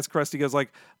Bypass, Krusty goes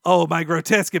like, "Oh, my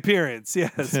grotesque appearance."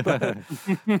 Yes,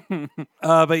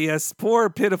 but yes, poor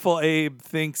pitiful Abe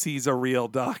thinks he's a real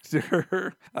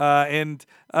doctor. And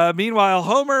meanwhile,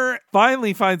 Homer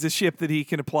finally finds a ship that he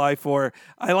can apply for.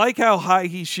 I like how high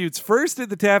he shoots. First at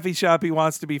the taffy shop, he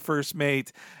wants to be first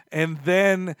mate, and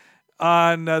then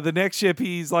on the next ship,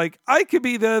 he's like, I could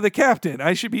be the captain.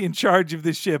 I should be in charge of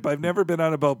this ship. I've never been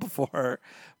on a boat before,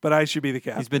 but I should be the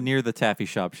captain. He's been near the taffy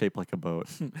shop shaped like a boat.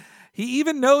 He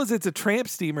even knows it's a tramp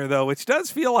steamer, though, which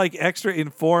does feel like extra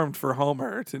informed for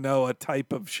Homer to know a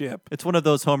type of ship. It's one of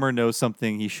those Homer knows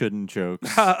something he shouldn't jokes.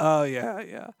 Oh,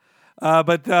 yeah.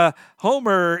 But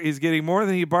Homer is getting more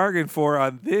than he bargained for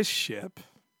on this ship.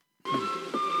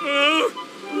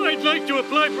 I'd like to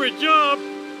apply for a job.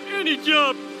 Any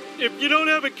job. If you don't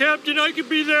have a captain, I could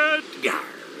be that.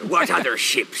 What other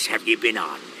ships have you been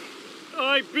on?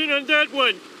 I've been on that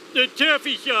one, the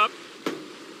taffy shop.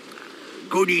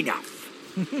 Good enough.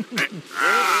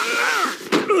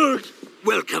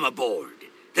 Welcome aboard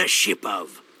the ship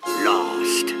of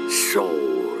Lost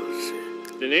Souls.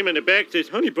 The name on the back says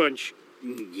Honey Bunch.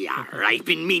 Yeah, I've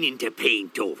been meaning to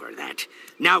paint over that.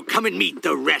 Now come and meet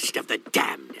the rest of the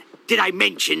damned. Did I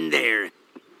mention they're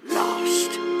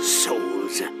Lost Souls?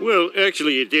 Well,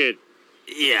 actually, you did.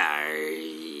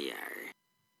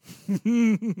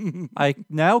 I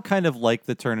now kind of like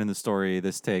the turn in the story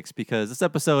this takes because this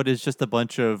episode is just a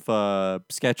bunch of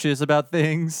sketches about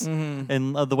things,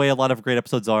 and the way a lot of great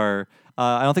episodes are.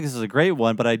 I don't think this is a great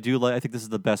one, but I think this is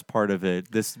the best part of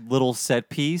it. This little set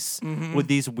piece with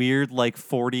these weird like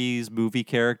 40s movie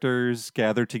characters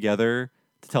gathered together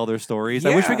to tell their stories.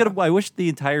 Yeah. I wish the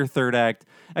entire third act.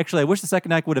 Actually, I wish the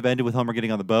second act would have ended with Homer getting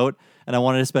on the boat, and I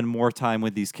wanted to spend more time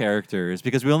with these characters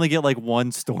because we only get like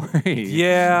one story.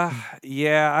 Yeah,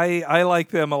 I like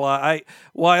them a lot. I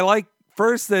like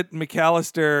first that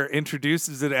McAllister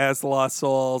introduces it as the Lost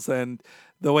Souls, and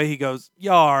the way he goes,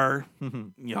 yar,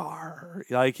 yar.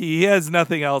 Like, he has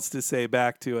nothing else to say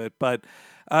back to it. But,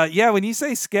 when you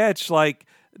say sketch, like,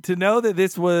 to know that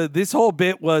this whole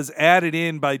bit was added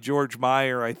in by George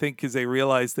Meyer, I think, because they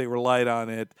realized they were light on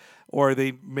it, or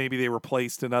maybe they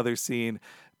replaced another scene.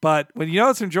 But when you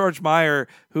know it's from George Meyer,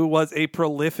 who was a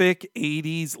prolific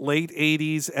late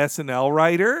 80s SNL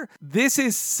writer, this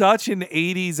is such an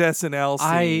 80s SNL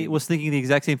scene. I was thinking the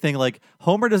exact same thing. Like,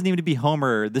 Homer doesn't even need to be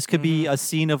Homer. This could be a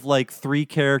scene of like 3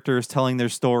 characters telling their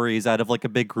stories out of like a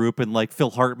big group, and like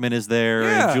Phil Hartman is there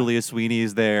and Julia Sweeney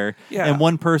is there. Yeah. And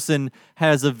one person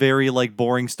has a very like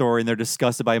boring story and they're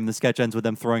disgusted by him. The sketch ends with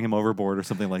them throwing him overboard or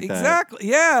something like that. Exactly.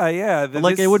 Yeah.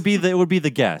 It would be the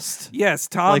guest. Yes,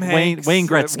 Tom like Hanks, Wayne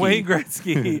Gretzky. Wayne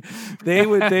Gretzky.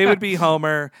 they would be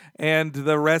Homer, and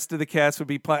the rest of the cast would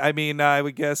be. I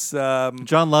would guess John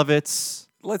Lovitz.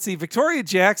 Let's see. Victoria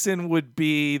Jackson would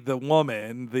be the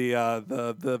woman,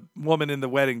 the woman in the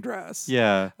wedding dress.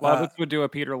 Yeah, Lovitz would do a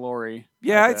Peter Lorre.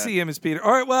 Yeah, I'd see him as Peter.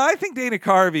 All right. Well, I think Dana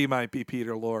Carvey might be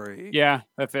Peter Lorre. Yeah,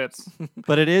 that fits.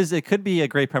 But it could be a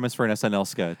great premise for an SNL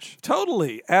sketch.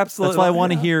 Totally, absolutely. That's why I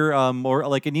want to hear more.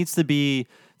 Like, it needs to be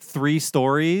 3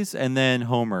 stories and then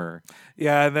Homer.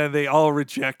 Yeah, and then they all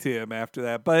reject him after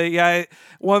that. But yeah,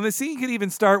 the scene could even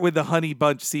start with the Honey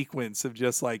Bunch sequence of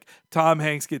just like Tom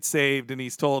Hanks gets saved and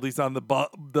he's told he's on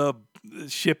the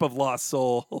ship of Lost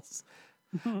Souls.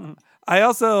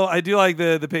 I do like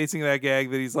the pacing of that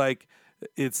gag that he's like,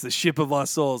 it's the ship of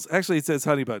Lost Souls. Actually, it says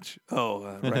Honey Bunch.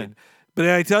 Oh, right. But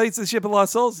did I tell you it's the ship of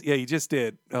Lost Souls? Yeah, you just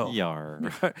did. Oh.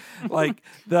 Yar. Like,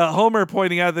 the Homer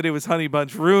pointing out that it was Honey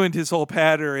Bunch ruined his whole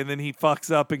patter, and then he fucks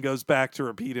up and goes back to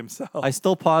repeat himself. I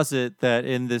still posit that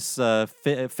in this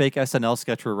fake SNL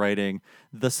sketch we're writing,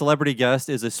 the celebrity guest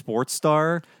is a sports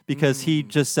star because he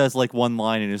just says like one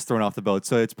line and is thrown off the boat.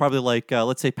 So it's probably like,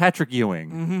 let's say Patrick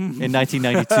Ewing in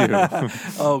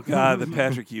 1992. Oh, God, the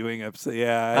Patrick Ewing episode.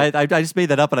 Yeah. I just made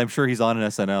that up, and I'm sure he's on an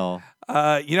SNL.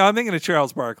 I'm thinking of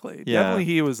Charles Barkley. Yeah. Definitely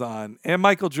he was on. And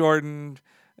Michael Jordan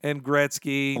and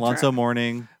Gretzky. Alonzo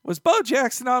Mourning. Was Bo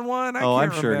Jackson on one?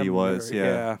 I'm sure he was,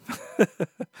 yeah.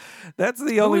 That's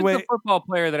the only way. Who is the football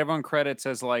player that everyone credits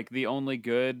as like the only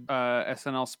good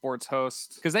SNL sports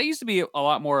host? Because that used to be a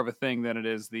lot more of a thing than it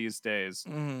is these days.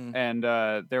 And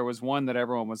there was one that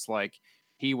everyone was like,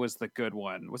 he was the good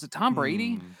one. Was it Tom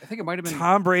Brady? I think it might have been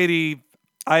Tom Brady.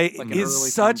 Peyton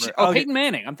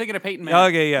Manning. I'm thinking of Peyton Manning.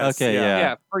 Okay, yes. Okay,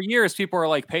 yeah. For years, people were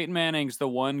like, Peyton Manning's the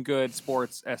one good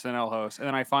sports SNL host. And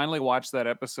then I finally watched that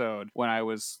episode when I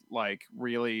was like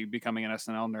really becoming an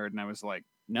SNL nerd, and I was like,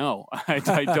 No, I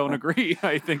don't agree.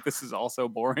 I think this is also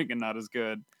boring and not as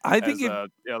good as the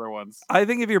other ones. I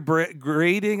think if you're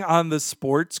grading on the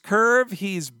sports curve,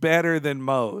 he's better than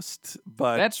most.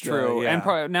 But that's true. yeah.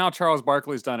 And now Charles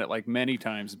Barkley's done it like many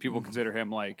times, and people consider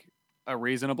him like a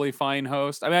reasonably fine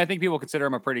host. I mean, I think people consider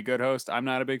him a pretty good host. I'm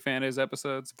not a big fan of his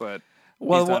episodes, but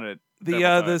he's done it.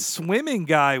 The swimming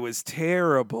guy was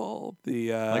terrible.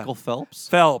 The Michael Phelps?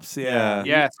 Phelps, yeah.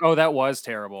 Yes. Oh, that was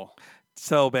terrible.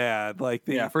 So bad.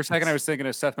 For a second I was thinking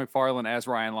of Seth MacFarlane as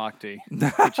Ryan Lochte,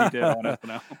 which he did on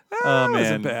SNL. Oh man,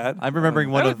 wasn't bad. I'm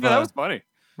remembering that was funny.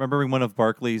 Remembering one of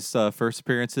Barkley's first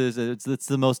appearances. It's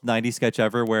the most 90s sketch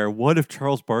ever. Where what if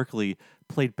Charles Barkley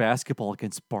played basketball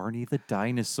against Barney the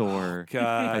dinosaur?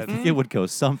 God, I think it would go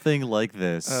something like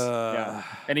this. Yeah.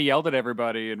 And he yelled at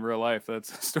everybody in real life. That's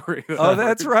the story.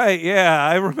 That's right. Yeah,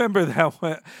 I remember that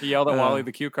one. He yelled at Wally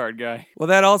the cue card guy. Well,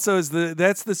 that also is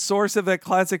that's the source of that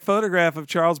classic photograph of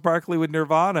Charles Barkley with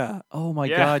Nirvana. Oh my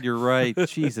God, you're right.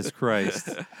 Jesus Christ.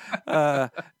 Now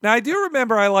I do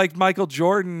remember I liked Michael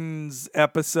Jordan's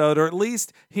episode, or at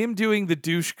least him doing the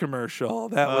douche commercial.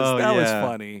 That was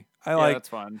funny. That's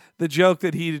fun. The joke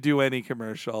that he'd do any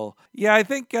commercial. Yeah, I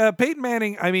think Peyton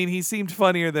Manning, I mean, he seemed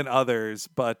funnier than others,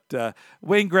 but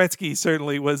Wayne Gretzky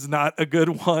certainly was not a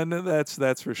good one.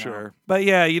 That's for sure. But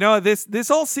yeah, this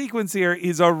whole sequence here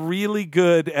is a really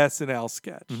good SNL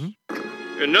sketch.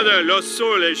 Mm-hmm. Another Los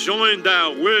Sols joined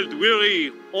our world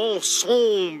weary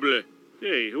ensemble.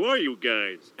 Hey, who are you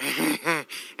guys?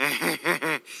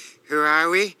 Who are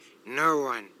we? No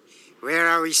one. Where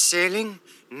are we sailing?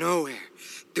 Nowhere.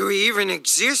 Do we even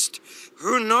exist?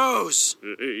 Who knows?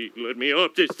 Hey, let me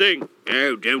off this thing.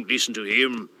 Oh, don't listen to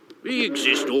him. We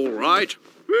exist all right.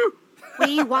 Woo.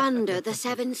 We wander the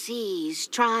 7 seas,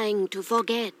 trying to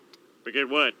forget. Forget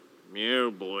what?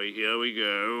 Oh, boy, here we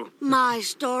go. My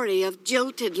story of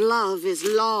jilted love is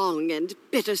long and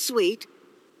bittersweet.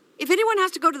 If anyone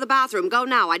has to go to the bathroom, go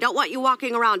now. I don't want you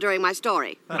walking around during my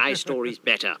story. My story's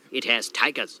better. It has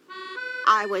tigers.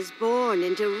 I was born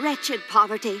into wretched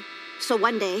poverty. So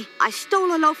one day, I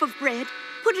stole a loaf of bread,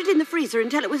 put it in the freezer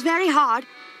until it was very hard,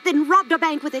 then robbed a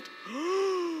bank with it.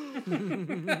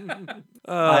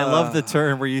 I love the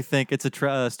turn where you think it's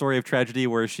a story of tragedy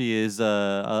where she is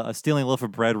stealing a loaf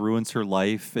of bread ruins her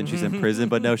life and she's in prison,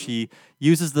 but no, she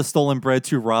uses the stolen bread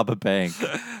to rob a bank.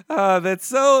 That's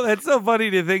so funny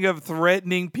to think of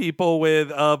threatening people with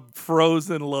a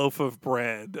frozen loaf of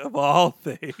bread, of all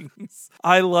things.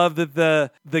 I love that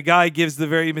the guy gives the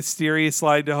very mysterious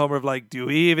line to Homer of like, do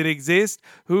we even exist?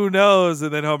 Who knows?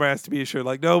 And then Homer has to be assured,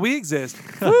 like, no, we exist.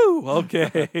 Woo,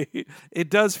 okay. It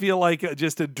does feel like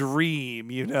just a dream,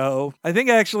 I think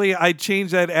actually I'd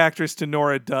change that actress to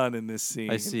Nora Dunn in this scene.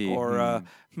 I see. Or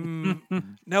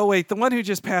no, wait, the one who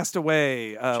just passed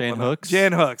away. Jan Hooks?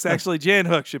 Jan Hooks. Actually, Jan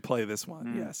Hooks should play this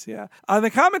one. Yes, yeah. On the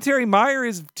commentary, Meyer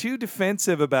is too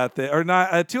defensive about this, or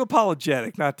not too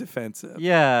apologetic, not defensive.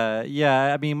 Yeah.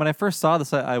 I mean, when I first saw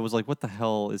this, I was like, what the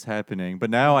hell is happening? But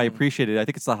now I appreciate it. I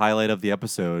think it's the highlight of the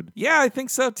episode. Yeah, I think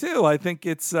so too. I think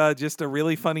it's just a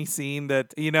really funny scene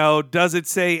that, does it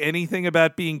say anything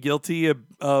about being guilty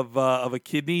of a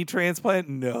kidney transplant?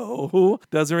 No.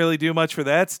 Doesn't really do much for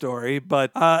that story,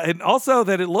 but and also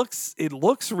that it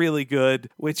looks really good,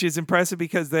 which is impressive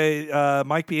because they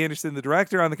Mike P. Anderson, the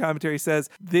director, on the commentary says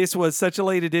this was such a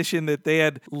late edition that they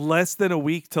had less than a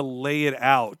week to lay it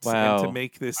out and to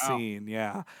make this scene.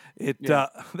 Yeah,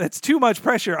 that's too much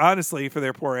pressure, honestly, for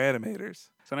their poor animators.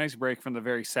 It's a nice break from the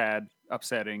very sad,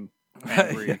 upsetting,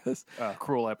 angry,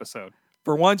 cruel episode.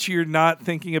 For once, you're not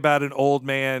thinking about an old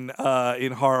man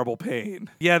in horrible pain.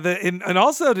 Yeah, and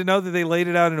also to know that they laid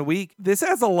it out in a week, this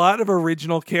has a lot of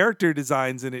original character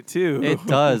designs in it, too. It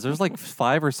does. There's like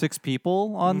 5 or 6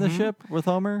 people on the ship with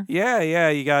Homer. Yeah.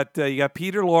 You got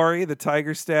Peter Lorre, the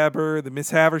tiger stabber, the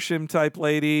Miss Havisham type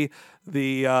lady,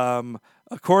 the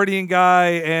accordion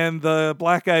guy, and the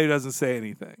black guy who doesn't say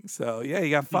anything. So, yeah, you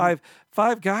got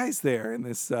five guys there in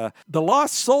this. The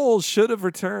Lost Souls should have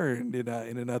returned in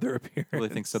another appearance. I really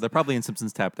think so. They're probably in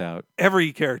Simpsons Tapped Out.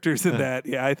 Every character's in that.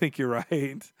 Yeah, I think you're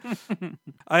right.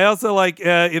 I also like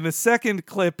in the second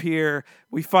clip here,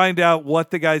 we find out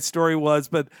what the guy's story was,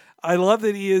 but I love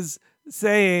that he is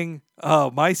saying, oh,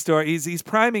 my story. He's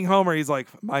priming Homer. He's like,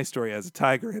 my story has a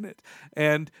tiger in it.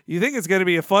 And you think it's going to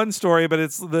be a fun story,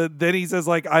 but then he says,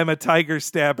 like, I'm a tiger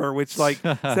stabber, which like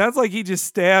sounds like he just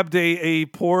stabbed a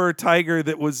poor tiger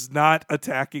that was not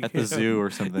attacking at the zoo or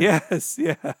something. Yes,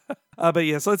 yeah. But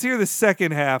yeah, so let's hear the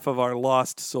second half of our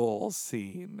Lost Souls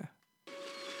scene.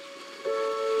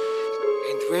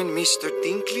 And when Mr.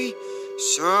 Dinkley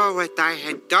saw what I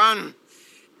had done,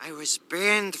 I was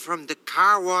banned from the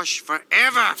car wash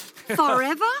forever.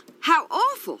 Forever? How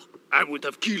awful. I would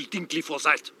have killed Dinkley for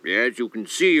that. As you can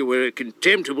see, we're a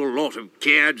contemptible lot of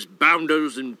cads,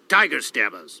 bounders, and tiger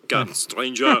stabbers. Come,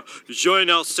 stranger, join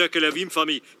our circle of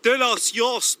infamy. Tell us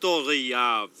your story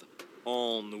of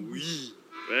ennui.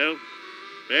 Well,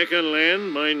 back on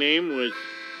land, my name was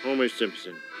Homer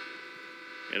Simpson.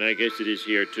 And I guess it is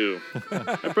here, too.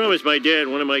 I promised my dad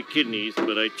one of my kidneys,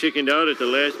 but I chickened out at the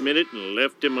last minute and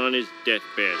left him on his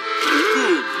deathbed.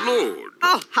 Good Lord.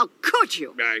 Oh, how could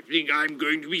you? I think I'm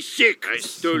going to be sick. I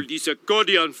stole this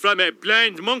accordion from a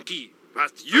blind monkey.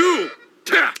 But you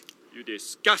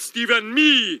disgust even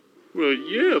me. Well,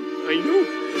 yeah, I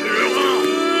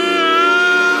know.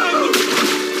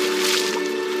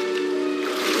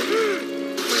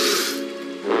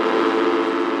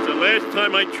 Last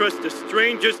time I trust the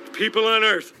strangest people on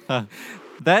earth.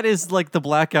 That is like the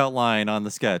blackout line on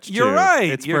the sketch. You're too. right.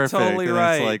 It's You're perfect. totally and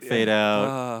right. It's like fade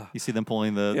out. You see them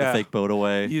pulling the fake boat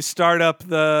away. You start up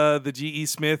the G.E.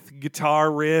 Smith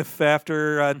guitar riff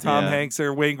after Tom Hanks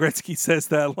or Wayne Gretzky says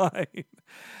that line.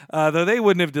 Though they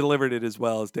wouldn't have delivered it as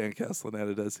well as Dan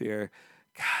Castellaneta does here.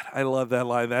 God, I love that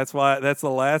line. That's the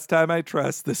last time I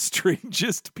trust the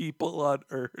strangest people on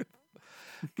earth.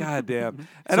 God damn.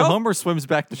 And so Homer swims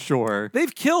back to shore.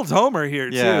 They've killed Homer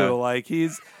here, too. Like,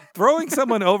 he's throwing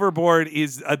someone overboard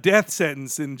is a death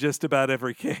sentence in just about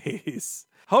every case.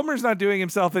 Homer's not doing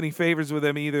himself any favors with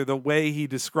him either, the way he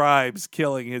describes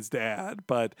killing his dad.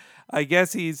 But I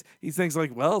guess he thinks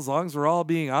like, well, as long as we're all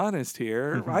being honest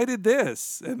here, I did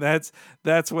this. And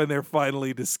that's when they're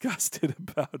finally disgusted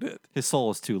about it. His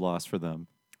soul is too lost for them.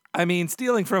 I mean,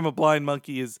 stealing from a blind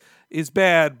monkey is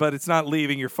bad, but it's not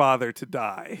leaving your father to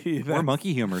die. Or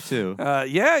monkey humor, too.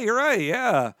 Yeah, you're right,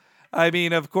 yeah. I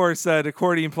mean, of course, an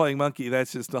accordion-playing monkey,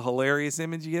 that's just a hilarious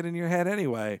image you get in your head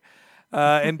anyway.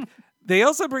 And they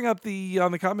also bring up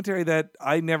on the commentary that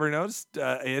I never noticed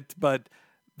it, but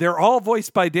they're all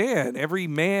voiced by Dan. Every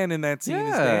man in that scene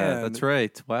is Dan. Yeah, that's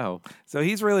right. Wow. So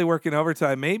he's really working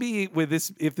overtime. Maybe with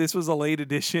this, if this was a late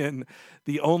edition,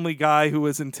 the only guy who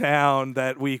was in town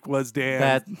that week was Dan.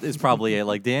 That is probably it.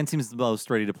 Like, Dan seems the most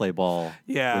ready to play ball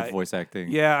with voice acting.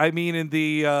 Yeah, I mean, in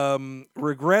the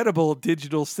regrettable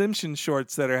digital Simpsons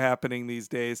shorts that are happening these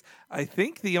days, I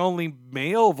think the only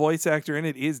male voice actor in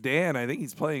it is Dan. I think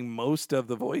he's playing most of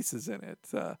the voices in it.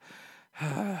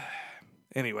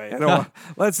 Anyway, I don't.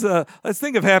 Let's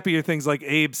think of happier things like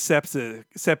Abe's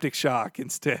septic shock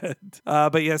instead.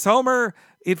 But yes, Homer.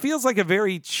 It feels like a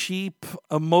very cheap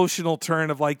emotional turn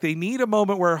of like they need a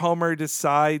moment where Homer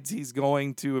decides he's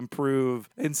going to improve,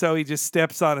 and so he just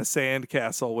steps on a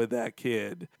sandcastle with that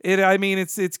kid. I mean,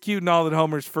 it's cute and all that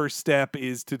Homer's first step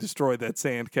is to destroy that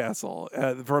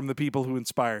sandcastle from the people who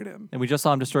inspired him. And we just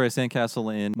saw him destroy a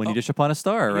sandcastle in When You Dish Upon a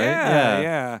Star, right?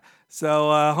 Yeah. So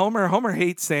Homer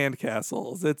hates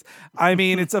sandcastles. It's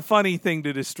a funny thing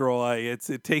to destroy.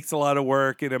 It takes a lot of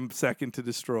work and a second to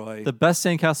destroy. The best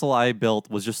sandcastle I built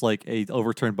was just like a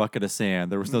overturned bucket of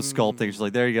sand. There was no sculpting. It's just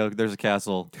like, there you go. There's a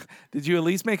castle. Did you at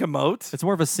least make a moat? It's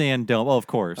more of a sand dome. Oh, of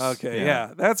course. Okay,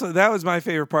 yeah. That was my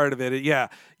favorite part of it. Yeah,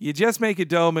 you just make a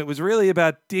dome. It was really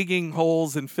about digging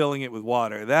holes and filling it with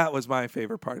water. That was my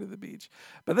favorite part of the beach.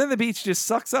 But then the beach just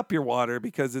sucks up your water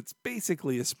because it's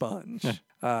basically a sponge.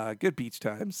 Good beach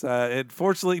times. And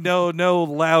fortunately, no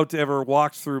lout ever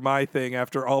walked through my thing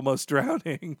after almost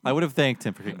drowning. I would have thanked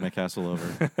him for kicking my castle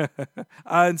over.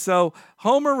 And so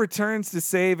Homer returns to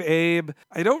save Abe.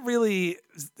 I don't really.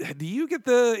 Do you get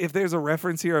if there's a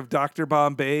reference here of Dr.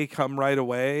 Bombay come right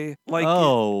away? Like,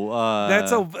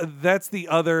 that's the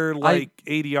other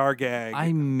ADR gag.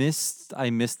 I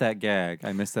missed that gag.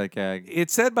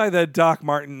 It's said by the Doc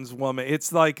Martens woman.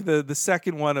 It's like the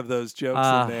second one of those jokes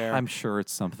in there. I'm sure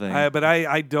it's something. But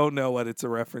I don't know what it's a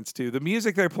reference to. The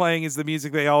music they're playing is the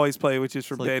music they always play, which is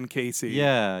from Ben Casey.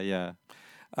 Yeah.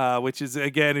 Which is,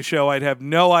 again, a show I'd have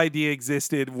no idea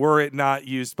existed were it not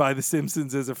used by The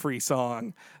Simpsons as a free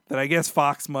song that I guess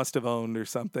Fox must have owned or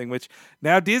something, which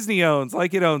now Disney owns,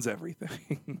 like it owns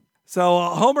everything. So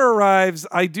Homer arrives.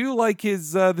 I do like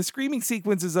his, the screaming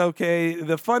sequence is okay.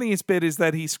 The funniest bit is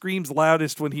that he screams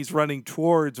loudest when he's running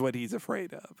towards what he's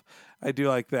afraid of. I do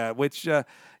like that, which,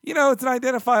 it's an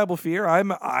identifiable fear.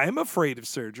 I'm afraid of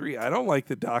surgery. I don't like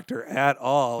the doctor at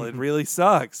all. It really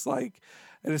sucks.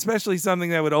 And especially something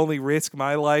that would only risk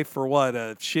my life for what,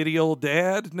 a shitty old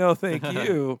dad? No, thank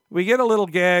you. We get a little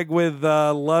gag with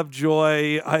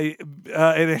Lovejoy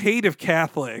and a hate of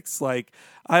Catholics.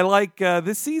 I like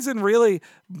this season, really,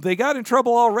 they got in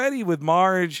trouble already with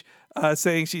Marge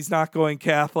saying she's not going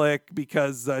Catholic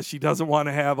because she doesn't want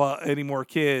to have any more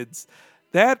kids.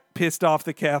 that pissed off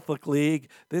the Catholic League.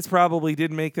 This probably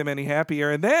didn't make them any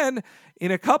happier. And then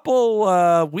in a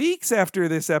couple weeks after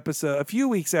this episode, a few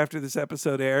weeks after this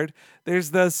episode aired,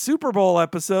 there's the Super Bowl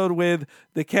episode with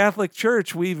the Catholic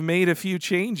Church. We've made a few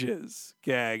changes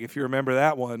gag, if you remember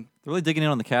that one. They're really digging in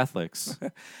on the Catholics.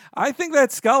 I think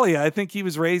that's Scully. I think he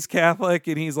was raised Catholic,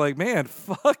 and he's like, man,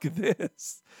 fuck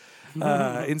this.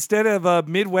 Instead of a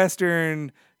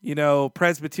Midwestern,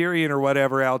 Presbyterian or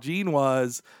whatever Al Jean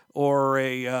was, or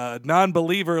a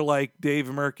non-believer like Dave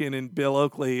Merkin and Bill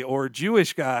Oakley, or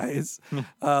Jewish guys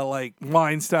like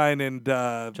Weinstein and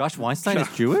Josh Weinstein is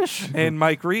Jewish, and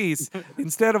Mike Reese.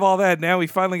 Instead of all that, now we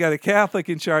finally got a Catholic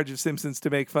in charge of Simpsons to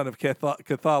make fun of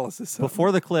Catholicism.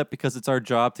 Before the clip, because it's our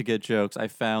job to get jokes, I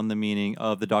found the meaning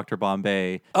of the Dr.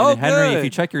 Bombay. And Oh, then Henry, good. if you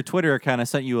check your Twitter account, I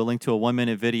sent you a link to a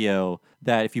 1-minute video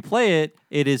that if you play it,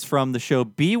 it is from the show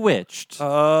Bewitched.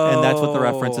 Oh, and that's what the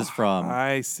reference is from.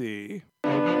 I see.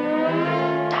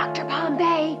 Dr.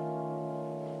 Bombay.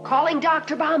 Calling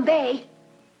Dr. Bombay.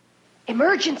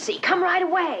 Emergency. Come right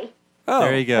away. Oh,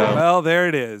 There you go. Well, there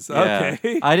it is. Yeah.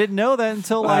 Okay. I didn't know that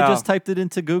until I Wow. just typed it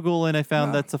into Google and I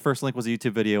found that the first link was a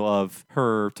YouTube video of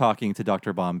her talking to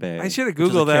Dr. Bombay. I should have which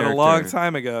is Googled that a long character.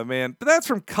 time ago, man. But that's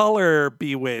from Color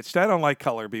Bewitched. I don't like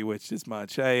Color Bewitched as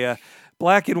much.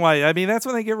 Black and white. I mean, that's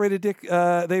when they get rid of Dick.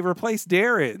 They replace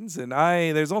Darren's, and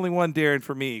there's only one Darren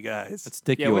for me, guys. It's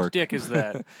Dick Yeah, York. which Dick is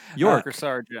that? York. or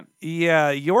Sergeant?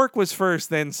 Yeah, York was first,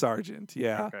 then Sergeant.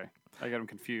 Yeah. Okay, I got him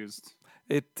confused.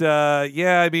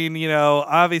 I mean,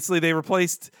 obviously they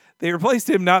replaced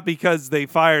him not because they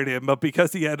fired him, but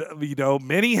because he had,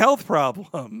 many health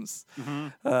problems.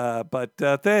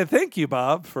 Thank you,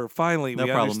 Bob, for finally No we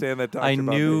problem. understand that Dr. I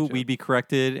Bombay knew joke. we'd be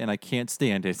corrected, and I can't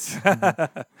stand it.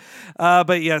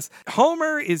 But yes,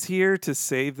 Homer is here to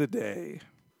save the day.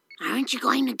 Aren't you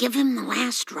going to give him the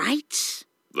last rites?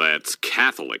 That's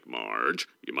Catholic, Marge.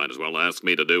 You might as well ask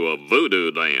me to do a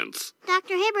voodoo dance.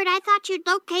 Dr. Hibbert, I thought you'd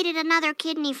located another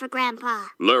kidney for Grandpa.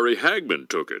 Larry Hagman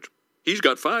took it. He's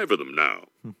got 5 of them now,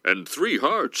 and 3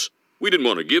 hearts. We didn't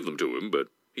want to give them to him, but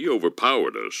he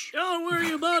overpowered us. Don't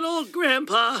worry about old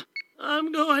Grandpa.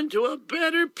 I'm going to a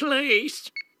better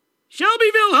place.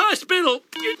 Shelbyville Hospital.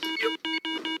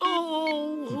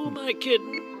 Oh, who am I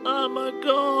kidding? I'm a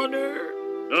goner.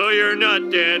 Oh, you're not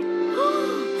dead.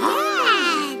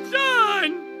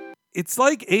 Son! It's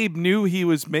like Abe knew he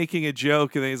was making a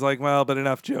joke, and then he's like, "Well, but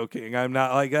enough joking. I'm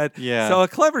not like that." Yeah. So a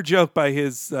clever joke by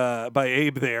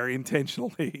Abe there,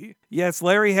 intentionally. Yes,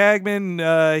 Larry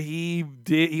Hagman. He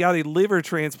got a liver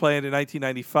transplant in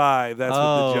 1995. That's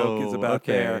what the joke is about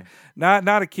okay. there.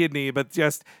 Not a kidney, but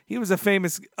just he was a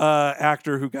famous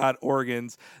actor who got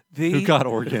organs. Who got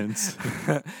organs?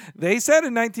 They said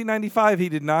in 1995 he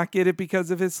did not get it because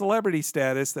of his celebrity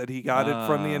status, that he got it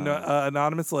from the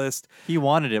anonymous list. He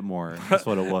wanted it more. That's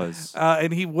what it was.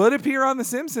 And he would appear on The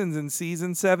Simpsons in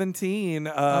season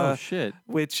 17. Oh, shit.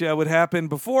 Which would happen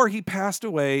before he passed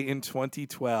away in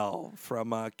 2012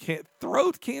 from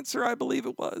throat cancer, I believe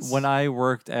it was. When I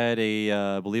worked at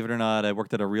believe it or not, I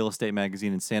worked at a real estate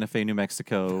magazine in Santa Fe, New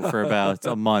Mexico for about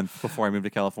a month before I moved to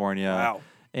California. Wow.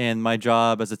 And my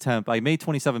job as a temp, I made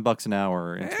 $27 an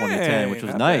hour in 2010, which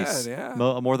was not nice. bad,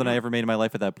 yeah. More than I ever made in my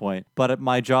life at that point. But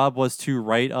my job was to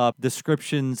write up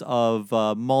descriptions of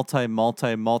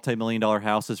multi-million-dollar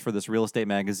houses for this real estate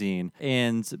magazine.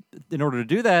 And in order to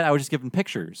do that, I was just given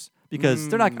pictures. Because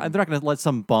they're not going to let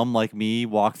some bum like me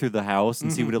walk through the house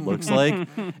and see what it looks like.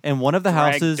 And one of the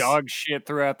Drag houses, dog shit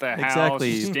throughout the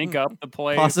Exactly. house, stink up the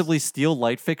place. possibly steal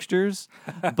light fixtures.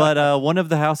 But one of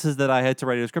the houses that I had to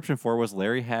write a description for was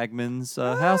Larry Hagman's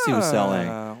house he was selling.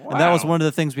 And that was wow. one of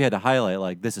the things we had to highlight.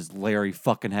 Like, this is Larry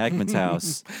fucking Hagman's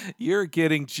house. You're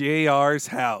getting JR's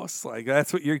house. Like,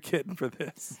 that's what you're getting for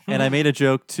this. And I made a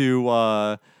joke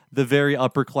to the very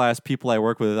upper class people I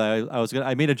work with.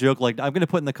 I made a joke like, I'm gonna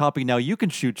put in the copy now. You can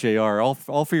shoot JR all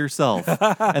for yourself.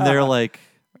 And they're like,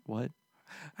 what?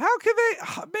 How can they?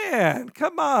 Oh, man,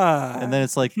 come on. And then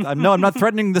it's like, I'm not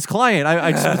threatening this client.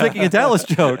 I just was making a Dallas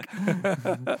joke.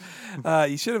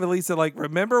 You should have at least said, like,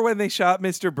 remember when they shot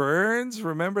Mr. Burns?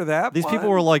 Remember that? These one? people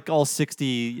were like all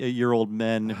 60-year-old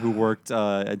men who worked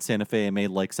at Santa Fe and made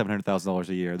like $700,000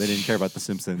 a year. They didn't care about The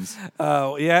Simpsons.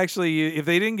 Oh, yeah, actually, if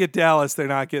they didn't get Dallas, they're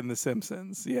not getting The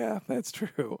Simpsons. Yeah, that's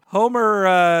true.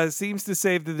 Homer seems to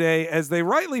save the day. As they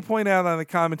rightly point out on the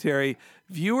commentary,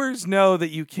 viewers know that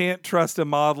you can't trust a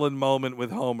maudlin moment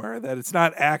with Homer, that it's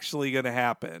not actually going to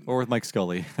happen. Or with Mike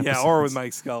Scully. Yeah, or with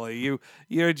Mike Scully.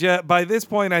 You're just, by this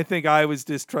point, I think I was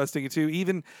distrusting it too.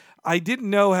 Even if I didn't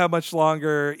know how much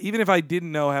longer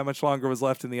was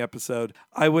left in the episode,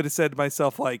 I would have said to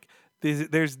myself, like,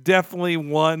 there's definitely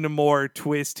one more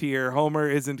twist here. Homer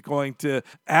isn't going to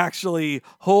actually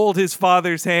hold his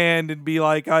father's hand and be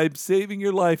like, I'm saving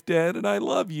your life, Dad, and I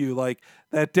love you. Like,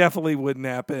 that definitely wouldn't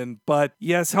happen. But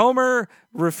yes, Homer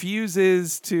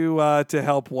refuses to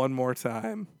help one more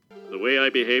time. The way I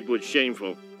behaved was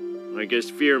shameful. I guess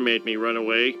fear made me run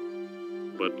away,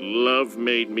 but love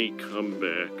made me come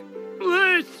back.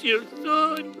 Bless you,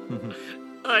 son.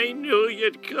 I knew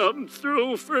you'd come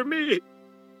through for me.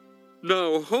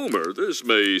 Now, Homer, this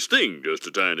may sting just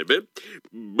a tiny bit,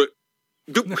 but...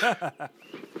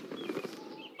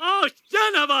 Oh,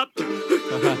 son of a...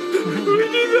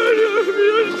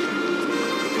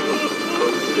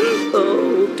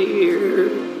 Oh, dear.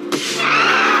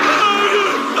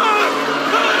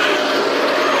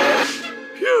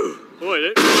 Phew.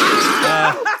 Boy,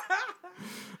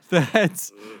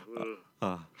 That's...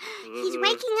 He's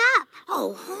waking up.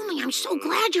 Oh, homie, I'm so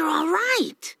glad you're all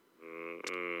right.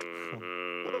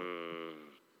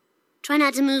 Try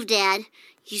not to move, Dad.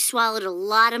 You swallowed a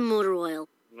lot of motor oil.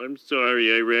 I'm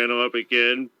sorry I ran off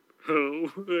again.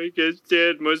 Oh, I guess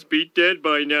Dad must be dead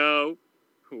by now.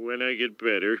 When I get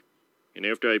better, and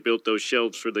after I built those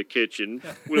shelves for the kitchen,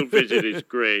 we'll visit his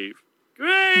grave.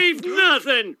 Grave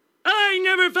nothing! I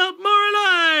never felt more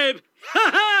alive!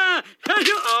 Ha ha!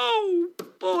 Oh,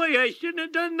 boy, I shouldn't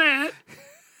have done that.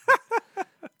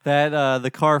 That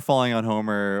the car falling on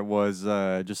Homer was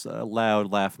just a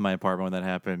loud laugh in my apartment when that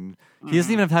happened. He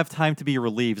doesn't even have time to be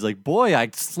relieved. He's like, boy,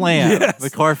 I slam. Yes. The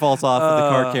car falls off of the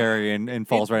car carrier and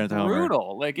falls right into Homer.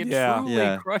 Brutal. Like, it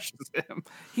truly crushes him.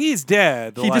 He's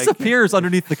dead. He disappears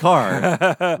underneath the car.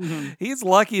 He's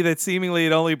lucky that seemingly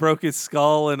it only broke his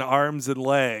skull and arms and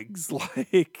legs.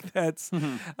 Like, that's,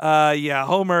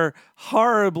 Homer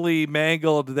horribly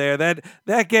mangled there.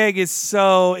 That gag is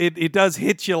so, it does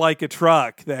hit you like a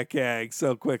truck, that gag,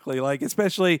 so quickly. Like,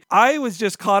 especially, I was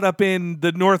just caught up in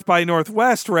the North by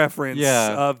Northwest reference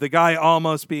of the guy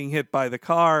almost being hit by the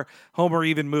car. Homer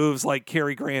even moves like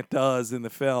Cary Grant does in the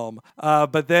film.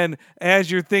 But then as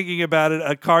you're thinking about it,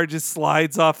 a car just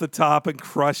slides off the top and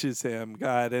crushes him.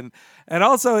 God. And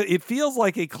also, it feels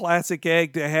like a classic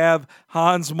gag to have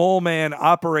Hans Moleman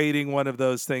operating one of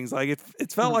those things. Like,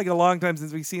 it's felt like a long time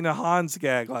since we've seen a Hans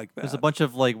gag like that. There's a bunch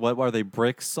of, like, what are they,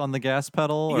 bricks on the gas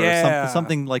pedal? Or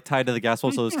something like tied to the gas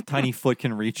pedal so his tiny foot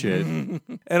can reach it.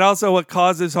 And also, what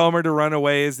causes Homer to run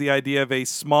away is the idea of a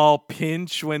small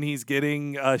pinch when he's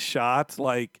getting a shot.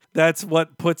 Like, that's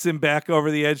what puts him back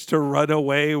over the edge to run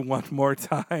away one more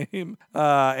time.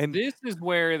 And this is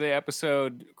where the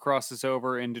episode crosses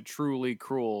over into truly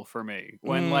cruel for me.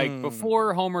 When, like,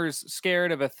 before Homer's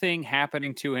scared of a thing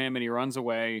happening to him and he runs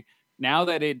away, now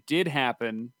that it did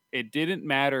happen, it didn't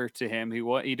matter to him.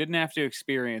 He didn't have to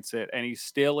experience it, and he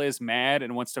still is mad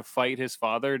and wants to fight his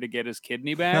father to get his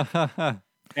kidney back.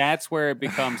 That's where it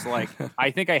becomes like,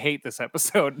 I think I hate this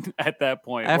episode at that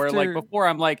point. Where, like, before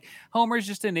I'm like, Homer's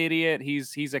just an idiot.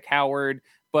 He's a coward,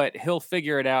 but he'll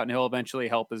figure it out and he'll eventually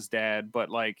help his dad. But,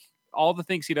 like, all the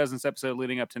things he does in this episode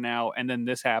leading up to now, and then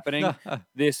this happening,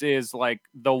 this is like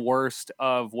the worst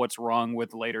of what's wrong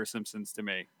with later Simpsons to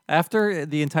me. After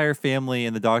the entire family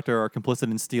and the doctor are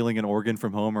complicit in stealing an organ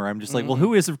from Homer, I'm just like, well,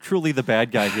 who is truly the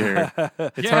bad guy here?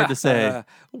 It's hard to say.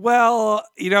 Well,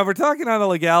 if we're talking on the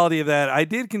legality of that, I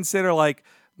did consider, like,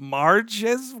 Marge,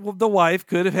 as the wife,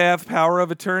 could have power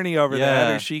of attorney over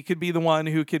that, or she could be the one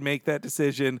who could make that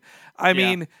decision. I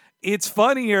mean, it's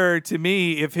funnier to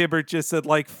me if Hibbert just said,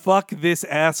 like, fuck this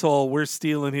asshole, we're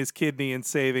stealing his kidney and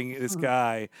saving this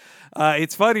guy.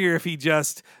 It's funnier if he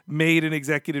just made an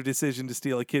executive decision to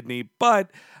steal a kidney.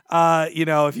 But,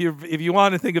 if you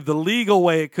want to think of the legal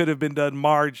way it could have been done,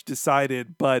 Marge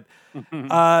decided. But,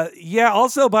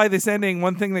 also by this ending,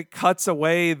 one thing that cuts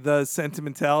away the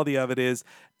sentimentality of it is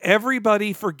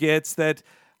everybody forgets that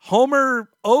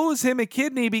Homer owes him a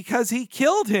kidney because he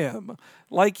killed him.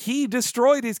 Like, he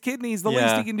destroyed his kidneys. The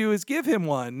least he can do is give him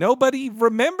one. Nobody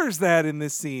remembers that in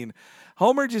this scene.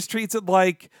 Homer just treats it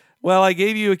like, well, I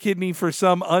gave you a kidney for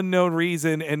some unknown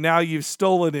reason, and now you've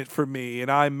stolen it from me, and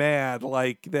I'm mad.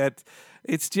 Like, that.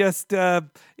 It's just,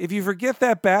 if you forget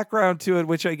that background to it,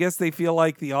 which I guess they feel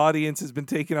like the audience has been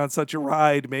taken on such a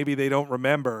ride, maybe they don't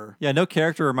remember. Yeah, no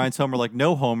character reminds Homer, like,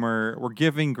 no, Homer, we're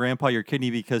giving Grandpa your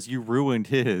kidney because you ruined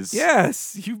his.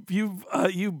 Yes,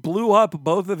 you blew up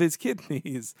both of his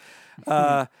kidneys.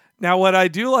 Now, what I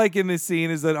do like in this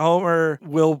scene is that Homer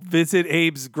will visit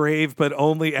Abe's grave, but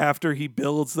only after he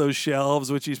builds those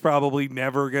shelves, which he's probably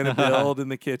never going to build in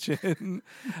the kitchen.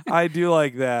 I do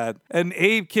like that. And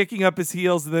Abe kicking up his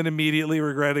heels and then immediately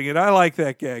regretting it. I like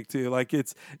that gag too. Like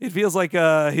it feels like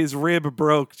his rib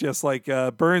broke, just like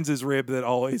Burns' rib that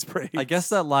always breaks. I guess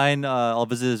that line, I'll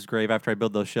visit his grave after I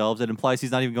build those shelves, it implies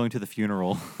he's not even going to the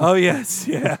funeral. Oh, yes.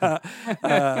 Yeah.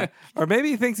 Or maybe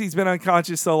he thinks he's been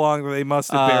unconscious so long that they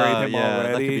must have buried him already.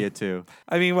 That could be it too.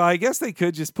 I mean, well, I guess they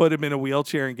could just put him in a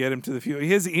wheelchair and get him to the funeral.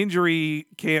 His injury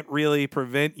can't really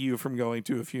prevent you from going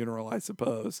to a funeral, I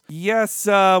suppose. Yes,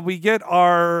 we get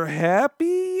our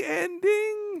happy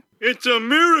ending. It's a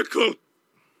miracle.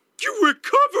 You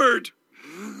recovered.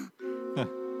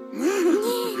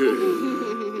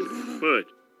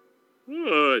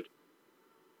 What?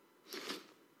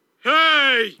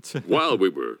 Hey! While we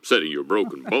were setting your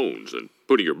broken bones and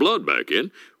putting your blood back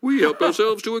in, we helped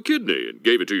ourselves to a kidney and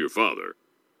gave it to your father.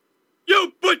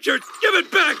 You butchers! Give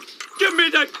it back! Give me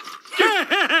that!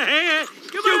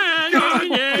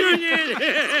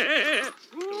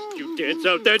 Don't you dance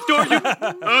out that door,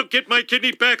 I'll get my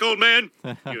kidney back, old man.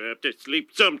 You have to sleep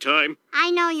sometime.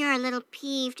 I know you're a little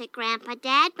peeved at Grandpa,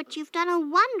 Dad, but you've done a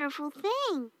wonderful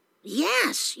thing.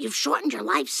 Yes, you've shortened your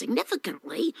life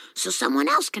significantly, so someone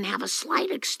else can have a slight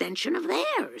extension of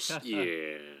theirs.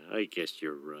 Yeah, I guess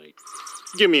you're right.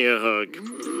 Give me a hug.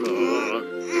 Aw.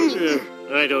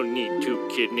 I don't need 2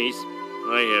 kidneys.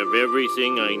 I have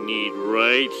everything I need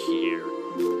right here.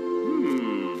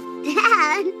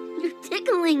 Dad, you're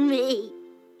tickling me.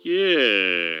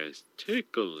 Yes,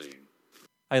 tickling.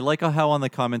 I like how on the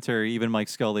commentary, even Mike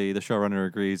Scully, the showrunner,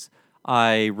 agrees.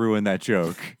 I ruined that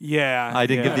joke. Yeah. I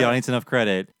didn't give the audience enough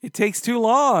credit. It takes too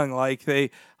long. Like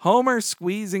Homer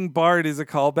squeezing Bart is a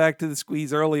callback to the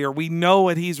squeeze earlier. We know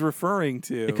what he's referring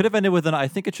to. It could have ended with I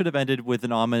think it should have ended with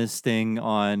an ominous sting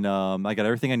on, I got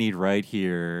everything I need right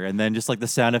here. And then just like the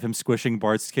sound of him squishing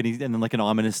Bart's kidney and then like an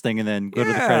ominous thing and then go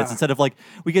to the credits. Instead of like,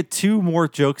 we get 2 more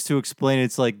jokes to explain.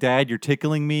 It's like, Dad, you're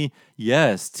tickling me.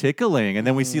 Yes, tickling. And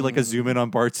then we see like a zoom in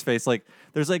on Bart's face. Like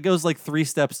goes like 3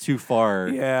 steps too far.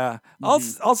 Yeah.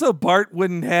 Also, Bart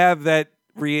wouldn't have that.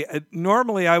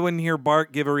 Normally, I wouldn't hear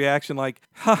Bart give a reaction like,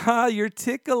 haha, you're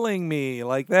tickling me.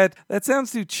 Like that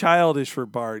sounds too childish for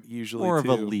Bart usually. More of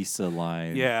a Lisa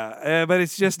line. Yeah, but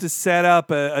it's just to set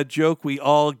up a joke we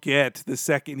all get the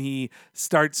second he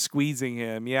starts squeezing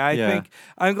him. Yeah, I think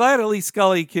I'm glad at least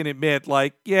Scully can admit,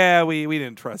 like, yeah, we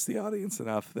didn't trust the audience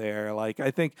enough there. Like,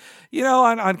 I think,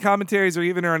 on commentaries or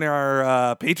even on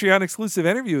our Patreon exclusive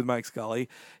interview with Mike Scully,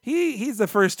 he's the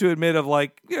first to admit of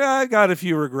like, yeah, I got a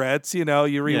few regrets, you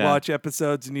rewatch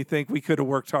episodes and you think we could have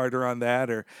worked harder on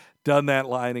that or done that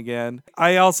line again.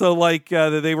 I also like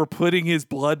that they were putting his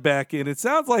blood back in. It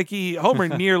sounds like Homer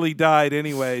nearly died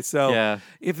anyway. So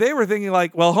if they were thinking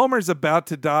like, well, Homer's about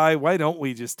to die, why don't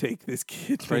we just take this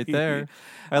kid right there?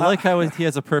 I like how he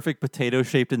has a perfect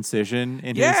potato-shaped incision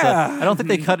in his. I don't think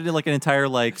they cut it in like an entire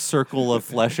like circle of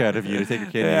flesh out of you to take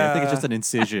your kidney. I think it's just an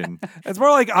incision. It's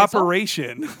more like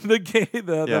Operation,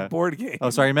 the board game. Oh,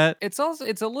 sorry, Matt. It's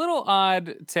a little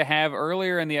odd to have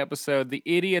earlier in the episode the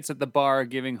idiots at the bar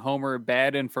giving Homer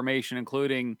bad information,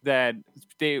 including that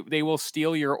they will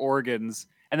steal your organs.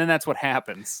 And then that's what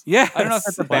happens. Yeah, I don't know if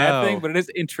that's a bad thing, but it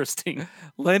is interesting.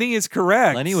 Lenny is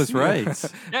correct. Lenny was right.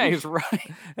 Yeah, he's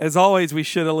right. As always, we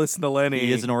should have listened to Lenny.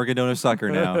 He is an organ donor sucker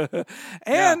now.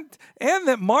 And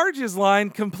that Marge's line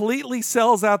completely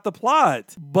sells out the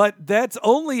plot. But that's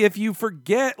only if you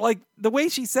forget, like, the way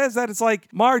she says that, it's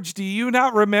like, Marge, do you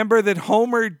not remember that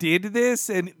Homer did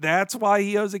this and that's why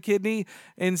he owes a kidney?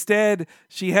 Instead,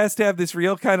 she has to have this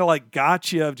real kind of like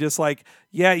gotcha of just like,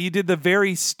 yeah, you did the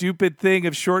very stupid thing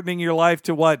of shortening your life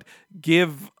to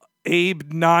give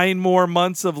Abe 9 more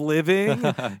months of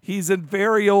living. He's a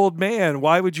very old man.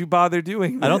 Why would you bother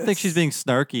doing this? I don't think she's being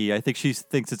snarky. I think she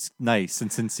thinks it's nice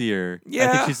and sincere. Yeah.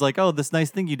 I think she's like, oh, this nice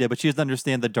thing you did, but she doesn't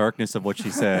understand the darkness of what she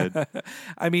said.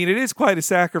 I mean, it is quite a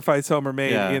sacrifice Homer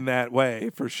made in that way,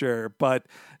 for sure. But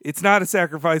it's not a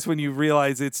sacrifice when you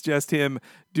realize it's just him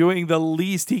doing the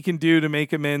least he can do to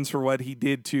make amends for what he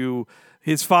did to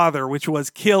his father, which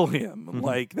was kill him. Mm-hmm.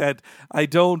 Like that, I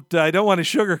don't want to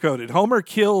sugarcoat it. Homer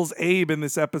kills Abe in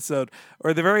this episode,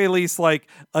 or at the very least, like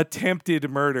attempted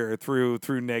murder through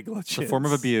negligence. It's a form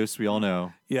of abuse, we all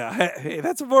know. Yeah, hey,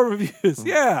 that's a form of abuse.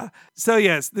 Yeah. So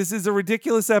yes, this is a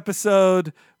ridiculous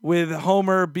episode with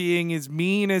Homer being as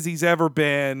mean as he's ever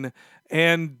been.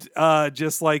 And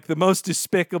just like the most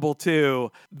despicable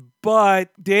too. But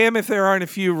damn if there aren't a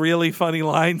few really funny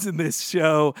lines in this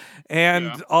show.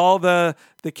 And all the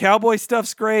cowboy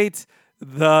stuff's great.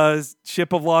 The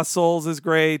Ship of Lost Souls is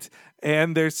great.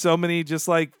 and there's so many just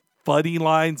like funny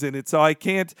lines in it. So I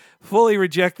can't fully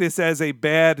reject this as a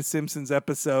bad Simpsons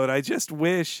episode. I just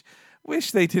wish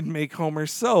they didn't make Homer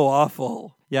so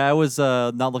awful. Yeah, I was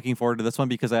not looking forward to this one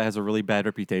because it has a really bad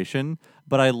reputation,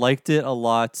 but I liked it a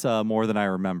lot more than I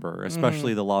remember,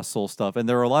 especially the Lost Soul stuff. And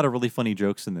there were a lot of really funny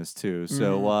jokes in this too.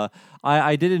 So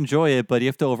I did enjoy it, but you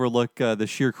have to overlook the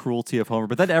sheer cruelty of Homer.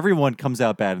 But then everyone comes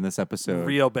out bad in this episode.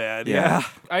 Real bad, yeah.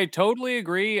 I totally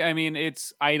agree. I mean,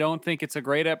 I don't think it's a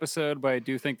great episode, but I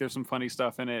do think there's some funny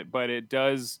stuff in it. But it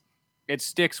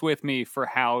sticks with me for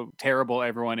how terrible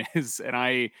everyone is. And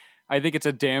I think it's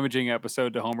a damaging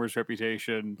episode to Homer's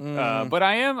reputation. But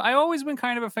I always been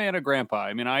kind of a fan of Grandpa.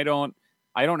 I mean, I don't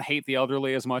hate the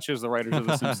elderly as much as the writers of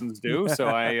The Simpsons do. So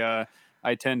I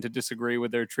tend to disagree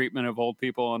with their treatment of old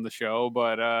people on the show.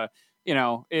 But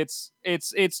it's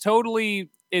totally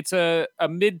a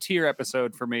mid-tier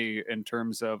episode for me in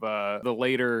terms of the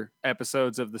later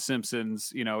episodes of The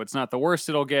Simpsons. You know, it's not the worst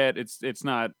it'll get. It's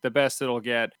not the best it'll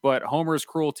get. But Homer's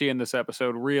cruelty in this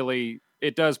episode really,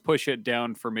 it does push it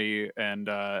down for me, and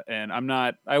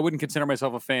I wouldn't consider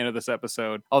myself a fan of this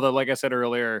episode. Although, like I said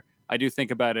earlier, I do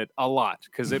think about it a lot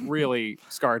because it really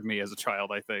scarred me as a child,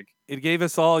 I think. It gave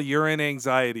us all urine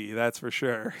anxiety, that's for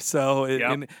sure. So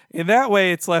in that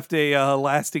way, it's left a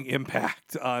lasting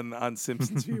impact on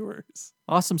Simpsons viewers.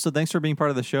 Awesome. So thanks for being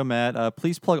part of the show, Matt.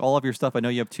 Please plug all of your stuff. I know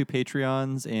you have 2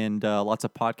 Patreons and lots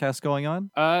of podcasts going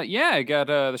on. Yeah, I got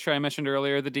the show I mentioned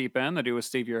earlier, The Deep End. I do with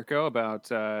Steve Yurko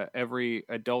about every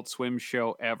Adult Swim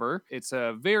show ever. It's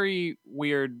a very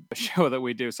weird show that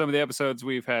we do. Some of the episodes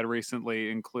we've had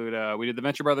recently include, we did The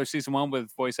Venture Brothers Season 1 with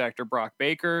voice actor Brock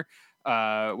Baker.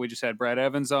 We just had Brad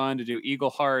Evans on to do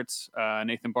Eagle Heart.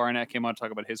 Nathan Barnett came on to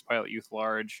talk about his pilot Youth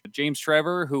Large. James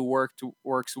Trevor, who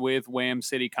works with Wham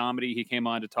City Comedy, he came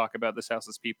on to talk about This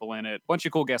House's people in it. Bunch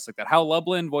of cool guests like that. Hal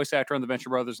Lublin, voice actor on The Venture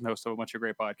Brothers and host of a bunch of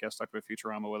great podcasts, talked about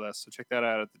Futurama with us. So check that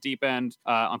out at The Deep End.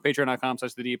 On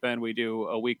patreon.com/The Deep End, we do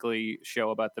a weekly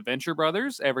show about The Venture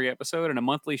Brothers every episode and a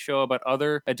monthly show about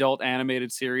other adult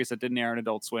animated series that didn't air on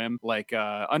Adult Swim, like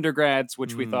Undergrads,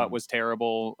 which we thought was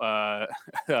terrible.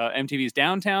 MTV's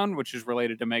Downtown, which is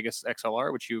related to Megas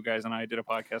XLR, which you guys and I did a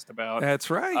podcast about. That's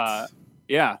right.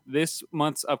 Yeah, this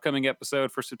month's upcoming episode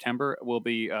for September will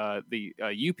be the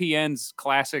UPN's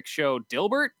classic show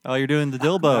Dilbert. Oh, you're doing the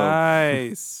Dilbo.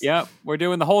 Nice. Yep, we're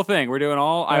doing the whole thing. We're doing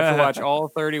I have to watch all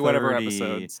 30 whatever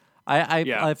episodes.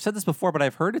 I've said this before, but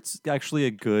I've heard it's actually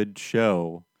a good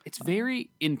show. It's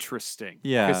very interesting.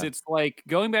 Yeah. Because it's like,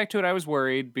 going back to it, I was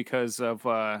worried because of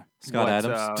Scott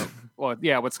Adams. What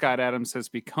Scott Adams has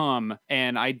become.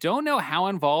 And I don't know how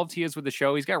involved he is with the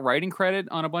show. He's got writing credit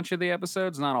on a bunch of the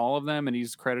episodes, not all of them, and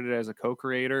he's credited as a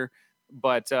co-creator.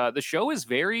 But the show is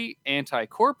very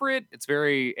anti-corporate. It's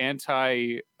very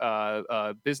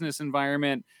anti-business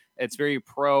environment. It's very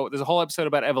pro. There's a whole episode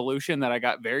about evolution that I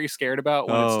got very scared about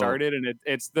when it started. And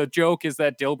it's the joke is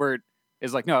that Dilbert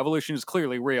is like, no, evolution is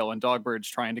clearly real, and Dogbird's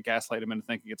trying to gaslight him into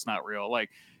thinking it's not real. Like,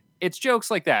 it's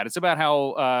jokes like that. It's about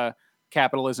how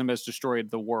capitalism has destroyed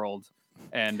the world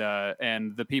and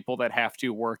the people that have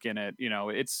to work in it. You know,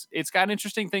 it's got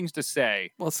interesting things to say.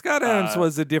 Well, Scott Adams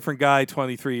was a different guy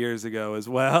 23 years ago as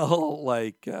well.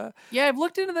 Yeah, I've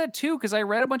looked into that too, because I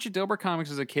read a bunch of Dilbert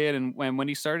comics as a kid, and when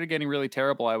he started getting really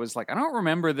terrible, I was like, I don't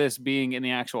remember this being in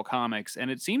the actual comics, and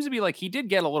it seems to be like he did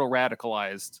get a little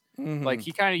radicalized. Mm-hmm. Like,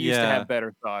 he kind of used to have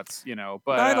better thoughts, you know.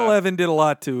 But 9/11 did a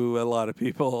lot to a lot of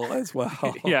people as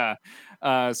well. Yeah.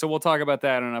 So we'll talk about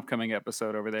that in an upcoming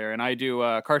episode over there. And I do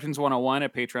Cartoons 101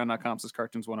 at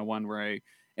patreon.com/Cartoons 101, where I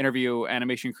interview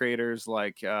animation creators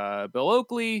like Bill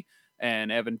Oakley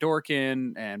and Evan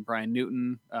Dorkin and Brian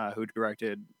Newton, who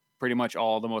directed pretty much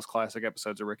all the most classic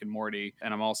episodes of Rick and Morty.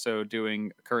 And I'm also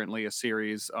doing currently a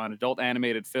series on adult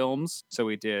animated films. So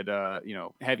we did,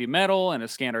 Heavy Metal and A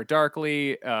Scanner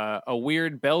Darkly, a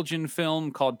weird Belgian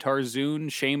film called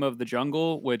Tarzoon, Shame of the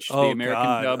Jungle, which the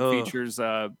American dub features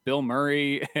Bill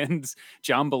Murray and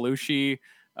John Belushi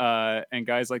and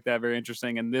guys like that. Very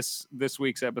interesting. And this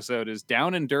week's episode is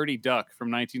Down and Dirty Duck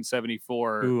from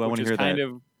 1974. Ooh, I want to hear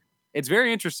that. It's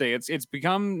very interesting. It's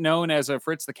become known as a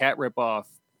Fritz the Cat ripoff,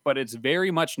 but it's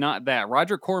very much not that.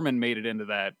 Roger Corman made it into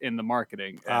that in the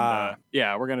marketing. And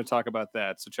we're going to talk about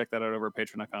that. So check that out over at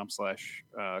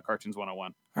patreon.com/Cartoons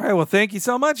 101. All right. Well, thank you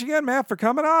so much again, Matt, for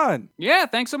coming on. Yeah.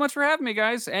 Thanks so much for having me,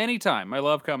 guys. Anytime. I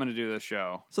love coming to do this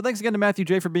show. So thanks again to Matthew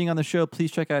J. for being on the show.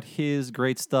 Please check out his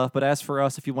great stuff. But as for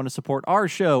us, if you want to support our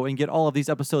show and get all of these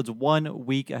episodes 1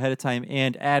 week ahead of time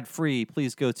and ad-free,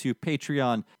 please go to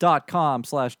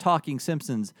patreon.com/Talking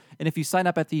Simpsons. And if you sign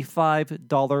up at the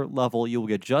 $5 level, you will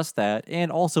get just that,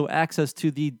 and also access to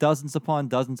the dozens upon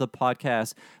dozens of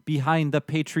podcasts behind the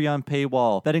Patreon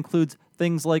paywall. That includes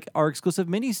things like our exclusive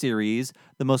miniseries,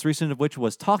 the most recent of which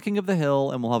was Talking of the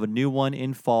Hill, and we'll have a new one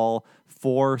in fall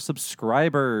for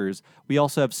subscribers. We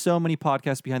also have so many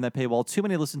podcasts behind that paywall, too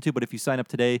many to listen to, but if you sign up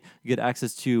today, you get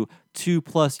access to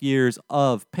 2+ years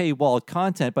of paywall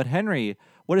content. But Henry,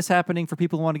 what is happening for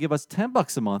people who want to give us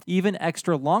 $10 a month, even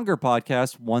extra longer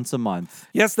podcasts once a month?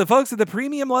 Yes, the folks at the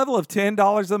premium level of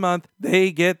 $10 a month,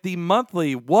 they get the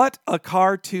monthly What a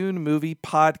Cartoon Movie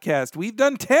podcast. We've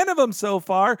done 10 of them so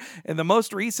far, and the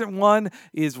most recent one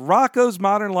is Rocko's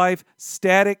Modern Life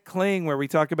Static Cling, where we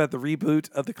talk about the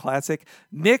reboot of the classic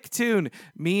Nicktoon.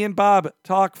 Me and Bob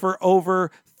talk for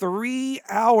over 3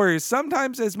 hours,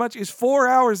 sometimes as much as 4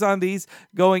 hours on these,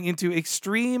 going into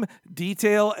extreme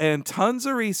detail and tons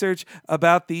of research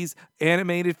about these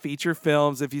animated feature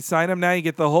films. If you sign up now, you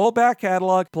get the whole back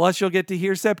catalog, plus you'll get to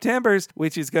hear September's,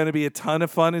 which is going to be a ton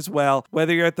of fun as well.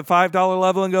 Whether you're at the $5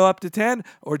 level and go up to 10,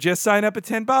 or just sign up at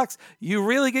 $10, you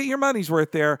really get your money's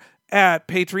worth there at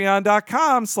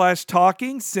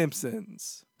patreon.com/Talking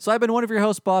Simpsons. So I've been one of your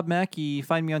hosts, Bob Mackey.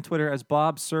 Find me on Twitter as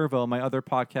Bob Servo. My other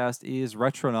podcast is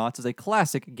Retronauts. It's a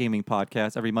classic gaming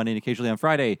podcast every Monday and occasionally on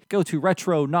Friday. Go to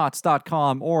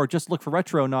retronauts.com or just look for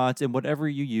Retronauts in whatever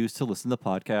you use to listen to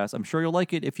podcasts. I'm sure you'll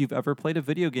like it if you've ever played a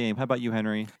video game. How about you,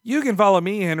 Henry? You can follow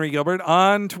me, Henry Gilbert,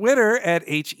 on Twitter at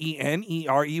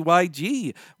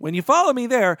HENEREYG. When you follow me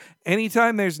there,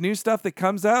 anytime there's new stuff that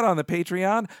comes out on the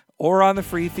Patreon or on the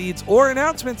free feeds, or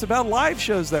announcements about live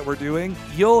shows that we're doing,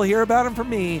 you'll hear about them from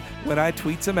me when I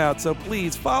tweet them out. So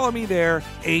please follow me there,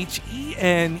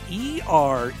 HENEREYG.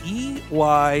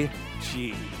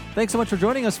 Thanks so much for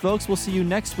joining us, folks. We'll see you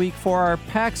next week for our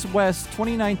PAX West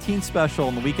 2019 special,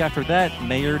 and the week after that,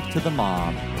 Mayor to the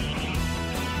Mob.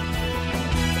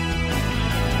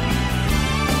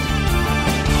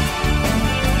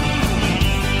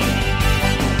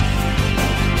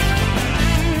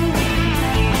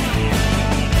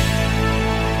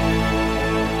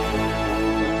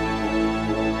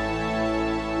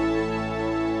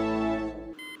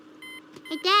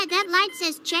 Hey, Dad, that light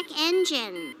says check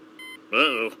engine.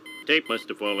 Uh-oh. Tape must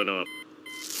have fallen off.